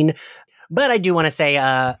scene. But I do want to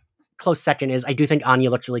say close second is I do think Anya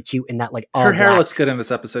looks really cute in that all her hair black. Looks good in this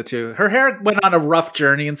episode too. Her hair went on a rough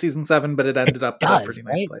journey in season 7, but it ended up in a pretty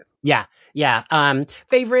nice place. Yeah.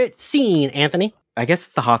 Favorite scene, Anthony? I guess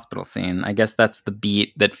it's the hospital scene. I guess that's the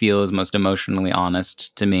beat that feels most emotionally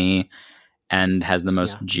honest to me and has the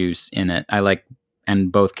most juice in it.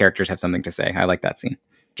 And both characters have something to say. I like that scene.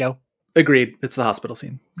 Joe? Agreed. It's the hospital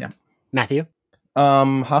scene. Yeah. Matthew?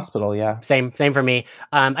 Hospital, yeah. Same for me.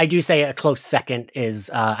 I do say a close second is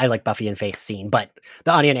I like Buffy and Faith scene, but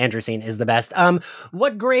the Anya and Andrew scene is the best.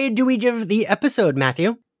 What grade do we give the episode,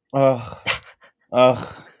 Matthew?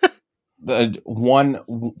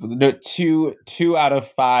 Two out of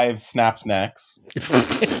 5 snapped necks.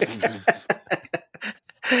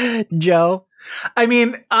 Joe? I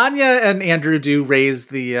mean, Anya and Andrew do raise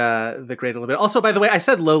the grade a little bit. Also, by the way, I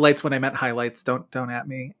said lowlights when I meant highlights. Don't at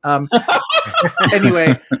me.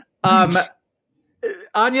 Anyway, Anya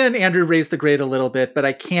and Andrew raise the grade a little bit, but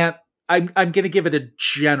I can't. I'm going to give it a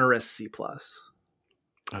generous C+. Oh,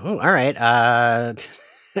 all right.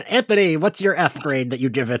 Anthony, what's your F grade that you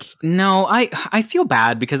give it? No, I feel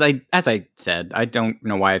bad because as I said, I don't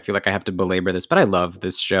know why I feel like I have to belabor this, but I love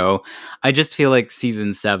this show. I just feel like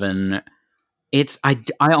season 7, I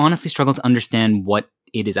honestly struggle to understand what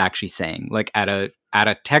it is actually saying. Like at a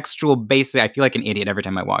textual basis, I feel like an idiot every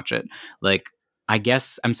time I watch it. Like, I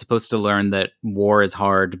guess I'm supposed to learn that war is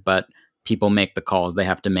hard, but people make the calls they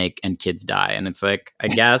have to make and kids die. And it's like, I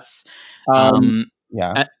guess,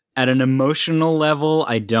 yeah. At an emotional level,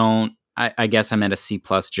 I guess I'm at a C+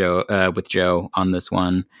 Joe with Joe on this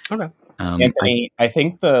one. Okay. Anthony, I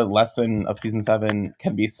think the lesson of season 7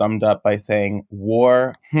 can be summed up by saying,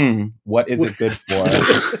 war, what is it good for?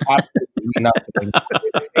 Absolutely nothing.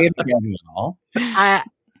 Say it again, y'all.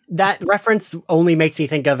 That reference only makes me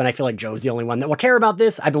think of, and I feel like Joe's the only one that will care about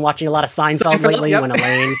this. I've been watching a lot of Seinfeld lately. When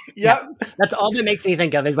Elaine, that's all that makes me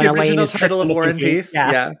think of is when Elaine is title of War and Peace.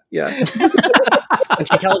 Yeah. When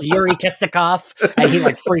she tells Yuri Kistikov, and he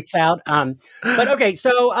like freaks out. But okay,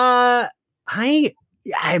 so I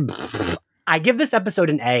give this episode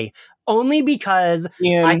an A only because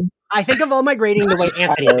I think of all my grading the way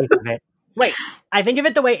Anthony thinks of it. Wait, I think of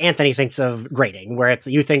it the way Anthony thinks of grading, where it's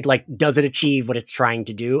you think like, does it achieve what it's trying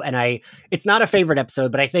to do? And it's not a favorite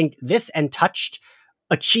episode, but I think this and Touched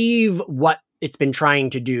achieve what it's been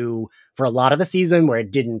trying to do for a lot of the season, where it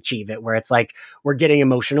didn't achieve it, where it's like we're getting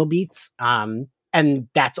emotional beats, and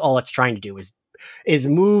that's all it's trying to do is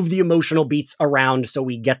move the emotional beats around so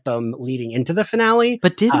we get them leading into the finale.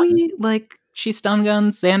 But did we like? She stun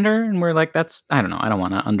guns Xander, and we're like, that's, I don't know. I don't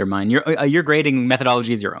want to undermine your grading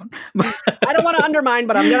methodology is your own. I don't want to undermine,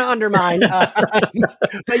 but I'm going to undermine.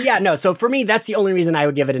 But yeah, no. So for me, that's the only reason I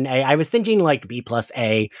would give it an A. I was thinking like B +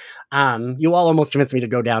 A. You all almost convinced me to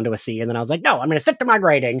go down to a C, and then I was like, no, I'm going to stick to my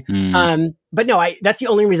grading. But no, that's the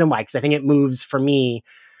only reason why, because I think it moves for me.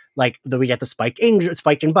 Like we get the Spike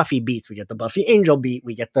and Buffy beats, we get the Buffy Angel beat,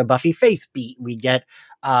 we get the Buffy Faith beat, we get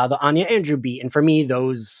the Anya Andrew beat, and for me,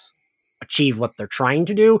 those achieve what they're trying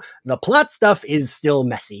to do. The plot stuff is still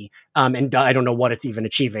messy, and I don't know what it's even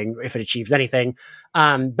achieving, if it achieves anything.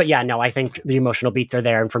 But yeah, no, I think the emotional beats are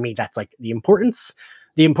there, and for me, that's like the important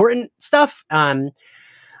stuff. All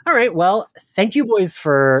right, well, thank you boys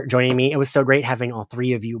for joining me. It was so great having all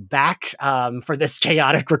three of you back for this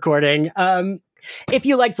chaotic recording. If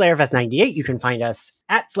you like Slayerfest 98, you can find us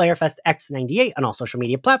at SlayerFestX98 on all social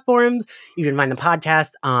media platforms. You can find the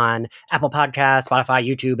podcast on Apple Podcasts, Spotify,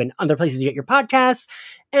 YouTube, and other places you get your podcasts.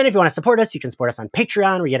 And if you want to support us, you can support us on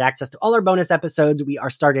Patreon, where you get access to all our bonus episodes. We are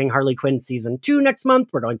starting Harley Quinn Season 2 next month.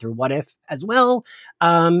 We're going through What If as well.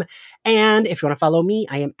 And if you want to follow me,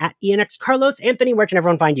 I am at ENX Carlos. Anthony, where can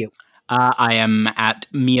everyone find you? I am at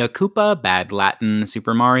Mia Koopa, bad Latin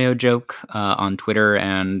Super Mario joke, on Twitter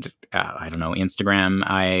and, I don't know, Instagram.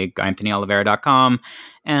 AnthonyOlivera.com.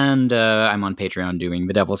 And I'm on Patreon doing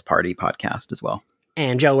the Devil's Party podcast as well.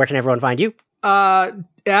 And Joe, where can everyone find you?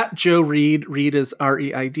 At Joe Reid. Reid is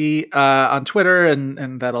REID on Twitter,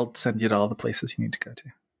 and that'll send you to all the places you need to go to.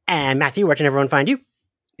 And Matthew, where can everyone find you?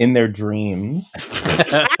 In their dreams.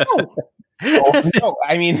 Ow! No,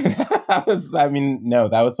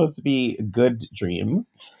 that was supposed to be good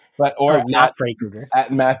dreams, but not Freddy Krueger.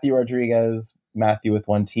 At Matthew Rodriguez, Matthew with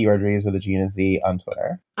 1 T, Rodriguez with a G and a Z on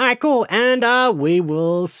Twitter. All right, cool, and we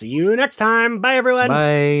will see you next time. Bye, everyone.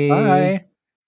 Bye. Bye.